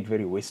 I find it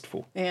very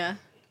wasteful. Yeah.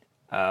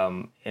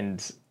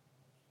 And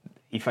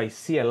if I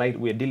see a light,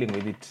 we're dealing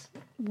with it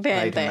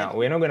now.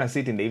 We're not going to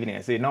sit in the evening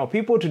and say, now,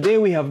 people, today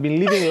we have been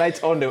leaving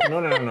lights on.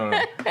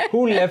 No.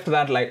 Who left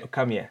that light?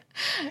 Come here.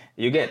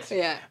 You get?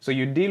 Yeah. So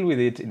you deal with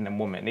it in the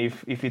moment.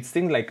 If it's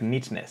things like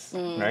neatness,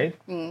 right?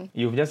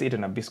 You've just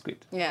eaten a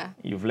biscuit. Yeah.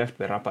 You've left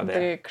the wrapper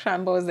there. The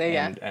crumbles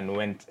there, and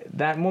went.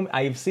 That moment,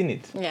 I've seen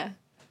it. Yeah.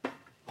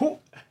 Who?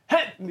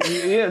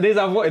 There's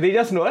a voice. They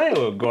just know,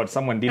 oh, God,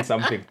 someone did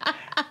something.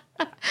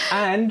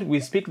 And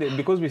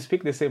because we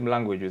speak the same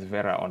language with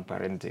Vera on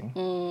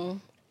parenting,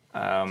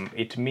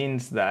 it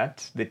means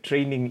that the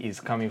training is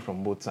coming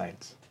from both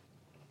sides.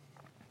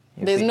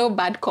 There's no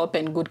bad cop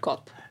and good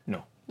cop.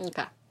 No.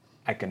 Okay.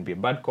 I can be a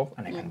bad cop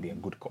and I can be a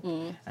good cop.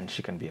 And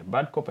she can be a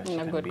bad cop and she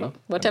can be a good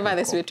whatever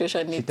the cop.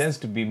 situation needs. She tends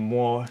to be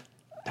more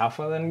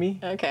tougher than me.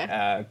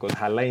 Okay. Because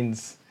her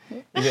lines,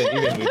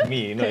 even with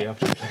me, you have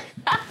to play.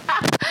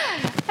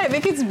 I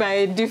think it's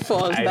by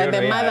default that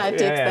the mother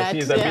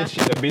takes that.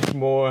 She's a bit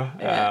more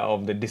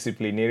of the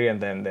disciplinarian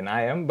than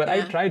I am, but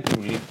I try to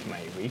lift my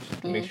weight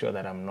to make sure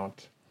that I'm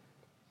not,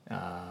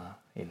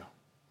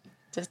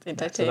 just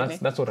entertaining.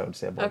 So that's what I would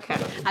say about Okay.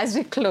 As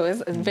we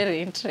close, I'm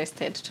very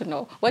interested to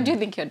know, what do you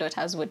think your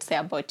daughters would say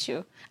about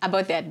you,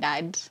 about their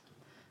dad?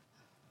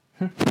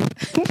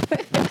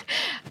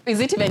 Is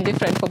it even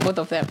different for both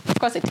of them? Of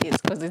course it is,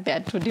 because they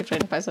are two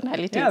different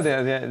personalities. Yeah,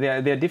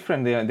 they're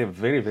different. They're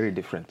very, very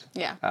different.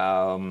 Yeah.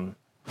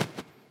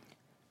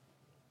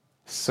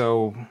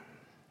 So.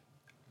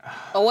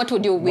 Or what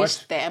would you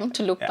wish them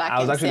to look back and say? I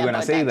was actually going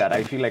to say that.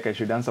 I feel like I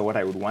should answer what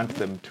I would want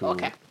them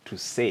to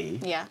say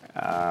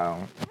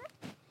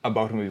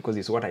about me, because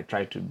it's what I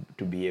try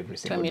to be every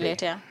single day.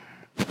 Yeah.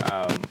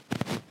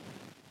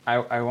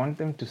 I want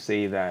them to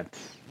say that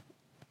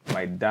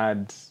my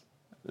dad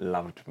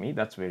loved me.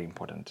 That's very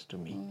important to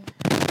me.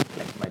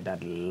 Like, my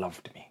dad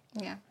loved me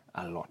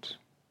a lot.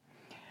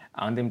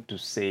 I want them to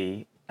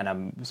say, and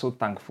I'm so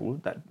thankful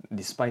that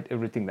despite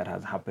everything that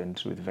has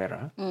happened with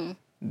Vera,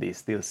 they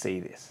still say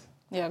this.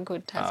 You're a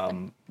good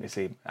husband. They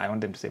say, I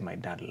want them to say, my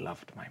dad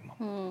loved my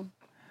mom.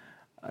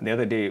 The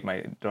other day,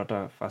 my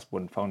daughter,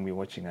 firstborn, found me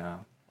watching a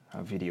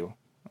video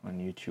on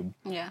YouTube.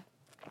 Yeah.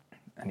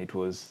 And it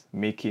was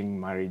making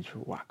marriage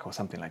work or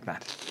something like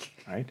that,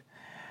 right?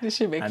 Did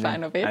she make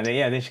fun of it? And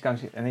then she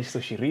comes, and then so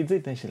she reads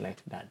it, and she's like,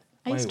 Dad,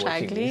 are you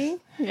struggling?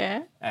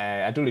 Yeah.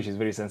 I told her she's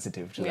very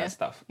sensitive to that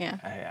stuff. Yeah.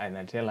 And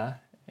I tell her,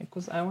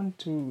 because I want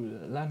to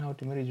learn how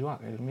to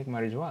make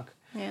marriage work.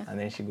 Yeah. And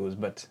then she goes,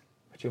 but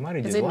your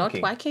marriage is it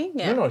working. not working?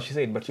 Yeah. No, she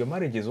said, but your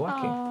marriage is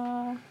working.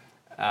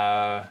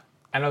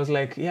 And I was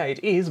like, yeah,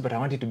 it is, but I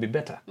want it to be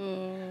better.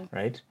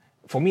 Right?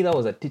 For me, that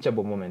was a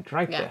teachable moment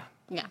right there.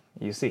 Yeah.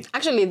 You see?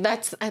 Actually, I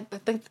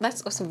think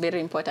that's also very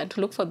important,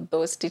 to look for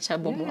those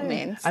teachable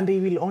moments. And they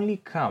will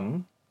only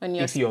come When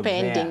you're if you're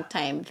spending there,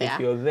 time there. if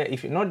you're there,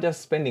 if you're not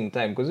just spending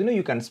time, because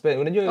you can spend.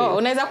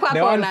 Unaweza kuwa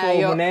the one hapo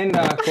for na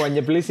unaenda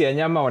kwenye place ya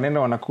nyama, wanaenda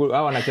wanakula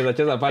au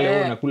wanacheza pale,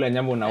 wewe unakula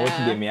nyama na watch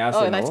game ya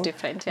Arsenal. that's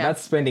different. Yeah.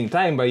 That's spending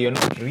time, but you're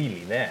not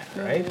really there,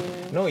 right?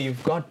 No,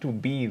 you've got to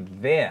be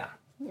there.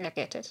 I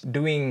get it.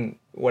 Doing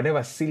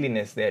whatever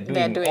silliness they're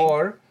doing.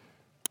 Or,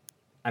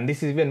 and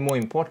this is even more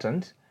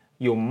important,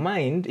 your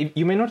mind,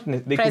 you may not,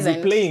 they could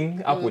be playing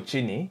hapo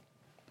chini,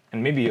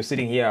 and maybe you're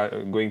sitting here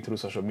going through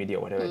social media,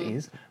 whatever it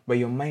is, but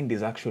your mind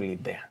is actually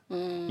there.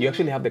 You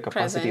actually have the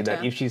capacity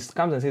that if she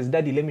comes and says,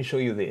 Daddy, let me show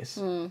you this,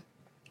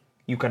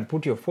 you can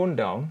put your phone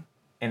down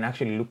and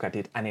actually look at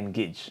it and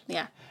engage.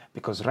 Yeah.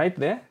 Because right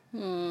there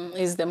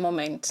is the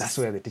moment. That's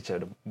where the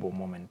teachable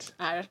moment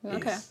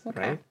is,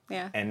 right?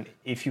 Yeah. And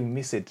if you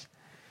miss it,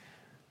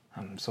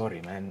 I'm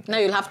sorry, man. Now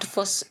you'll have to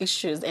force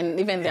issues, and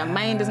even their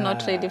mind is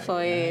not ready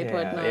for it.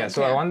 Whatnot. Yeah.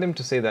 So I want them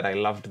to say that I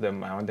loved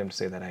them. I want them to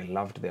say that I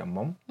loved their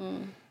mom.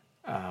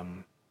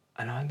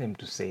 And I want them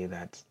to say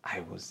that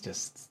I was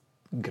just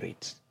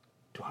great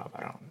to have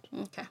around.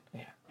 Okay.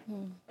 Yeah.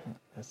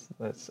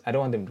 That's. I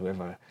don't want them to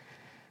ever.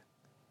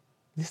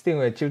 This thing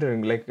where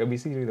children, like we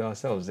see with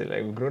ourselves,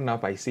 like growing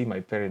up, I see my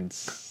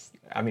parents.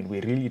 I mean, we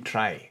really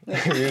try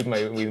with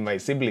my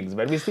siblings,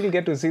 but we still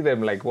get to see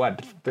them like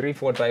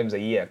 3-4 times a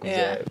year because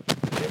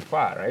they're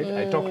far, right?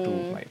 I talk to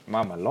my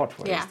mom a lot,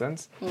 for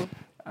instance.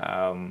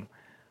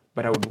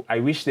 But I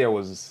wish there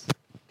was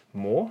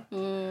more.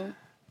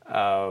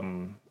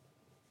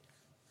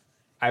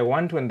 I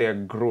want when they're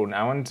grown.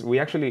 We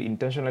actually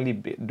intentionally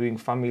doing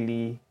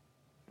family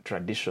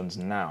traditions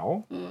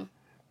now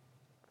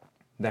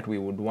that we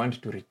would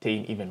want to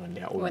retain even when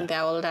they're older. When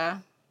they're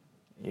older.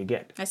 You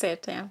get? I say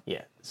it, yeah.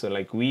 Yeah. So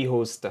like we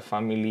host a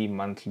family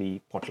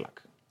monthly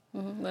potluck.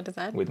 What is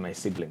that? With my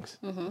siblings.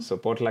 So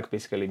potluck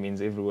basically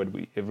means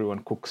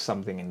everyone cooks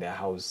something in their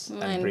house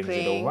and brings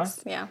it over.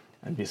 Yeah.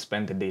 And we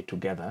spend the day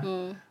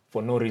together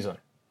for no reason.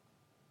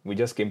 We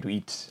just came to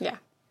eat. Yeah.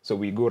 So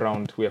we go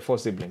around, we have 4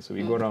 siblings, so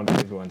we go around to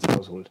everyone's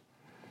household.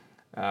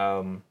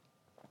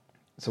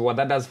 So what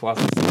that does for us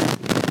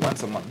is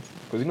once a month,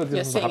 because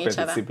this also happens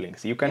with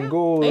siblings. You can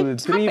go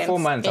 3-4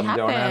 months. It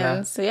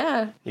happens,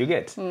 yeah. You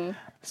get.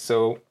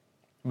 So,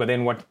 but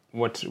then what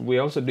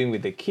we're also doing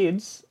with the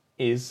kids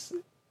is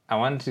I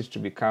want it to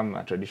become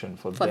a tradition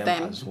for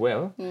them as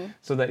well,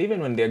 so that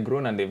even when they're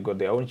grown and they've got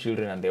their own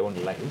children and their own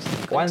lives,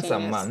 once a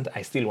month,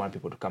 I still want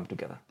people to come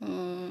together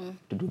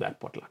to do that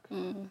potluck.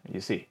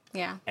 You see?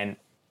 Yeah. And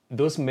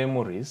those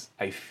memories,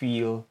 I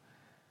feel,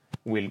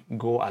 will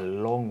go a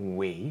long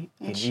way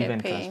in even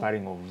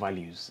transferring of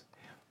values.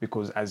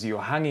 Because as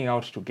you're hanging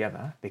out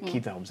together, the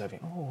kids are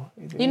observing,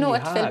 you know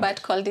what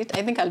Felbert called it?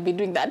 I think I'll be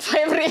doing that for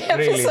every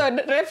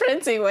episode,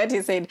 referencing what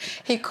he said.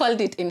 He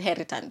called it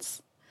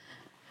inheritance.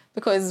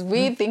 Because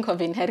we think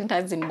of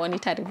inheritance in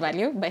monetary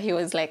value, but he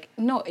was like,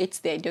 no, it's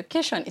the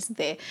education, it's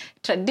the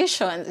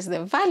traditions, it's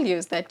the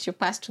values that you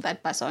pass to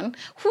that person,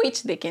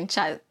 which they can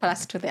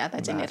pass to the other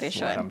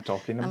generation. That's what I'm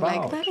talking about.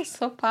 I'm like, that is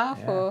so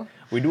powerful.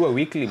 Yeah. We do a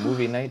weekly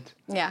movie night.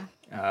 Yeah.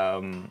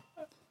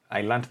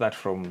 I learned that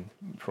from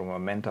a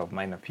mentor of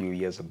mine a few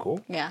years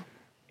ago. Yeah.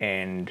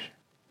 And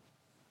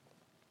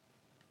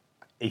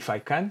if I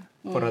can,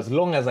 for as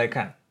long as I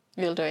can,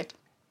 you'll do it.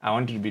 I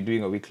want to be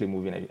doing a weekly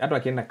movie night. At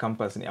Wakenda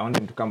campus, I want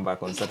them to come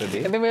back on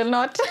Saturday. They will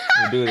not.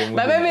 We'll do the movie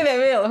but maybe night. they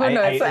will. Who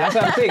knows? That's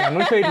what I'm saying. I'm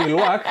not sure it will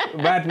work,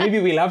 but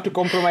maybe we'll have to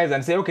compromise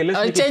and say, okay, let's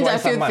make change it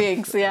twice a few month.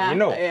 things. Yeah. You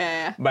know.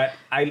 Yeah. But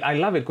I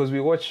love it because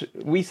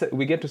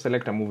we get to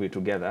select a movie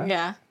together.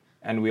 Yeah.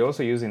 And we're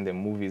also using the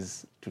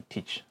movies to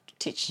teach.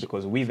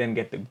 Because we then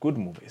get the good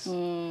movies.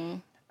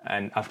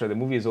 And after the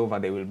movie is over,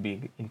 there will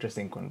be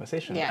interesting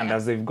conversations. Yeah, and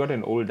as they've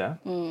gotten older,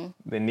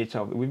 the nature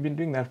of we've been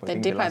doing that for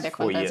the last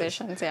 4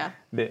 years.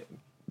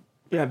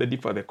 The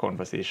deeper the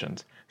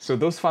conversations. So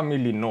those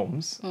family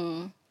norms,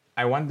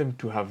 I want them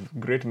to have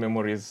great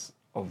memories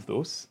of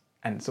those.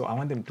 And so I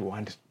want them to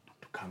want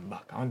to come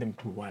back. I want them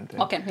to want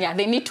it. Okay, yeah,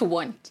 they need to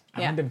want.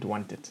 I want them to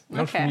want it.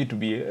 Not for me to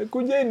be,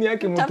 kujeni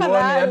yake mtuoni,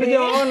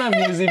 hatujaona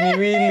miezi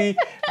miwili.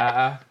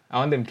 I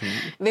want them to.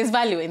 There's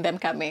value in them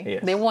coming.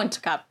 Yes. They want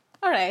to come.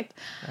 All right.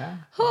 Yeah.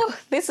 Oh,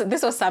 this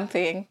was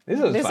something. This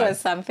was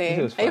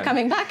something. Are you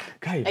coming back?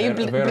 Guy, Are you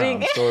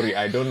I'm sorry.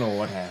 I don't know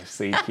what I have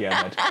said here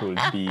that could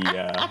be.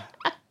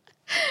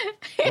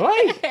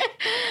 Why?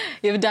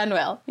 You've done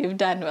well.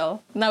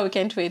 Now we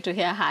can't wait to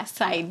hear her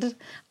side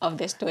of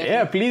the story.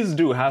 Yeah, please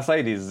do. Her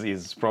side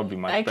is probably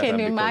much better. I can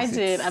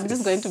imagine. I'm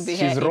just going to be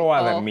here. She's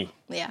rawer than me.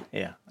 Yeah.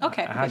 Yeah.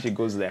 Okay. How she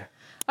goes there.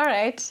 All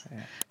right.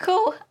 Yeah.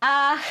 Cool.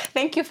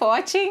 Thank you for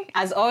watching.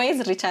 As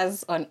always, reach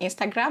us on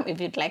Instagram if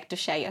you'd like to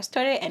share your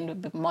story, and we'll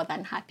be more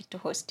than happy to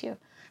host you.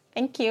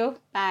 Thank you.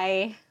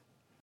 Bye.